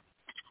 So,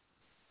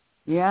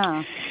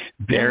 yeah.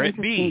 There it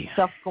be.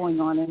 Stuff going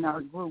on in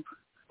our group.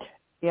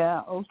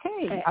 Yeah,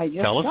 okay.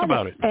 Tell us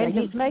about it. And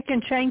he's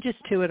making changes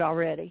to it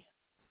already.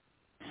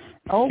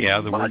 Oh,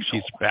 yeah, the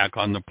worksheet's back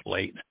on the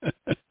plate.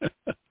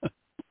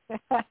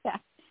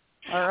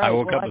 All right. I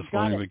woke up this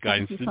morning with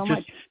guidance. So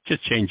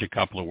just change a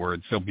couple of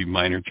words. There'll be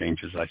minor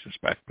changes, I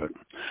suspect, but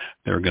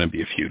there are going to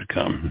be a few to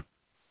come.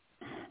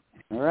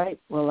 All right.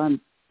 Well,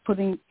 I'm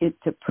putting it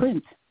to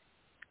print,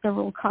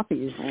 several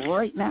copies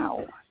right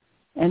now.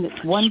 And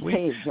it's one Sweet.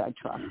 page, I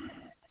trust.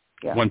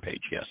 Yeah. One page,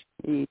 yes.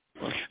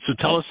 So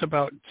tell us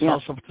about the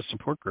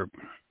support group.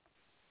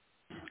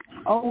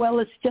 Oh, well,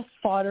 it's just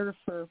fodder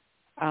for,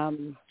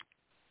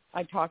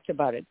 I talked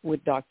about it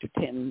with Dr.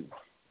 Tim.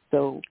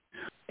 So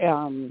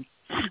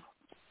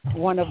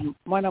one of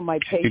my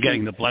patients. You're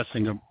getting the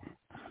blessing of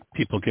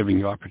people giving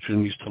you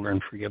opportunities to learn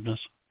forgiveness.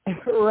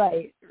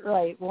 Right.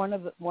 One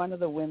of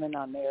the women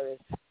on there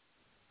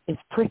is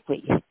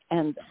prickly,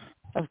 and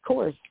of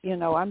course,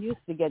 I'm used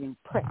to getting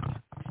pricked,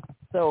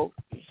 so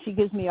she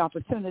gives me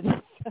opportunities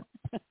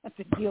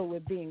to deal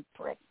with being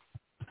pricked.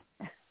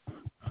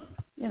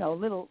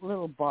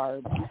 Little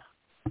barbs.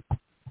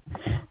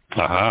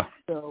 Uh-huh.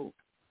 So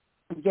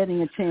I'm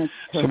getting a chance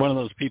to. So one of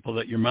those people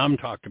that your mom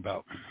talked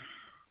about.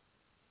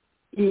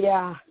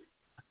 Yeah.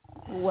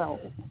 Well,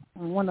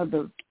 one of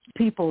the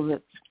people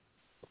that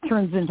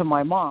turns into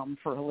my mom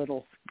for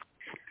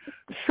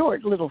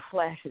short little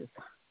flashes.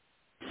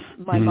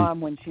 My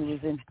mom when she was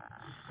in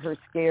her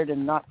scared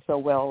and not so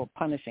well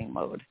punishing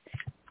mode.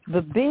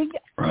 The big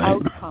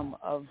outcome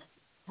of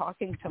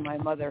talking to my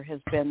mother has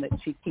been that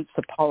she keeps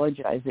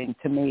apologizing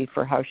to me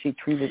for how she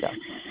treated us.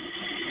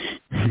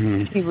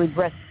 She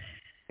regrets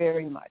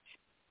very much.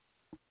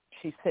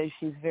 She says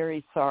she's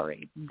very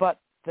sorry. But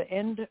the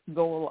end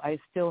goal I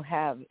still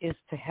have is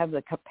to have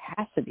the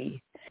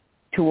capacity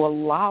to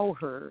allow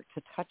her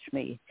to touch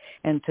me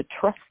and to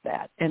trust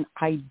that. And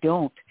I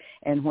don't.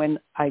 And when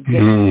I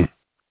get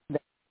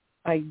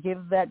I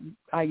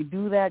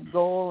do that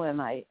goal,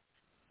 and I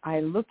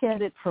look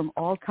at it from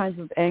all kinds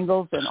of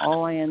angles, and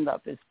all I end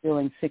up is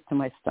feeling sick to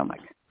my stomach.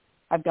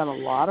 I've got a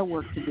lot of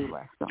work to do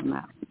left on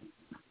that.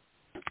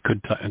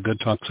 Good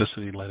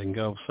toxicity letting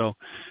go. So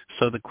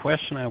the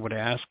question I would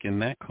ask in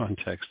that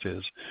context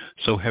is,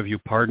 so have you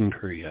pardoned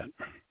her yet?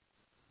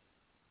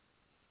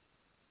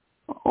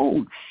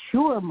 Oh,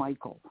 sure,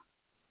 Michael.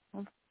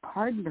 I've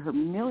pardoned her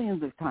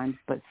millions of times,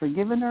 but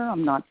forgiven her,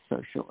 I'm not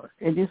so sure.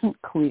 It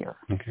isn't clear.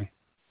 Okay.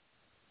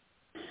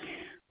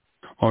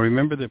 Well,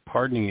 remember that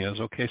pardoning is,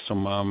 okay, so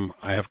Mom,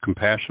 I have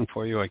compassion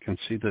for you. I can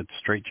see the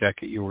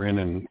straitjacket you were in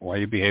and why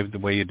you behaved the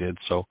way you did.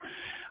 So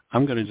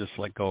I'm going to just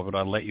let go of it.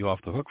 I'll let you off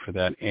the hook for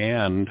that.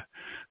 And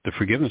the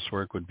forgiveness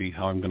work would be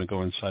how I'm going to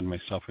go inside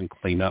myself and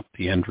clean up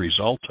the end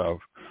result of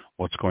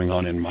what's going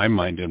on in my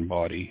mind and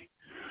body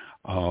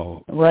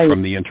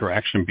from the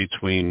interaction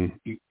between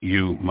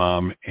you,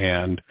 Mom,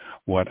 and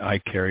what I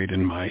carried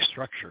in my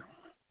structure.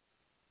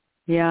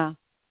 Yeah.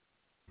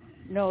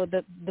 No,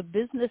 the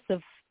business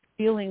of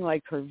feeling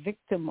like her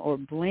victim or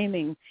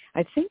blaming,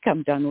 I think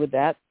I'm done with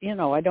that.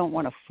 I don't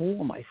want to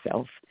fool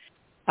myself.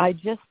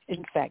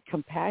 In fact,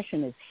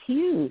 compassion is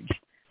huge.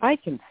 I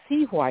can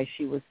see why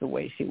she was the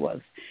way she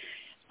was.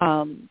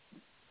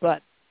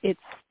 But it's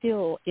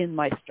still in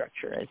my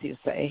structure, as you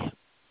say.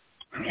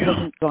 It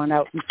hasn't gone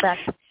out. In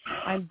fact,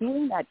 I'm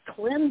doing that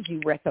cleanse you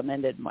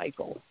recommended,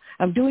 Michael.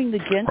 I'm doing the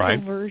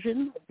gentle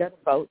version. I've got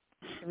about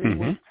 3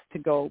 weeks to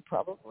go,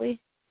 probably.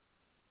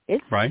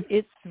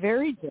 It's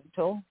very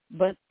gentle,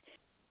 but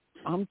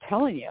I'm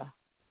telling you,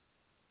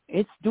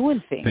 it's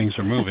doing things. Things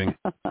are moving.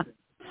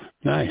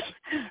 Nice.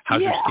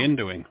 How's your skin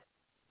doing?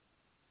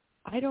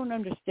 I don't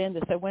understand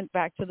this. I went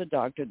back to the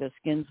doctor. The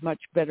skin's much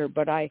better,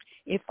 but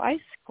if I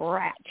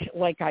scratch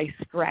like I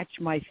scratch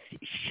my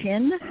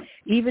shin,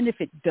 even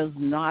if it does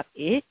not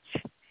itch,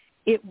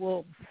 it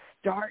will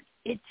start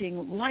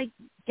itching like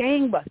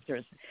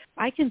gangbusters.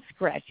 I can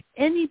scratch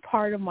any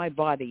part of my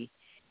body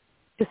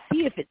to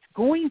see if it's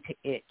going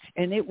to itch,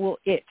 and it will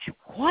itch.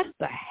 What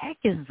the heck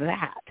is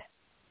that?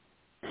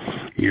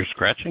 You're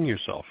scratching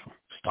yourself.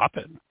 Stop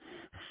it.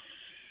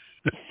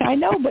 I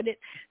know, but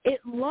it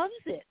loves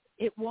it.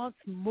 It wants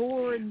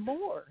more and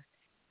more.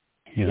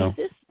 Is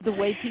this the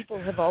way people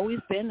have always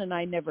been and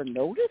I never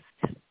noticed?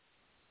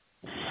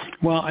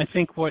 Well, I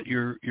think what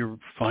you're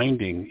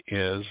finding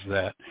is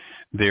that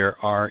there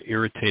are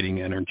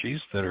irritating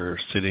energies that are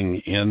sitting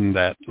in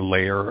that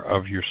layer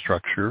of your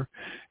structure,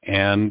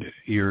 and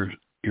your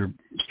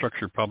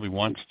structure probably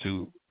wants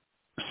to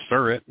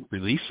stir it,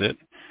 release it,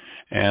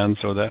 and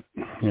so that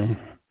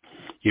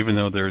even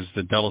though there's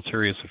the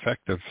deleterious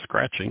effect of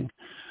scratching,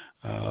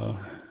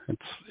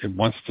 it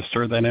wants to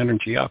stir that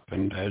energy up.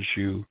 And as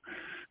you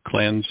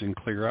cleanse and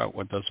clear out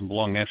what doesn't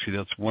belong, actually,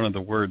 that's one of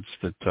the words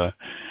that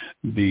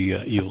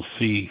you'll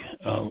see.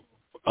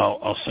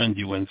 I'll send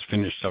you when it's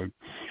finished.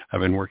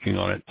 I've been working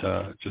on it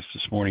just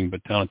this morning,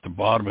 but down at the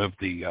bottom of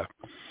the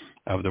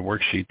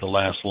worksheet, the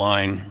last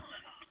line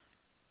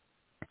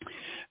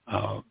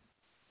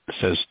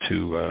says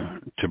to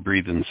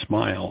breathe and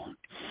smile.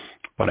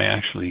 But I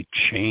actually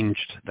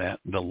changed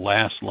the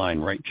last line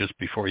right just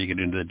before you get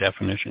into the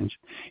definitions.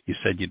 You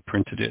said you'd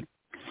printed it.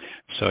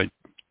 So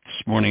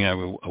this morning I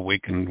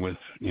awakened with,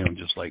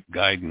 just like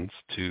guidance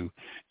to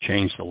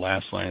change the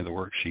last line of the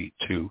worksheet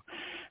to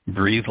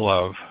breathe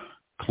love,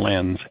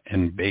 cleanse,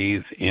 and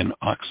bathe in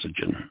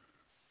oxygen.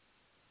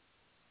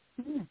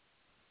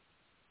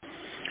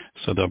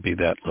 So there'll be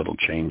that little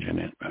change in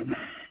it.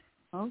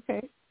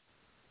 Okay.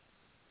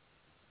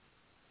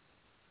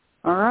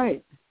 All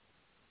right.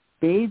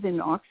 Bathe in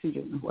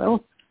oxygen.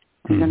 Well,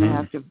 I'm going to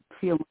have to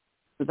feel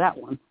for that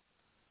one.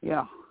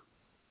 Yeah.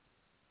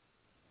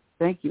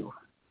 Thank you.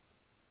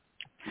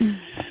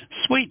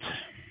 Sweet.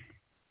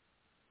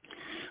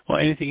 Well,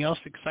 anything else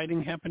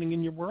exciting happening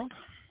in your world?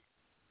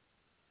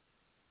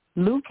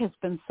 Luke has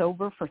been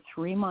sober for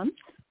 3 months.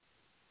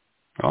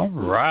 All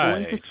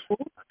right.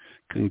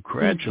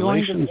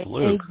 Congratulations,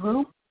 Luke.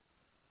 Group,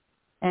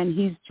 and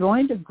he's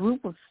joined a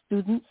group of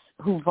students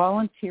who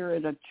volunteer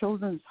at a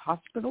children's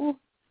hospital,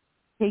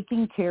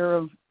 taking care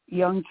of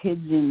young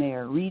kids in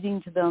there,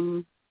 reading to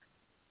them,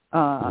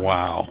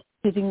 wow,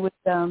 sitting with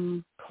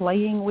them,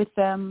 playing with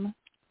them.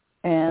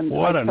 And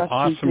what an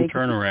awesome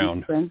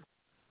turnaround.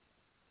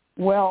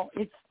 Well,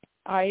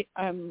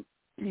 I'm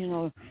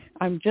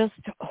just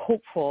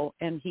hopeful,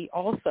 and he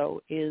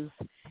also is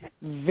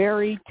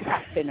very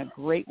tough in a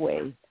great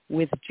way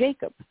with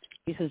Jacob.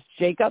 He says,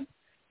 Jacob,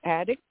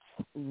 addicts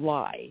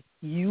lie.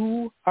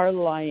 You are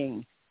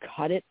lying.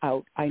 Cut it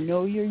out. I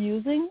know you're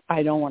using.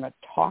 I don't want to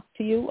talk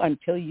to you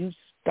until you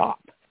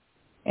stop.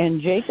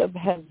 And Jacob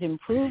has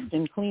improved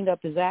and cleaned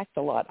up his act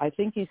a lot. I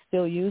think he's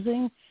still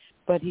using,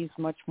 but he's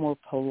much more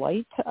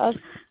polite to us.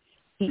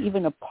 He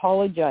even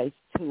apologized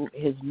to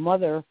his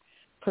mother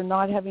for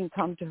not having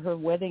come to her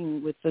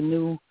wedding with the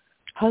new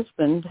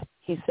husband.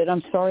 He said,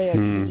 I'm sorry I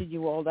treated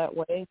you all that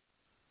way.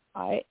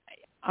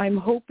 I'm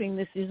hoping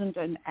this isn't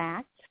an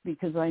act,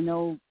 because I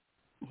know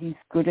he's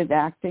good at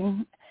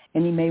acting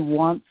and he may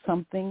want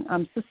something.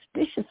 I'm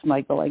suspicious,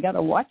 Michael. I got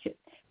to watch it.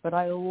 But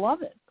I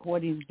love it,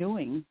 what he's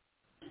doing.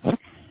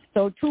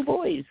 So 2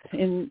 boys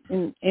in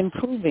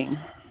improving.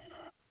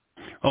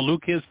 Oh,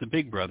 Luke is the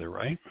big brother,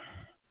 right?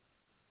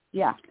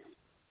 Yeah.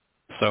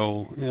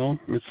 So,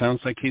 it sounds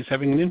like he's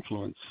having an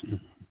influence.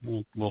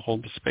 We'll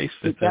hold the space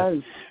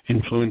that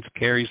influence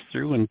carries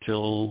through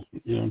until,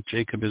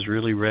 Jacob is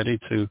really ready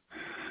to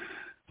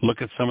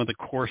look at some of the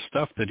core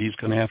stuff that he's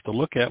going to have to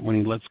look at when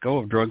he lets go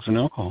of drugs and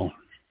alcohol.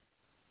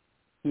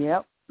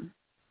 Yep.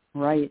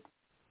 Right.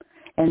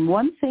 And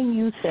one thing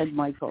you said,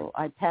 Michael,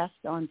 I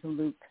passed on to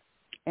Luke,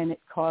 and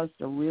it caused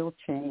a real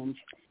change.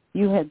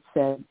 You had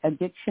said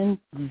addiction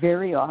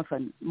very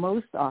often,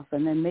 most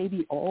often, and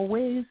maybe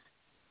always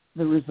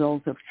the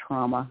result of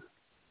trauma.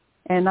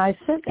 And I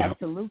said that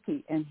to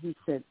Lukey, and he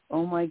said,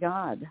 oh, my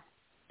God.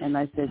 And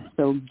I said,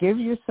 so give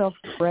yourself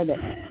credit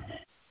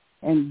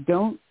and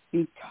don't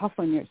be tough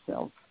on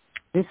yourself.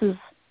 This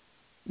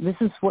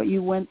is what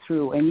you went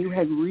through, and you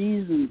had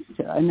reasons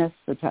to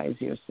anesthetize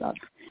yourself.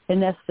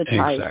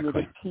 Anesthetize with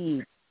a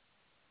T.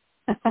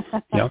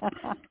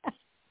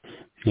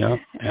 Yeah,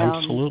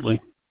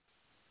 absolutely.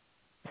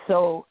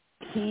 So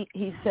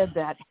he said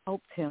that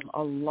helped him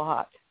a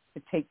lot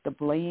to take the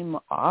blame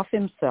off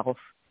himself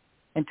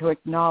and to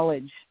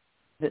acknowledge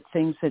that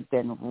things had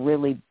been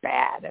really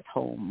bad at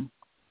home.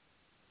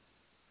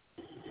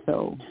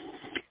 So,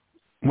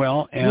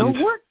 well, and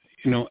your work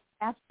to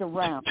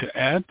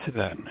add to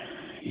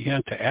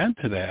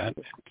that,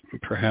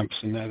 perhaps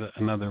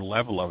another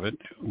level of it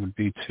would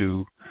be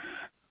to,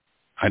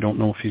 I don't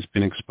know if he's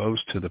been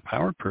exposed to the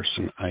power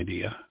person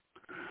idea,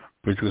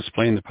 but to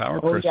explain the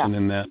power person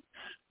in that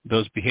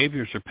those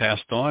behaviors are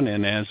passed on,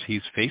 and as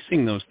he's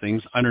facing those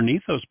things,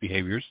 underneath those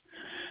behaviors,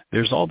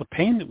 there's all the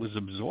pain that was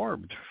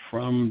absorbed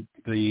from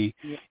the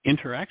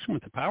interaction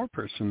with the power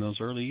person in those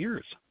early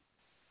years.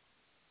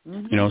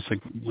 Mm-hmm. It's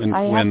like when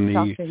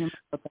talked to him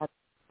about that,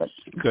 but...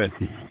 Good,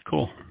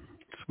 cool,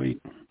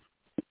 sweet.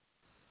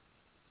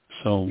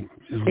 So,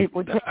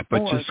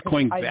 but just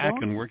going back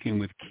and working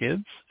with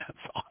kids, that's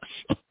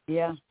awesome.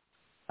 Yeah,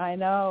 I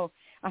know.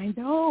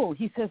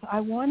 He says, I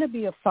want to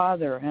be a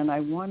father, and I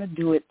want to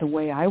do it the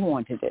way I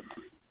wanted it.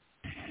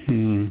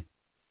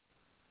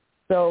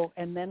 So,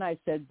 and then I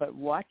said, but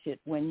watch it.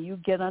 When you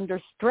get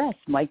under stress,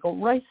 Michael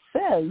Ryce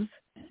says,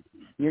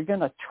 you're going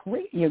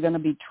to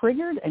be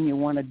triggered, and you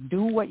want to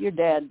do what your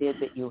dad did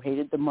that you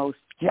hated the most.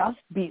 Just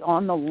be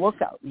on the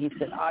lookout. And he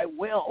said, I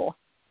will.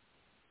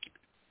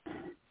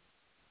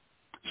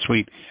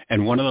 Sweet.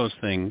 And one of those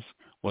things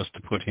was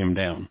to put him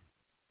down.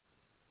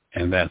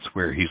 And that's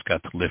where he's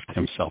got to lift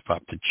himself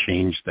up, to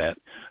change that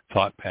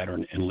thought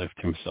pattern and lift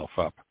himself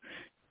up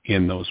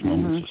in those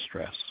moments of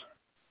stress,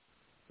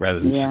 rather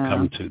than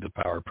succumb to the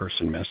power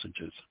person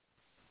messages.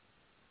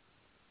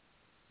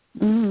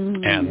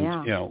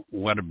 And,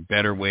 what a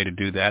better way to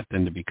do that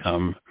than to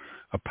become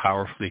a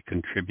powerfully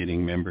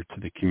contributing member to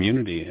the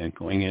community and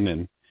going in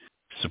and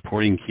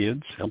supporting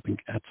kids, helping.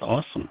 That's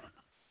awesome.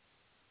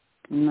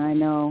 I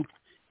know.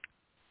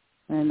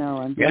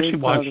 I'm we actually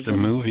watched a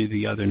movie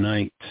the other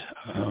night.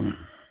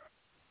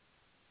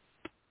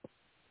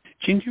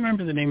 Jean, do you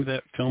remember the name of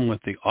that film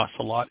with the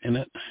ocelot in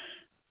it?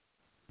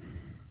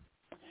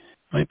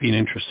 Might be an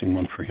interesting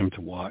one for him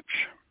to watch.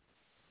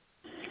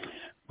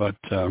 But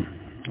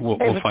we'll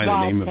find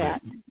the name of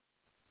it.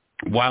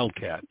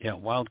 Wildcat. Yeah,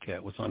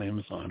 Wildcat was on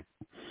Amazon.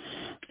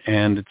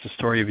 And it's a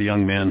story of a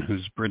young man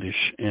who's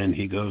British, and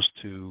he goes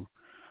to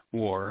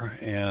war,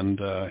 and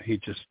he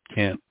just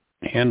can't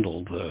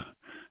handle the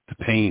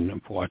pain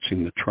of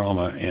watching the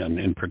trauma. And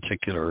in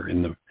particular,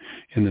 in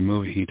the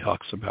movie, he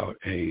talks about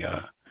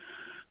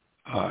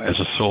as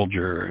a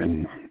soldier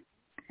in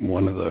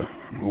one of the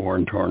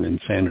war-torn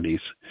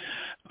insanities,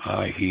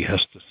 he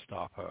has to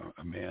stop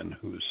a man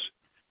who's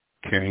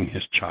carrying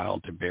his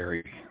child to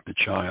bury the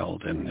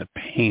child, and the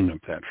pain of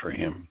that for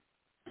him.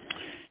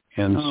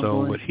 And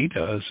what he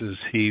does is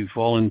he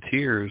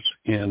volunteers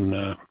in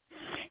the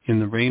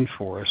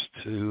rainforest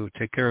to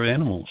take care of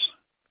animals.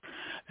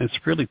 And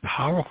it's really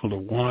powerful to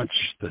watch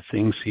the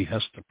things he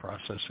has to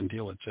process and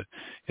deal with.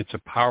 It's a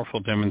powerful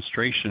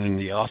demonstration in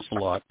the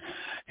ocelot,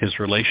 his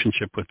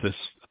relationship with this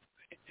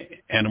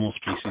animal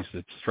species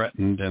that's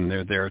threatened, and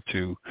they're there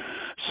to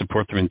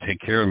support them and take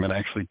care of them. It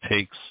actually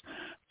takes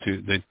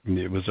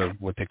it was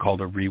what they called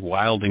a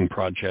rewilding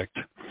project,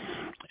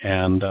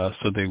 and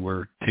so they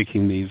were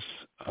taking these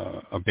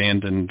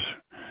abandoned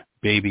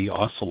baby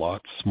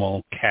ocelots,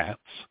 small cats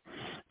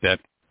that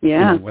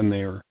when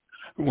they're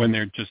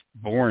just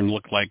born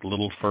look like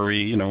little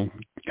furry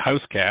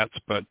house cats,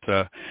 but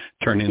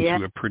turn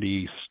into a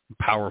pretty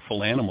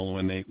powerful animal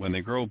when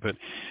they grow. But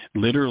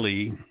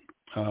literally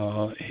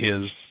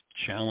his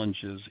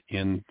challenges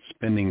in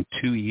spending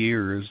 2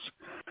 years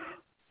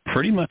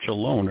pretty much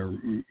alone, or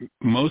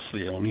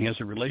mostly alone. He has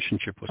a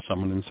relationship with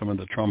someone and some of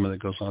the trauma that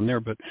goes on there,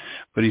 but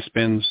he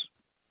spends,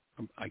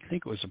 I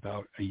think it was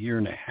about 1.5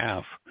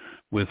 years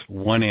with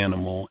one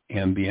animal,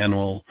 and the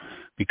animal,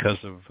 because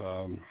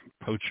of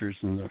poachers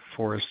in the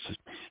forest,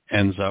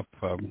 ends up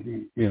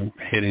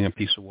hitting a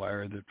piece of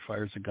wire that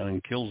fires a gun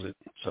and kills it.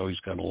 So he's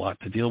got a lot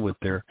to deal with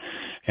there,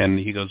 and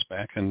he goes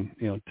back and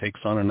takes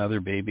on another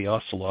baby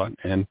ocelot,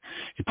 and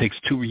it takes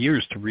 2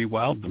 years to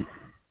rewild them.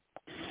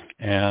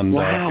 And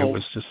it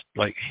was just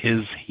like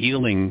his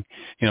healing,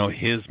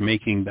 his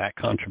making that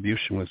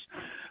contribution was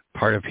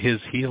part of his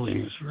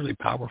healing. It was really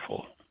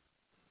powerful.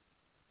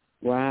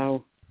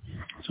 Wow.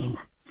 So,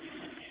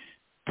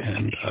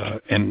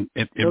 and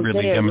it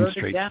really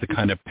demonstrates the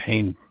kind of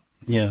pain,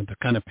 the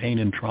kind of pain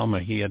and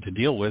trauma he had to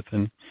deal with.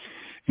 And,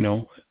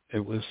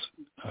 it was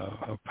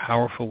a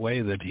powerful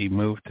way that he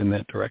moved in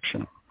that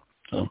direction.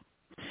 So,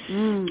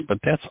 but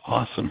that's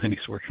awesome that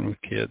he's working with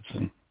kids,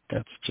 and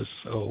that's just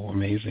so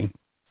amazing.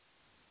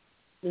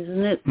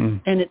 Isn't it?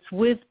 And it's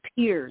with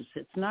peers.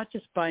 It's not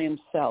just by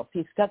himself.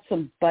 He's got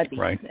some buddies.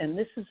 Right. And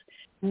this is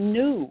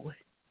new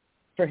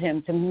for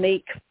him, to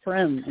make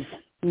friends,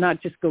 not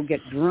just go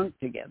get drunk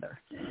together.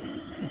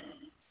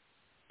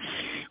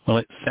 Well,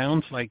 it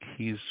sounds like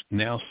he's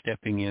now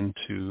stepping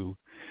into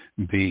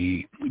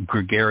the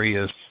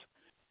gregarious,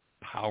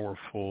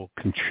 powerful,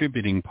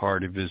 contributing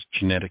part of his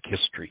genetic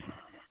history.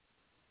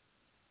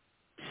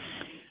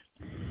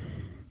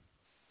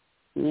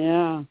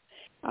 Yeah.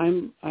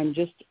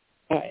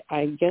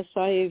 I guess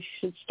I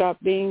should stop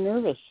being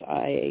nervous.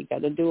 I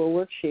got to do a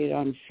worksheet.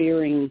 I'm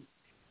fearing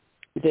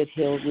that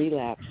he'll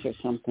relapse or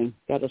something.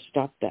 Got to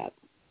stop that.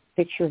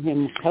 Picture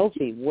him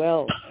healthy,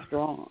 well,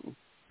 strong.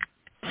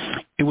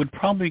 It would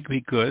probably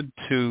be good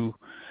to,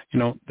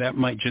 that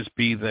might just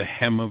be the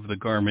hem of the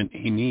garment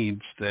he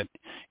needs, that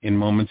in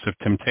moments of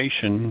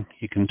temptation,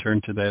 he can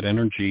turn to that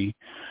energy,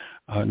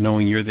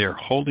 knowing you're there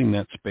holding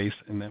that space,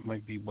 and that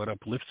might be what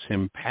uplifts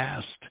him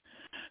past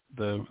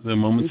the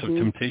moments of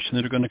temptation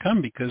that are going to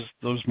come, because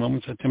those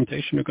moments of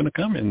temptation are going to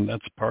come, and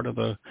that's part of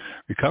the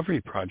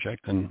recovery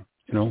project. And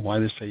why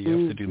they say you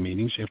have to do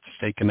meetings, you have to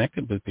stay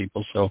connected with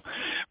people. So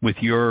with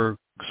your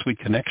sweet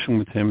connection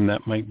with him,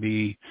 that might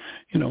be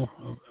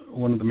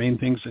one of the main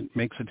things that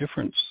makes a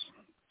difference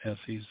as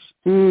he's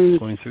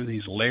going through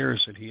these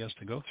layers that he has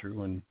to go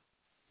through. And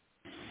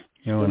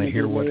and I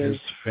hear what his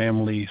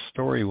family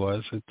story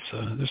was.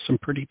 It's there's some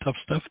pretty tough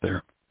stuff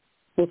there.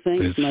 Well,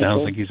 thanks, it Michael.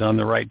 Sounds like he's on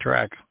the right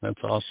track.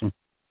 That's awesome.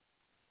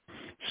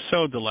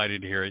 So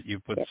delighted to hear it. You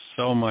put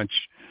so much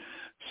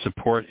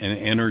support and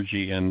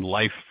energy and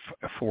life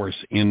force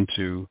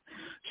into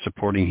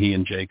supporting he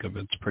and Jacob.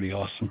 It's pretty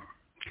awesome.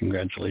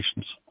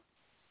 Congratulations.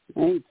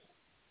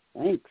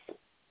 Thanks.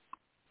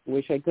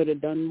 Wish I could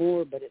have done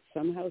more, but it's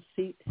somehow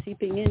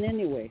seeping in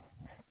anyway.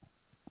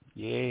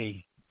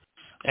 Yay.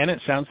 And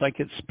it sounds like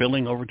it's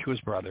spilling over to his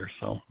brother.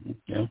 So,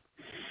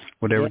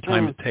 whatever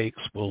time it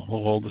takes, we'll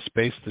hold the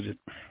space that it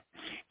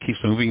keeps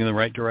moving in the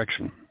right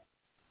direction.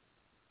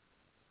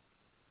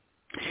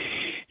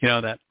 You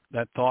know, that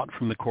thought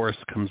from the Course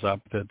comes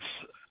up that's,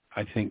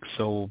 I think,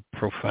 so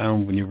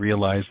profound when you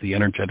realize the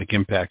energetic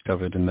impact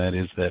of it, and that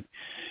is that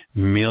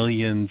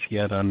millions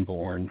yet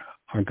unborn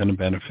are going to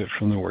benefit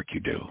from the work you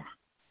do.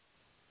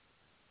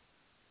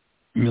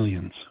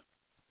 Millions.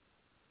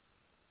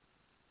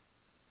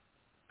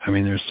 I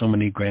mean, there's so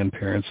many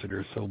grandparents that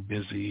are so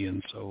busy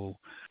and so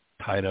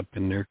tied up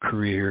in their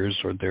careers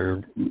or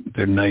their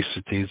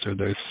niceties or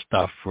their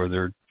stuff or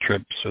their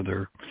trips or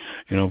their,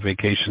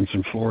 vacations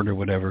in Florida or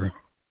whatever.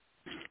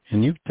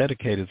 And you've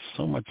dedicated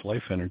so much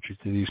life energy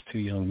to these two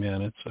young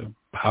men. It's a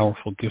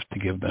powerful gift to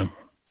give them.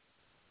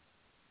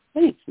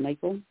 Thanks,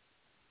 Michael.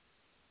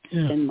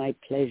 Yeah. It's been my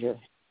pleasure.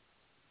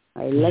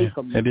 I like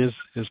them. It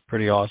is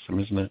pretty awesome,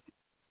 isn't it?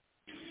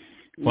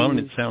 Well, and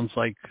it sounds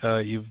like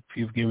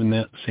you've given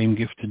that same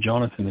gift to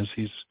Jonathan as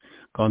he's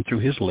gone through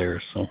his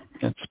layers, so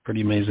that's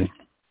pretty amazing.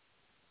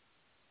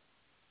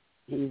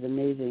 He's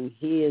amazing.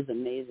 He is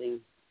amazing.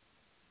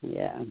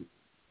 Yeah.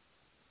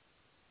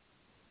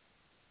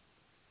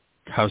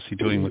 How's he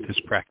doing with his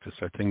practice?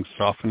 Are things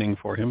softening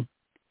for him?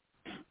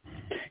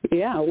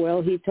 Yeah,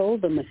 well, he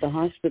told them at the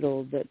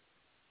hospital that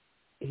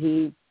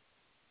he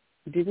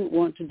didn't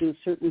want to do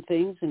certain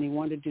things and he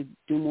wanted to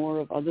do more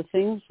of other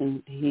things,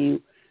 and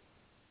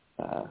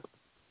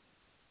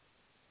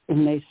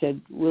and they said,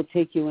 we'll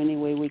take you any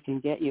way we can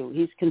get you.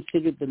 He's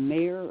considered the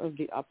mayor of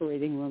the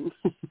operating room.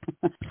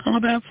 Oh,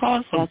 that's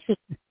awesome.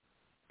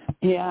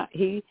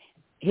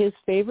 His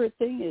favorite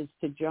thing is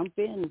to jump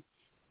in,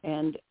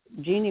 and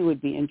Jeannie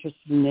would be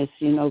interested in this.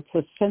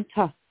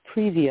 Placenta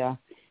previa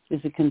is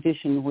a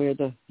condition where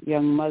the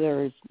young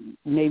mother is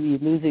maybe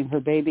losing her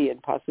baby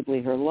and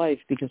possibly her life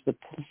because the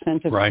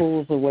placenta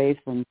pulls away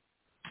from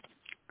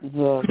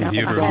the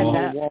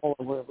abdominal wall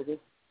or wherever it is.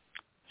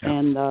 Yeah.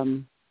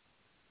 And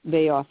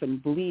they often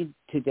bleed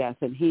to death.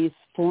 And he's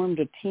formed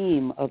a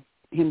team of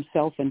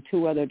himself and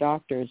two other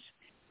doctors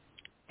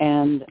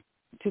and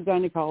two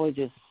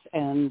gynecologists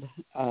and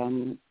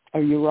a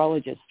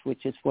urologist,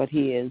 which is what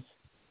he is.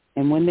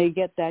 And when they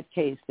get that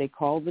case, they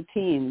call the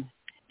team,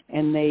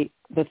 and the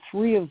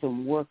three of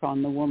them work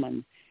on the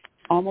woman.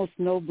 Almost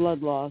no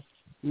blood loss,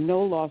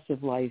 no loss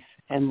of life,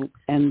 and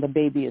the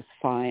baby is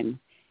fine.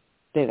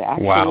 They've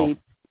actually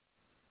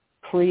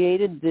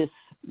created this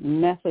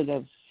method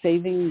of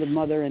saving the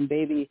mother and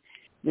baby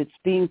that's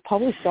being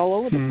published all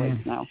over the place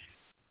now.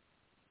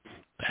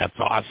 That's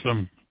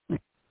awesome.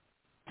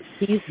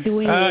 He's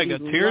doing I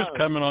got tears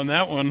coming on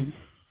that one.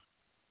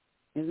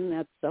 Isn't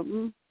that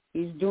something?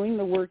 He's doing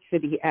the work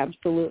that he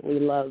absolutely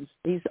loves.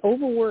 He's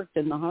overworked,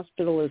 and the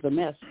hospital is a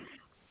mess,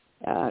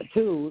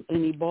 too,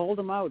 and he bawled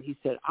him out. He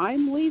said,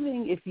 I'm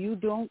leaving if you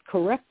don't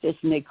correct this.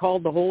 And they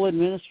called the whole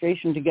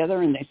administration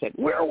together, and they said,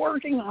 we're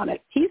working on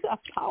it. He's a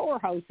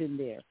powerhouse in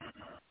there.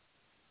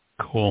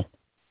 Cool.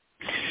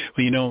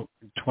 Well,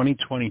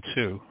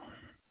 2022,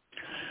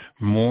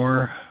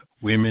 more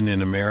women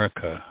in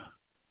America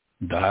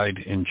died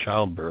in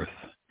childbirth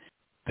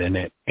than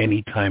at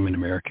any time in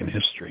American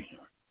history.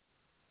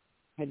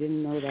 I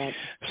didn't know that.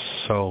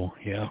 So,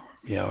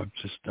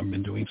 I've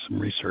been doing some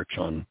research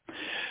on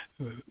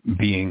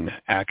being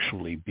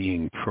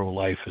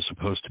pro-life as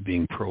opposed to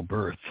being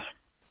pro-birth.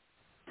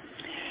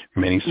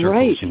 Many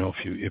circles,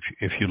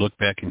 if you look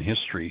back in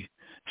history,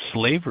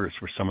 slavers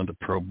were some of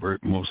the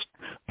most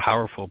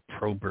powerful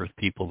pro-birth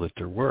people that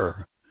there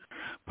were,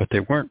 but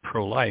they weren't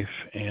pro-life,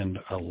 and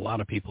a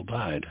lot of people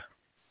died.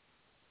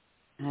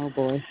 Oh,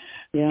 boy.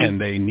 Yeah. And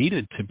they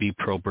needed to be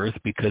pro-birth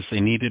because they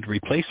needed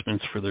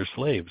replacements for their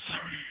slaves.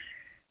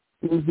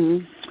 Mm-hmm.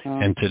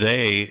 And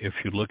today, if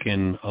you look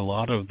in a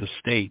lot of the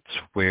states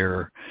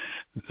where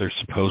they're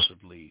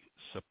supposedly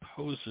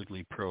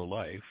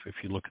pro-life, if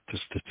you look at the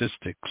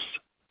statistics,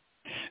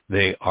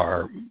 they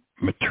are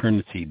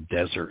maternity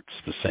deserts,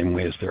 the same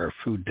way as there are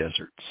food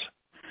deserts.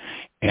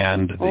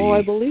 And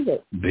I believe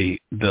it.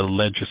 The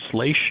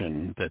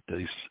legislation that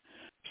these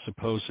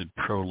supposed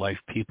pro-life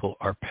people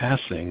are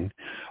passing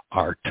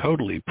are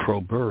totally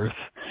pro-birth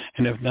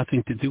and have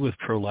nothing to do with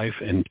pro-life,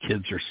 and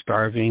kids are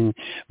starving,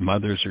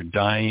 mothers are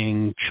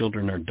dying,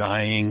 children are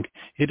dying.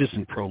 It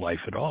isn't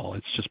pro-life at all.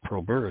 It's just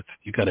pro-birth.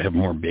 You got to have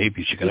more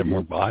babies. You got to have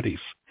more bodies.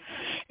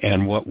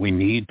 And what we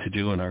need to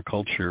do in our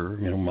culture,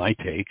 my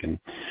take and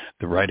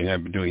the writing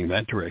I've been doing in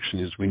that direction,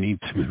 is we need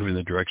to move in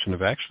the direction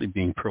of actually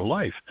being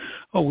pro-life.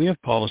 We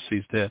have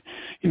policies that,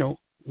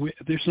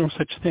 there's no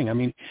such thing. I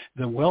mean,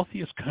 the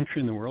wealthiest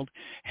country in the world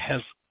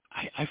has,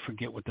 I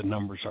forget what the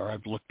numbers are.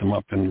 I've looked them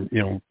up and,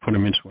 put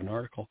them into an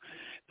article.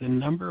 The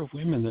number of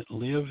women that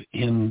live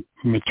in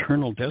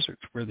maternal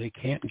deserts where they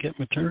can't get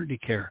maternity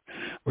care,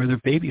 where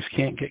their babies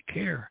can't get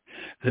care,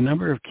 the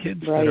number of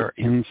kids that are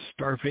in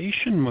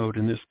starvation mode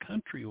in this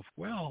country of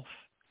wealth,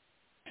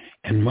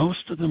 and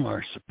most of them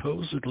are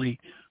supposedly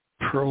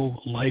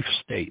pro-life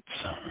states.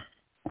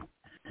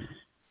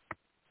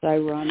 It's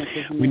ironic,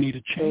 isn't it? We need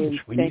a change.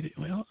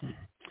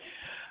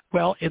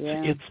 Well,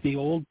 it's the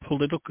old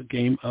political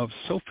game of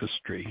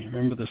sophistry.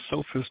 Remember, the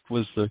sophist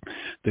was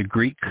the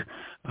Greek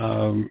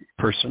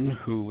person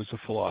who was a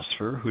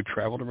philosopher who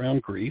traveled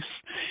around Greece,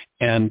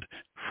 and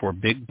for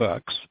big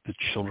bucks, the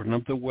children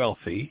of the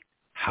wealthy,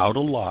 how to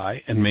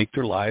lie and make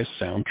their lies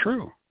sound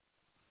true.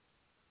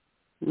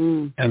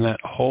 And that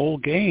whole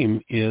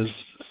game is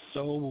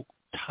so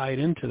tied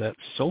into that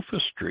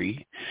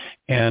sophistry,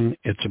 and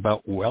it's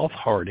about wealth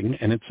hoarding,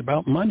 and it's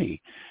about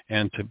money.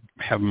 And to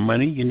have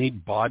money, you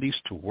need bodies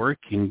to work,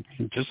 and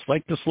just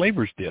like the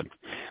slavers did.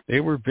 They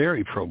were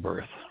very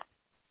pro-birth.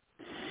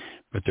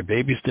 But their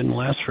babies didn't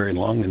last very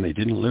long, and they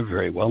didn't live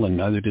very well, and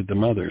neither did the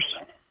mothers.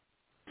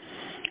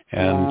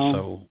 And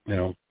so,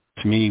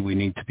 to me, we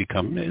need to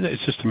become,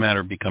 it's just a matter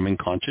of becoming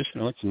conscious.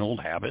 It's an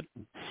old habit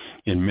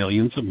in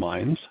millions of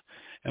minds.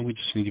 And we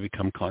just need to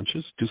become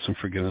conscious, do some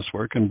forgiveness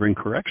work, and bring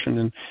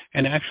correction,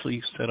 and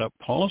actually set up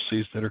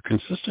policies that are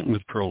consistent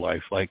with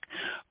pro-life. Like,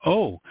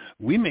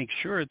 we make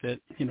sure that,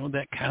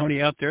 that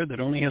county out there that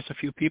only has a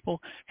few people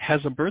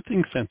has a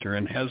birthing center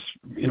and has,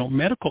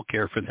 medical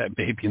care for that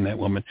baby and that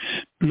woman.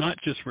 Not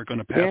just we're going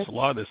to pass a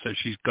law that says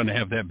she's going to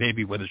have that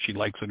baby whether she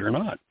likes it or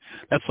not.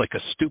 That's like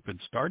a stupid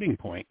starting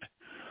point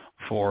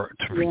to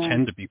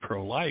pretend to be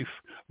pro-life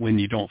when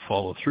you don't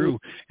follow through,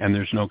 and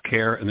there's no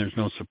care and there's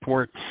no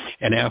support.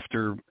 And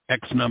after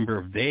X number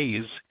of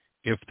days,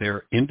 if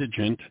they're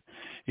indigent,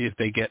 if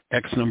they get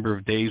X number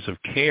of days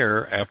of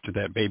care after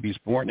that baby's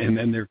born, and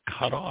then they're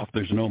cut off,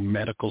 there's no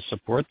medical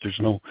support, there's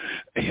no,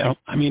 there are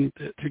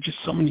just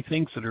so many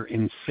things that are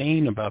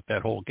insane about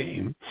that whole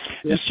game.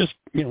 It's just,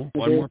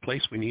 one more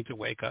place we need to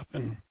wake up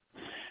and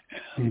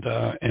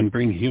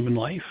bring human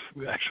life,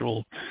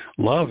 actual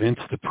love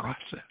into the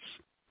process.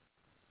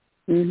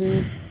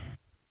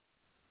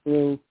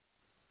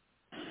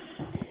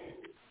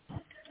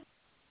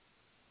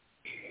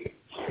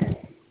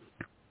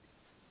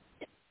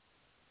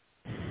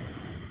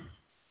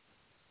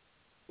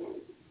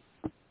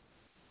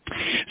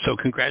 So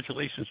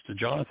congratulations to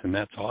Jonathan.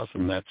 That's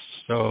awesome. That's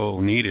so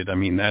needed.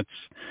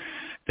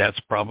 That's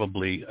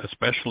probably,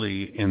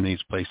 especially in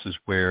these places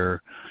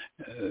where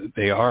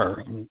they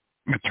are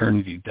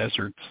maternity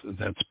deserts,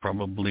 that's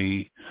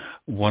probably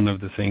one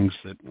of the things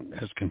that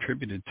has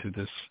contributed to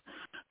this,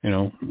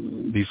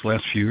 these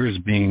last few years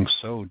being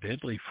so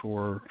deadly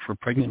for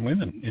pregnant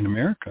women in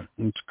America.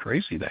 It's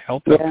crazy. The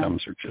health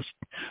outcomes are just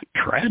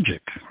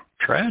tragic.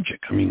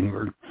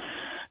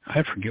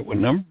 I forget what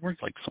number, we're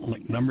like something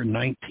like number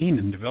 19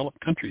 in developed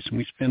countries, and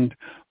we spend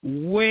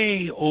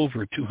way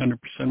over 200%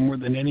 more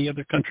than any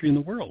other country in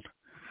the world.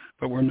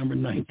 But we're number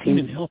 19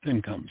 in health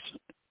incomes.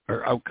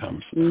 Or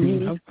outcomes.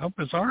 How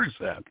bizarre is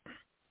that?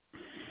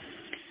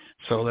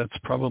 So that's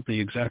probably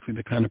exactly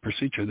the kind of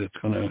procedure that's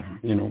going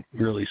to,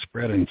 really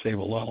spread and save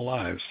a lot of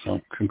lives.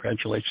 So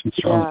congratulations,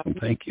 Jonathan.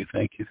 Thank you.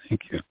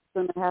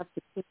 Going to have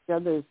to teach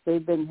others.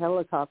 They've been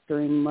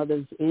helicoptering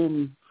mothers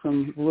in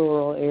from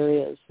rural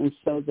areas, and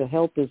so the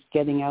help is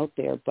getting out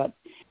there. But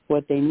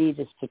what they need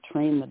is to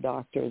train the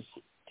doctors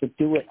to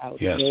do it out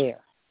there.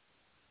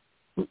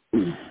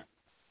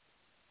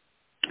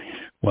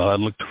 Well, I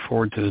look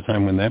forward to the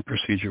time when that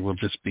procedure will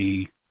just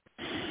be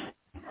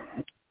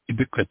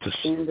ubiquitous.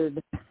 Standard.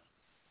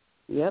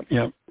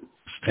 Yep.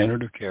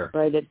 Standard of care.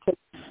 Right. It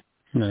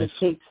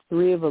takes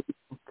 3 of them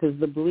because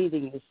the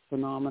bleeding is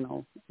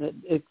phenomenal.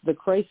 The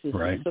crisis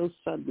is so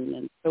sudden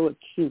and so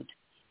acute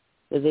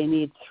that they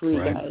need 3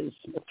 guys,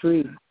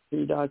 3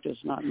 doctors,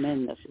 not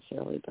men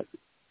necessarily, but.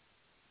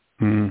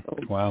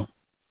 Wow.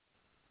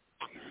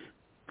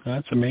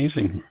 That's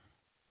amazing.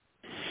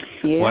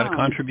 Yeah. What a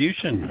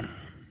contribution.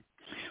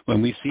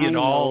 When we see it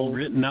all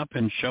written up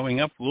and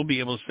showing up, we'll be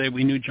able to say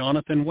we knew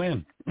Jonathan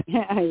when.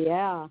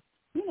 Yeah.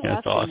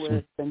 That's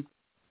awesome.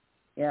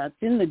 It's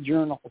in the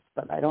journals,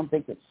 but I don't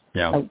think it's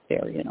out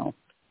there,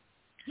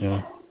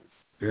 Yeah.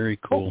 Very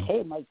cool.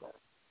 Okay, Michael.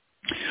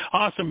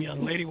 Awesome,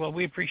 young lady. Well,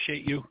 we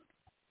appreciate you.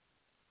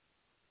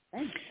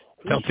 Thanks.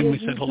 Tell Tim we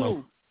said hello.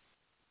 Too.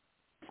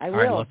 I will.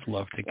 All right, lots of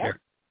love. Take care.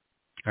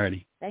 All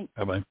righty. Thanks.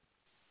 Bye-bye.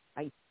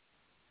 Bye.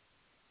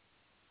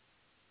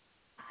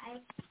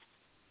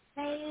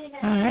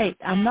 All right.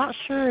 I'm not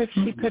sure if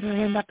she put her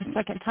hand up a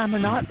second time or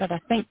not, but I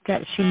think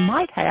that she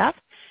might have.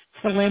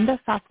 So, Linda,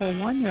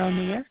 541, you're on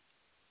the air.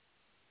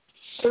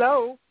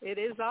 Hello. It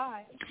is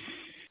I.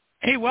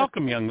 Hey,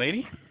 welcome, young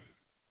lady.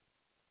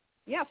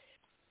 Yes.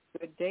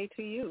 Good day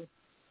to you.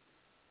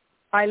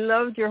 I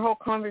loved your whole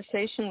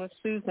conversation with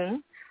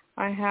Susan.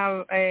 I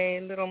have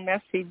a little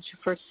message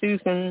for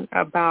Susan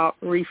about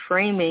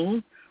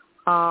reframing.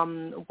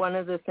 One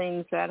of the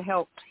things that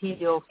helped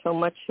heal so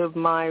much of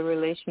my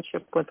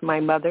relationship with my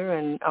mother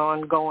and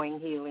ongoing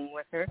healing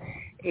with her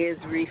is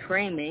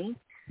reframing.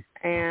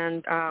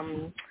 And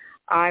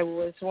I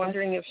was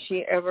wondering if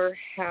she ever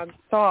had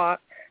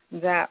thought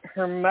that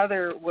her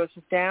mother was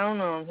down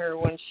on her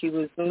when she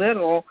was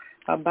little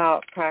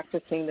about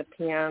practicing the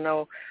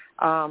piano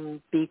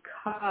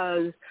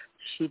because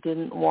she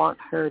didn't want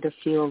her to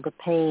feel the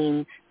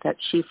pain that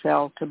she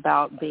felt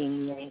about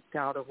being yanked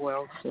out of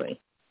Wellesley.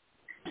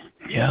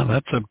 Yeah,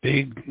 that's a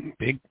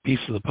big piece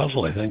of the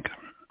puzzle, I think.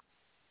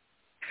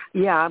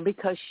 Yeah,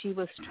 because she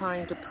was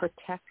trying to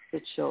protect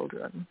the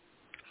children.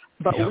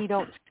 But we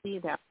don't see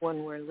that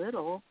when we're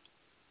little,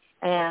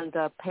 and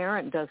the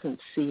parent doesn't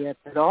see it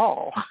at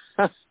all.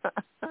 Because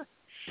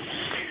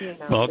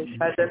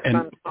it's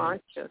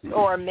unconscious,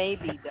 or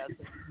maybe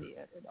doesn't see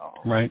it at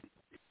all. Right.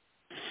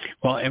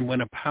 Well, and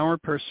when a power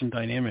person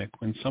dynamic,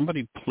 when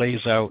somebody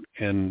plays out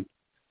and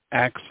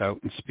acts out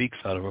and speaks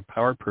out of a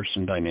power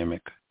person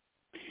dynamic,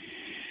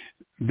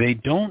 they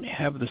don't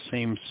have the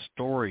same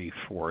story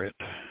for it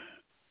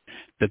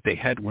that they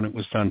had when it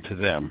was done to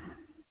them.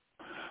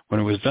 When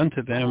it was done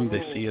to them,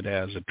 they see it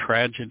as a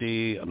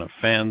tragedy, an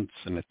offense,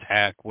 an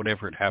attack,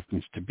 whatever it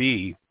happens to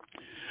be.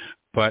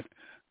 But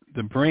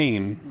the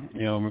brain,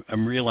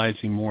 I'm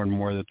realizing more and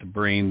more that the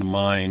brain, the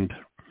mind,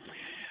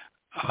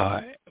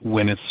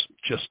 when it's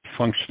just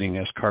functioning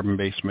as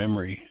carbon-based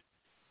memory,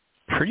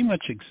 pretty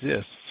much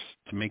exists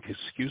to make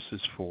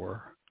excuses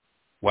for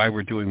why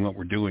we're doing what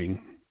we're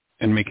doing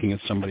and making it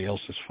somebody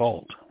else's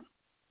fault.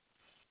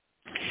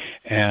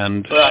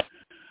 And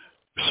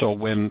so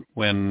when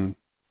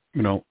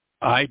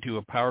I do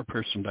a power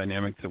person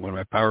dynamic that when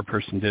my power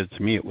person did it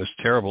to me, it was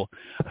terrible,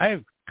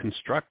 I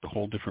construct a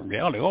whole different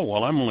reality. Oh,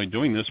 well, I'm only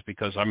doing this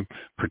because I'm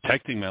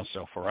protecting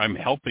myself, or I'm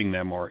helping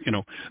them, or,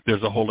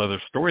 there's a whole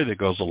other story that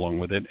goes along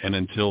with it. And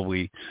until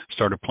we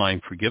start applying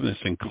forgiveness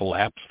and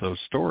collapse those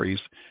stories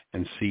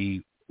and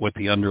see what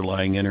the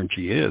underlying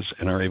energy is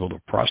and are able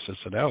to process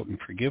it out and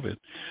forgive it,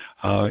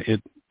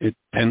 it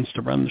tends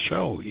to run the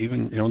show.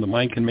 Even, the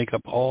mind can make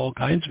up all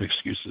kinds of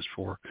excuses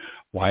for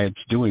why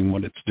it's doing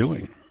what it's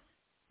doing.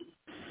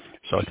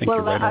 So I think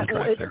you're right on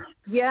track there.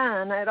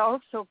 Yeah, and it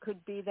also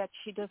could be that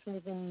she doesn't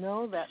even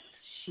know that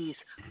she's,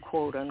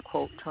 quote,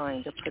 unquote,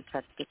 trying to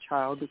protect the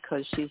child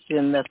because she's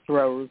in the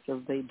throes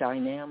of the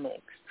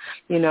dynamics.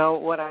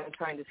 What I'm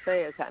trying to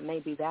say is that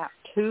maybe that,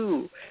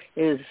 too,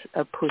 is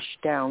a push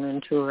down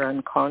into her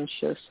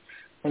unconscious,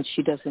 and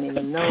she doesn't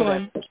even know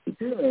that's what she's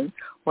doing,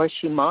 or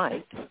she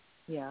might.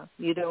 Yeah,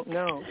 you don't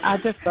know. I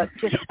just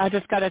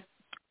got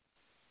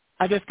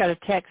a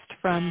text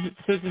from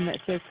Susan that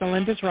says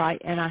Celinda's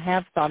right, and I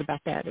have thought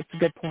about that. It's a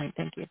good point.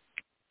 Thank you.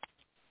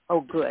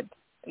 Oh, good.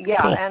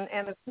 Yeah, cool.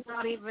 and it's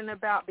not even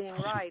about being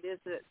right, is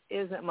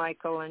it,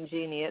 Michael and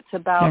Jeanie? It's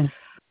about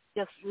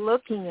just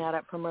looking at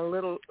it from a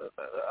little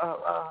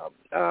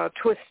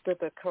twist of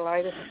the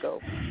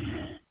kaleidoscope.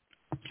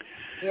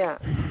 Yeah,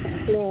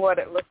 seeing what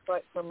it looks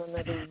like from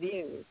another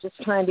view. Just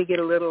trying to get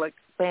a little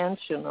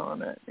expansion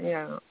on it.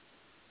 Yeah.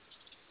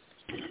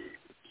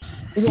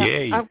 Yeah,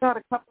 Yay. I've got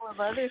a couple of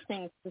other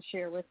things to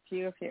share with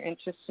you if you're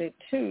interested,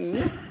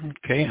 too.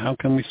 Okay, how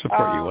can we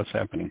support you? What's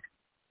happening?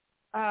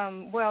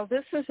 Well,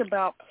 this is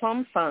about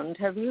Plum Fund.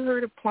 Have you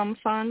heard of Plum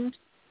Fund?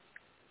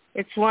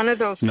 It's one of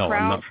those No,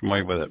 I'm not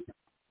familiar with it.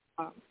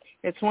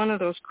 It's one of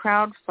those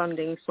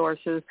crowdfunding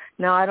sources.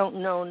 Now, I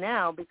don't know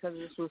now because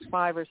this was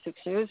 5 or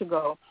 6 years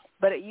ago,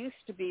 but it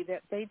used to be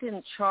that they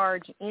didn't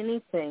charge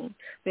anything.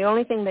 The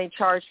only thing they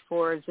charged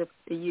for is if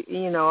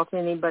if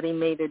anybody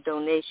made a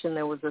donation,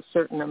 there was a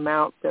certain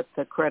amount that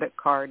the credit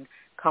card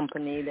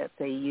company that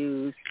they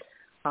used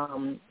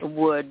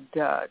would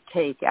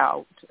take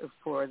out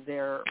for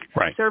their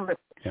service.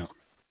 Yeah.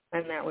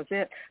 And that was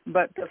it.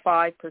 But the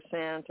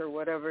 5% or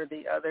whatever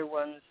the other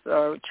ones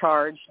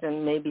charged,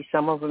 and maybe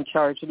some of them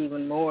charged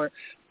even more,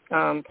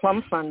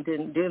 Plum Fund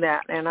didn't do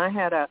that. And I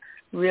had a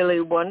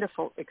really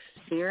wonderful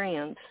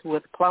experience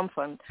with Plum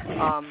Fund.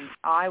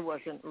 I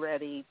wasn't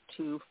ready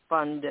to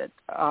fund it,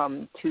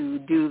 to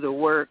do the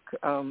work,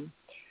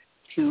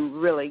 to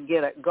really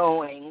get it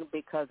going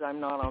because I'm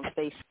not on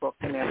Facebook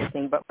and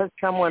everything. But for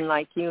someone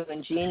like you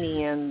and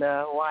Jeanie and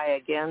the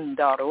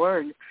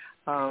whyagain.org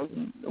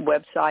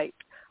website,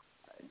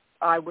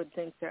 I would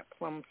think that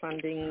Plum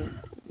Funding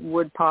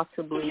would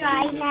possibly be.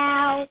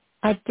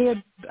 I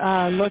did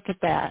look at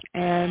that,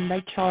 and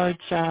they charge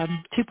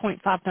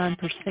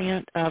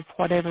 2.59% of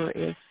whatever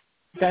is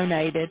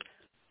donated,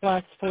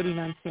 plus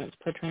 49 cents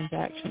per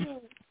transaction.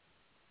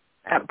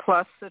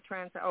 Plus the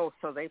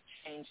so they've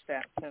changed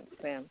that since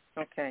then.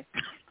 Okay.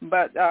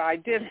 But I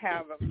did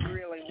have a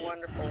really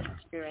wonderful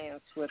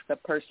experience with the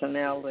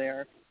personnel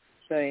there.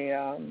 They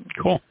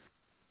cool.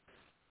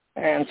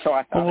 And so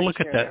I thought we'll look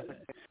at that.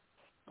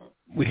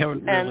 We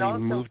haven't really also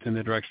moved in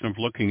the direction of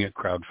looking at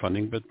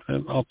crowdfunding, but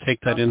I'll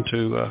take that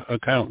into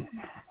account.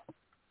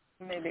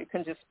 Maybe it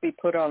can just be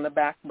put on the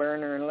back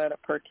burner and let it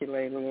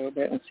percolate a little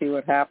bit and see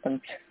what happens.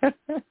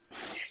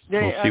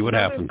 We'll see what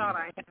happens. Thought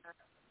I had,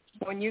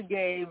 when you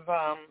gave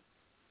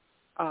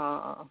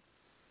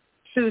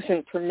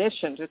Susan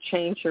permission to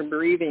change her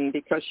breathing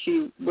because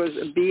she was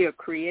a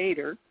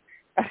creator,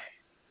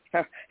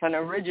 an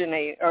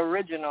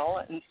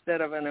original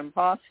instead of an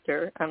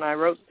imposter, and I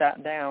wrote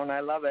that down. I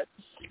love it.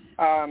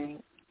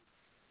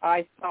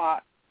 I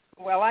thought,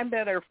 well, I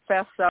better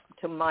fess up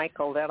to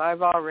Michael that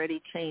I've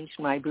already changed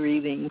my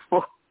breathing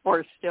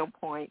for still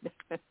point.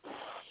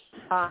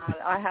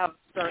 I have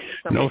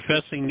some no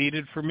fessing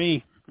needed for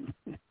me.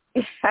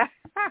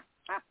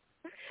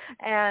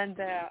 And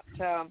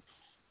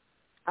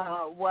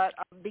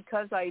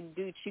because I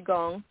do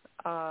Qigong,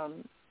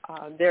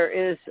 there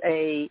is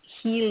a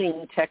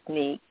healing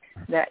technique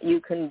that you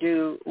can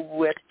do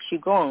with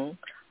Qigong,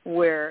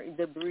 where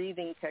the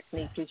breathing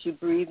technique is you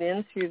breathe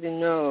in through the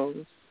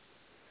nose,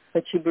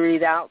 but you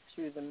breathe out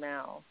through the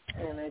mouth.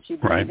 And as you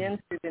breathe in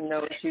through the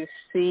nose, you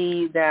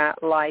see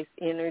that life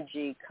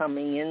energy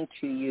coming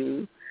into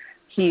you,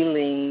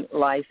 healing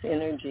life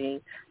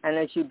energy. And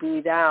as you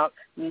breathe out,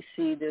 you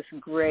see this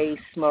gray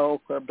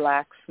smoke or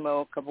black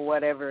smoke of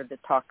whatever the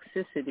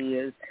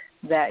toxicity is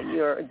that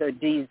the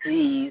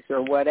disease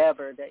or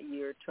whatever that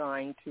you're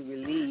trying to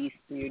release,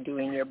 you're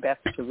doing your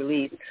best to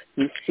release.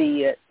 You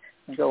see it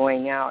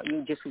going out.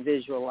 You just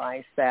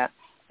visualize that.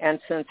 And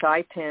since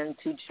I tend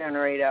to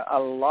generate a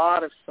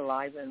lot of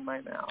saliva in my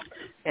mouth,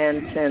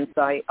 and since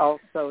I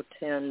also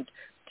tend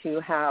to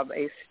have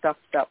a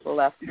stuffed up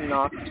left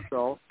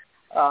nostril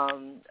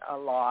a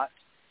lot,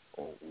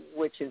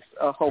 which is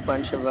a whole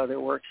bunch of other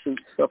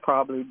worksheets they'll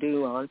probably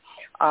do on,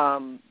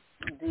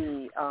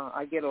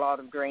 I get a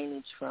lot of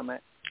drainage from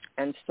it.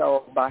 And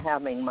so by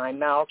having my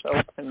mouth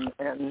open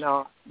and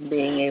not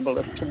being able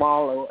to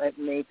swallow, I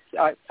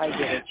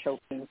get a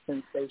choking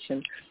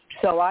sensation.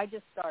 So I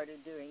just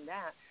started doing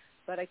that.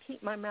 But I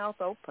keep my mouth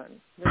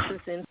open. This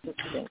is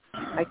interesting.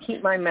 I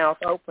keep my mouth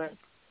open,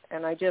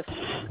 and I just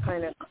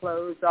kind of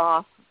close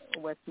off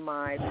with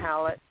my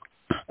palate,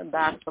 the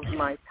back of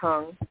my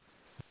tongue,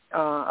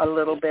 a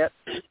little bit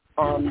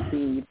on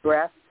the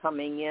breath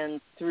coming in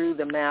through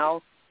the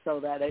mouth so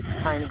that it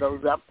kind of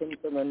goes up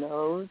into the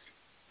nose.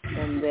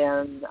 And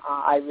then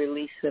I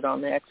release it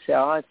on the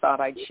exhale. I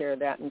thought I'd share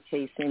that in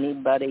case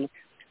anybody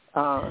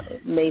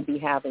may be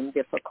having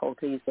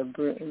difficulties of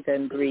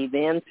then breathe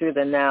in through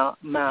the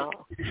mouth,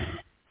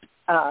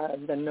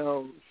 the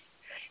nose,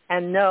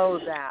 and know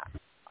that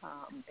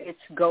it's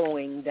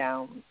going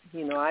down.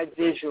 You know, I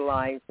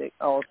visualize it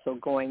also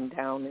going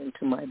down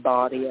into my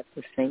body at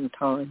the same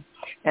time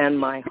and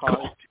my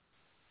heart.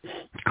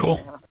 Cool.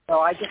 Yeah. So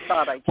I just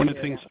thought I'd share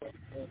that.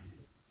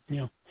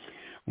 Yeah.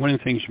 One of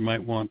the things you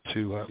might want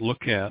to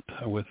look at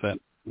with that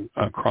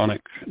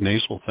chronic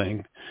nasal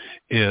thing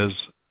is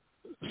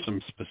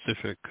some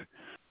specific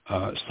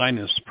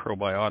sinus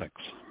probiotics.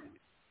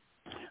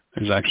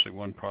 There's actually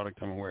one product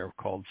I'm aware of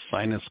called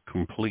Sinus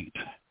Complete.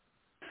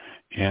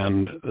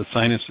 And the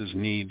sinuses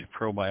need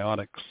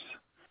probiotics.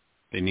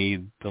 They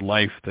need the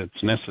life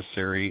that's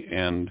necessary.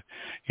 And,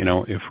 you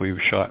know, if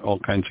we've shot all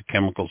kinds of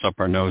chemicals up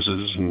our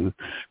noses and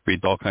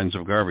breathed all kinds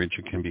of garbage,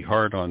 it can be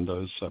hard on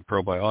those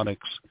probiotics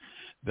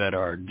that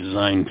are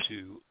designed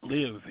to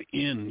live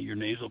in your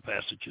nasal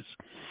passages.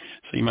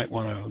 So you might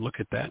want to look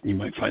at that, and you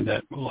might find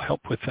that will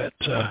help with that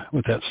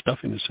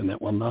stuffiness in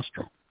that one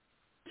nostril.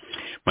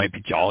 Might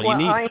be all you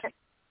need.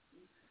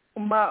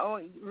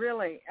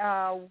 Really,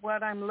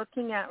 what I'm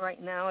looking at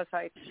right now is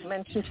I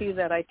mentioned to you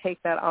that I take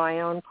that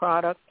ion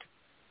product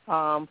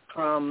from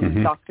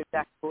Dr.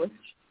 Zach Bush.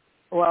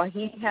 Well,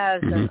 he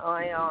has an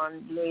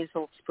ion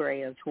nasal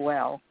spray as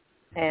well.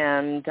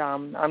 And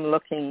I'm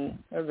looking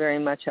very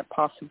much at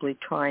possibly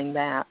trying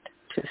that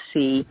to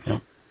see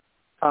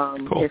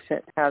if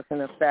it has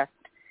an effect.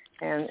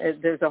 And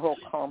there's a whole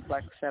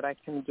complex that I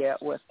can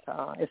get with,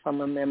 if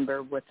I'm a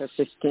member, with a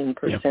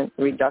 15%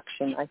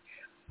 reduction.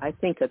 I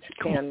think it's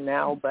 10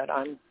 now, but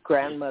I'm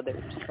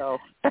grandmother, so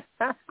I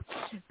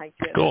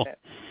get it.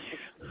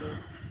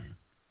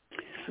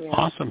 Yeah.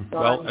 Awesome.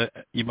 Well,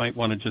 you might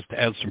want to just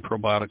add some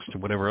probiotics to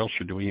whatever else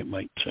you're doing. It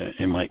might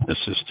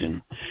assist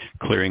in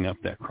clearing up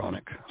that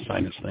chronic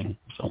sinus thing.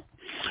 So,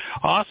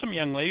 awesome,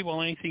 young lady.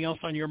 Well, anything else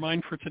on your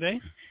mind for today?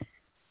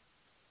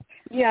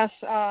 Yes.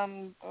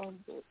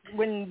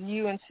 When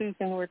you and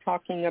Susan were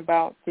talking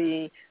about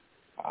the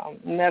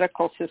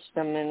medical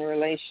system in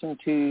relation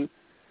to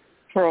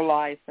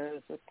pro-life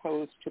as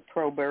opposed to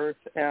pro-birth,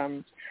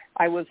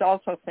 I was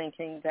also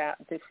thinking that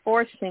the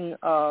forcing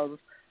of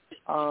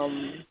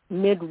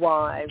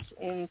midwives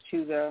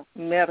into the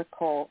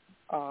medical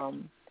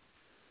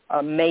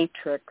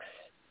matrix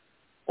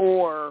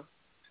or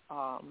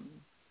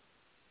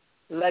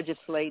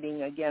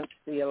legislating against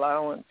the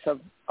allowance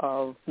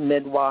of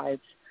midwives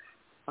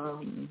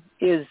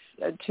is,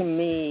 to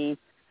me,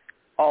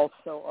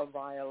 also a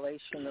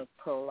violation of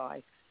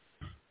pro-life.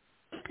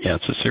 Yeah,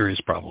 it's a serious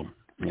problem.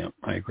 Yeah,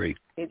 I agree.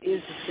 It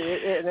is,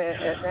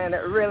 and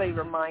it really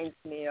reminds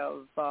me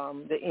of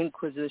the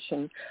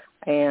Inquisition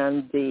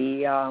and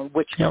the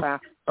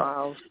witchcraft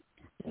trials.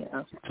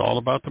 Yeah, it's all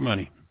about the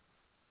money.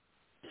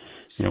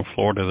 You know,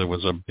 Florida, there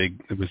was a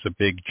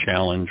big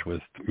challenge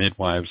with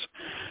midwives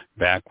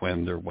back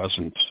when there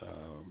wasn't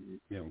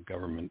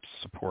government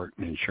support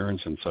and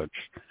insurance and such.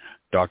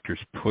 Doctors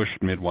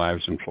pushed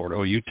midwives in Florida.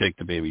 Oh, you take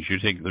the babies.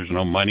 There's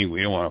no money.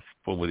 We don't want to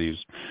fool with these,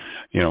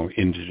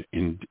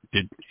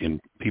 in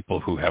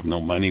people who have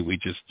no money. We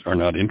just are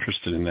not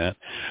interested in that.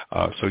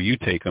 So you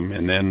take them.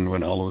 And then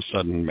when all of a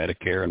sudden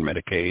Medicare and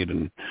Medicaid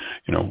and,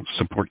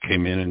 support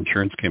came in,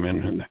 insurance came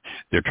in, and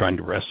they're trying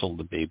to wrestle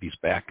the babies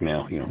back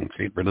now,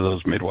 get rid of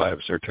those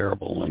midwives. They're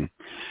terrible. And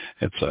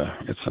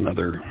it's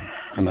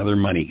another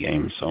money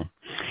game. So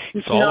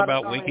it's all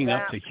about waking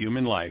up to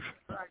human life.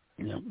 Right.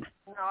 Yep.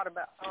 not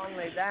about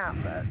only that,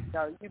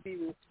 but you be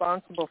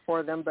responsible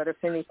for them. But if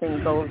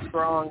anything goes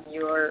wrong,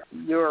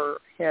 your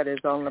head is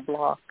on the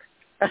block.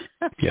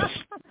 Yes,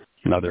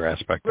 another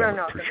aspect We're of it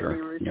not for going sure.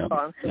 to be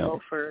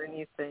responsible for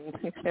anything.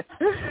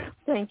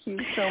 Thank you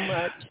so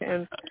much.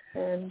 And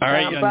all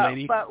right, young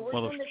lady.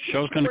 Well, the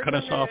show's going to cut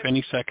us off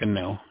any second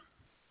now.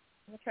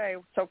 Okay,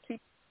 so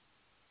keep.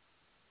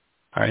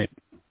 All right.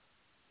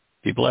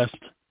 Be blessed.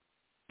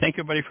 Thank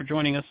you, everybody, for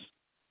joining us.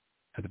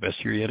 Have the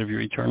best year yet of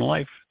your eternal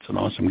life. It's an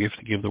awesome gift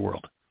to give the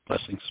world.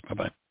 Blessings.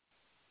 Bye-bye.